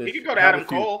how this. He could go to Adam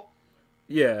Cole.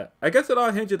 Yeah, I guess it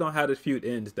all hinges on how this feud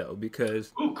ends, though,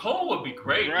 because Cole would be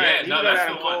great. Right. Yeah, no, that's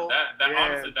the one.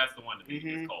 Honestly, that's the one to beat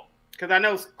is Cole. Because I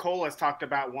know Cole has talked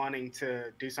about wanting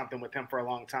to do something with him for a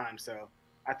long time, so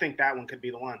I think that one could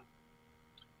be the one.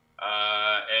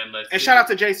 And shout out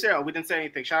to Jay Shell. We didn't say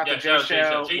anything. Shout out to Jay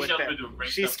Shell. Jay Shell's been doing great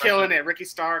She's killing it. Ricky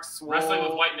Starks, Swole. Wrestling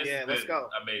with Whiteness is let's go.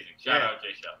 Amazing. Shout out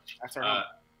Jay Shell. That's right.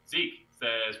 Zeke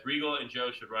says Regal and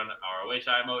Joe should run ROH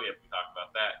IMO. Yep, we talked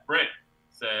about that. Brent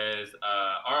says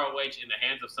ROH in the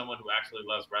hands of someone who actually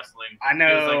loves wrestling. I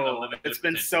know. It's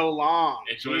been so long.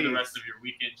 Enjoy the rest of your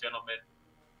weekend, gentlemen.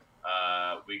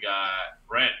 We got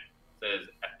Brent says,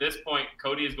 at this point,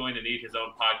 Cody is going to need his own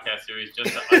podcast series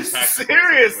just to unpack.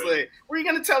 Seriously, where are you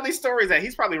going to tell these stories at?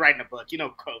 He's probably writing a book. You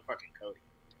know, fucking Cody.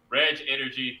 Reg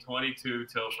Energy 22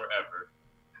 till forever.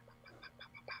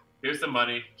 Here's some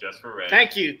money just for Reg.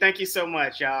 Thank you so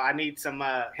much, y'all. I need some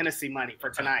Hennessy money for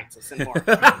tonight, so send more.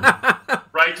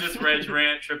 Righteous Reg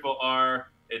Rant Triple R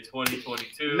in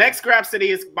 2022. Next Grab City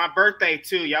is my birthday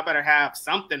too. Y'all better have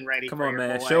something ready. Come for on, your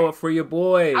man. boy. Show up for your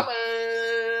boy.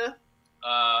 Hello.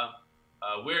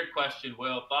 Weird question,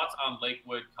 Will. Thoughts on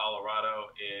Lakewood, Colorado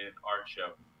in art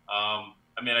show? I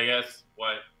mean, I guess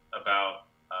what about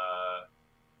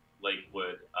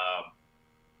Lakewood?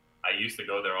 I used to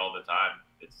go there all the time.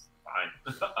 It's fine.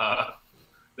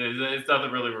 There's nothing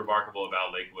really remarkable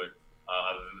about Lakewood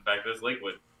other than the fact that it's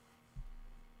Lakewood.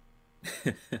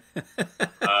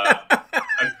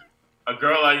 A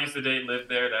girl I used to date lived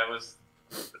there.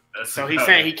 So he's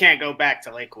saying he can't go back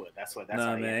to Lakewood. That's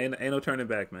nah, man. Ain't no turning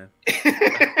back, man.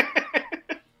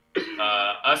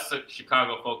 Us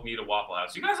Chicago folk need a Waffle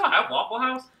House. You guys don't have Waffle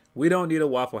House? We don't need a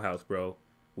Waffle House, bro.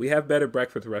 We have better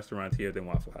breakfast restaurants here than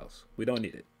Waffle House. We don't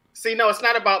need it. See, no, it's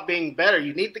not about being better.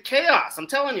 You need the chaos. I'm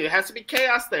telling you, it has to be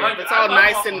chaos there. Like, if it's all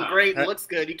nice Waffle and House. great and looks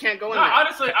good, you can't go in there.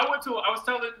 Honestly, I was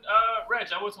telling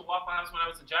Reg, I went to Waffle House when I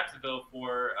was in Jacksonville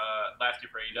for last year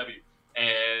for AEW,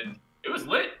 and it was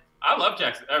lit. I love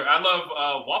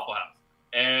Waffle House,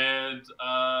 and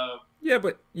I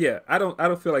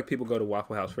don't feel like people go to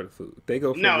Waffle House for the food. They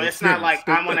go. No, it's not like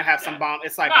I want to have some bomb.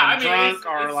 It's like I'm drunk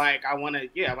or like I want to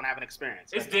have an experience.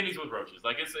 It's Denny's with roaches.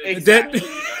 Like it's exactly.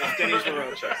 It's Denny's with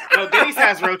roaches. No, Denny's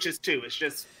has roaches too. It's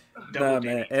just.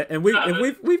 Man, and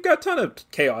we've got a ton of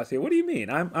chaos here. What do you mean?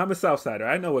 I'm a Southsider.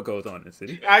 I know what goes on in the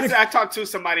city. I talked to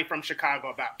somebody from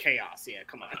Chicago about chaos. Yeah,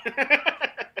 come on.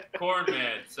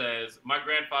 Cornman says, my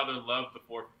grandfather loved the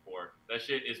 4 for $4. That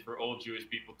shit is for old Jewish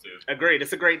people too. Agreed.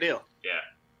 It's a great deal. Yeah.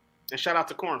 And shout out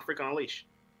to Corn, Freak on a Leash,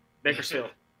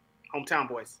 Bakersfield, hometown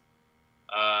boys.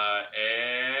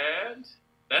 And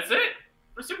that's it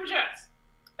for Super Chats.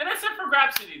 And that's it for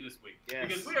Grab City this week. Yes.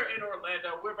 Because we are in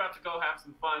Orlando. We're about to go have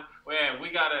some fun. We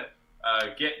got to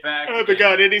get back. Oh, my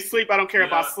God. Any sleep? I don't care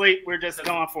about sleep. We're just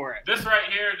going for it. This right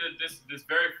here, this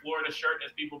very Florida shirt,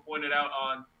 as people pointed out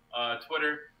on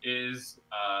Twitter, is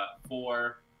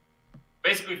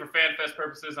basically for FanFest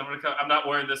purposes. I'm not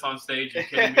wearing this on stage. You're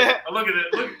kidding me? Look at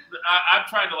it. Look, I'm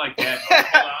trying to like dad mode.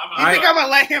 think I'm gonna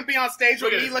let him be on stage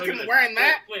with me Look looking at wearing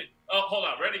that? Wait. Oh, hold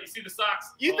on. Ready? You see the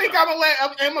socks? You Hold think on.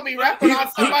 I'm gonna be rapping on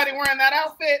somebody wearing that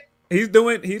outfit? He's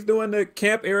doing the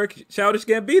Camp Eric Childish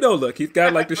Gambino look. He's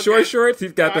got like the short shorts.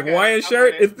 He's got the Hawaiian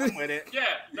shirt. I'm with it. Yeah,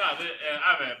 no, I'm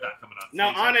not coming on.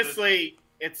 No, stage. honestly,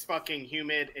 it's fucking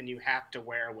humid, and you have to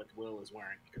wear what Will is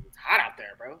wearing because it's hot out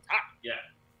there, bro. It's hot. Yeah,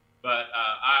 but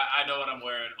I know what I'm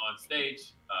wearing on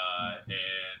stage, and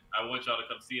I want y'all to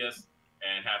come see us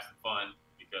and have some fun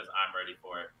because I'm ready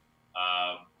for it.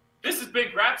 This has been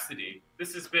Grapsody.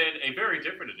 This has been a very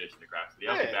different edition of Grapsody.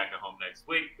 I'll be back at home next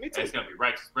week. It's going to be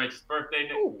Righteous Reg's birthday.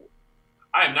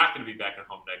 I am not going to be back at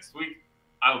home next week.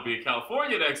 I will be in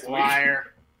California next week.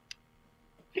 Liar.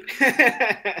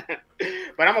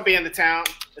 But I'm going to be in the town.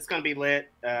 It's going to be lit.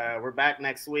 We're back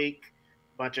next week.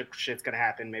 Bunch of shit's going to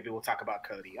happen. Maybe we'll talk about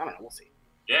Cody. I don't know. We'll see.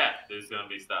 Yeah, there's going to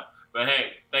be stuff. But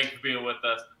hey, thank you for being with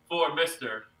us. For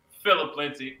Mr. Philip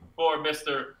Lindsay, for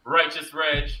Mr. Righteous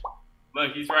Reg.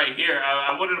 Look, he's right here.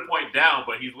 I wanted to point down,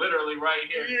 but he's literally right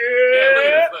here.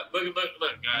 Yeah, look at this.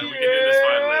 Look, guys. We can do this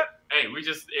finally. Hey, we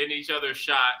just in each other's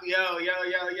shot. Yo. In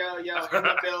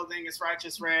the building, it's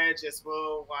Righteous Reg. It's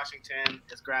Will Washington.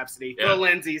 It's Grapsody. Yeah. Will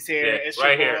Lindsay's here. Yeah, it's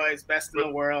right your here. boys. Best in the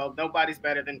world. Nobody's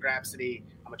better than Grapsody.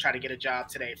 I'm going to try to get a job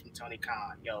today from Tony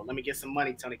Khan. Yo, let me get some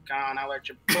money, Tony Khan. I'll let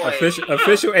your boy.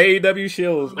 Official AEW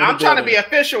Shields. I'm trying to be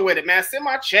official with it, man. Send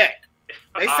my check.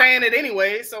 They saying it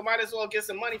anyway, so might as well get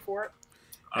some money for it.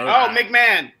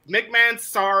 McMahon. McMahon's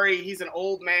sorry. He's an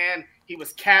old man. He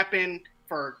was capping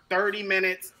for 30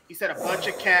 minutes. He said a bunch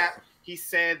of cap. He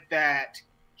said that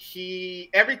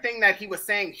everything that he was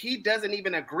saying, he doesn't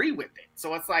even agree with it.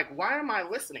 So it's like, why am I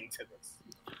listening to this?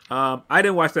 I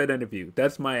didn't watch that interview.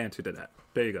 That's my answer to that.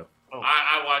 There you go.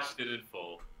 I watched it in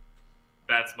full.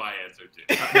 That's my answer too.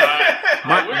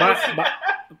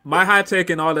 My hot take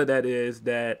in all of that is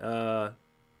that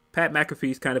Pat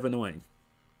McAfee's kind of annoying.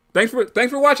 Thanks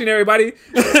for watching, everybody.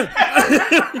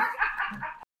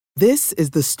 This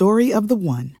is the story of the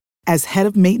one. As head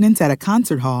of maintenance at a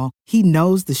concert hall, he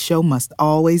knows the show must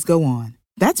always go on.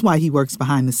 That's why he works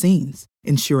behind the scenes,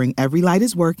 ensuring every light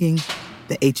is working,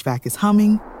 the HVAC is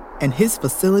humming, and his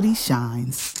facility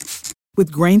shines.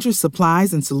 With Grainger's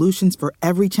supplies and solutions for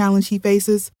every challenge he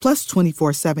faces, plus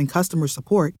 24/7 customer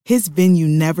support, his venue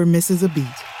never misses a beat.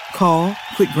 Call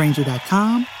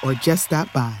quickgrainger.com or just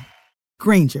stop by.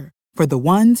 Grainger, for the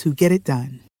ones who get it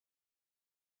done.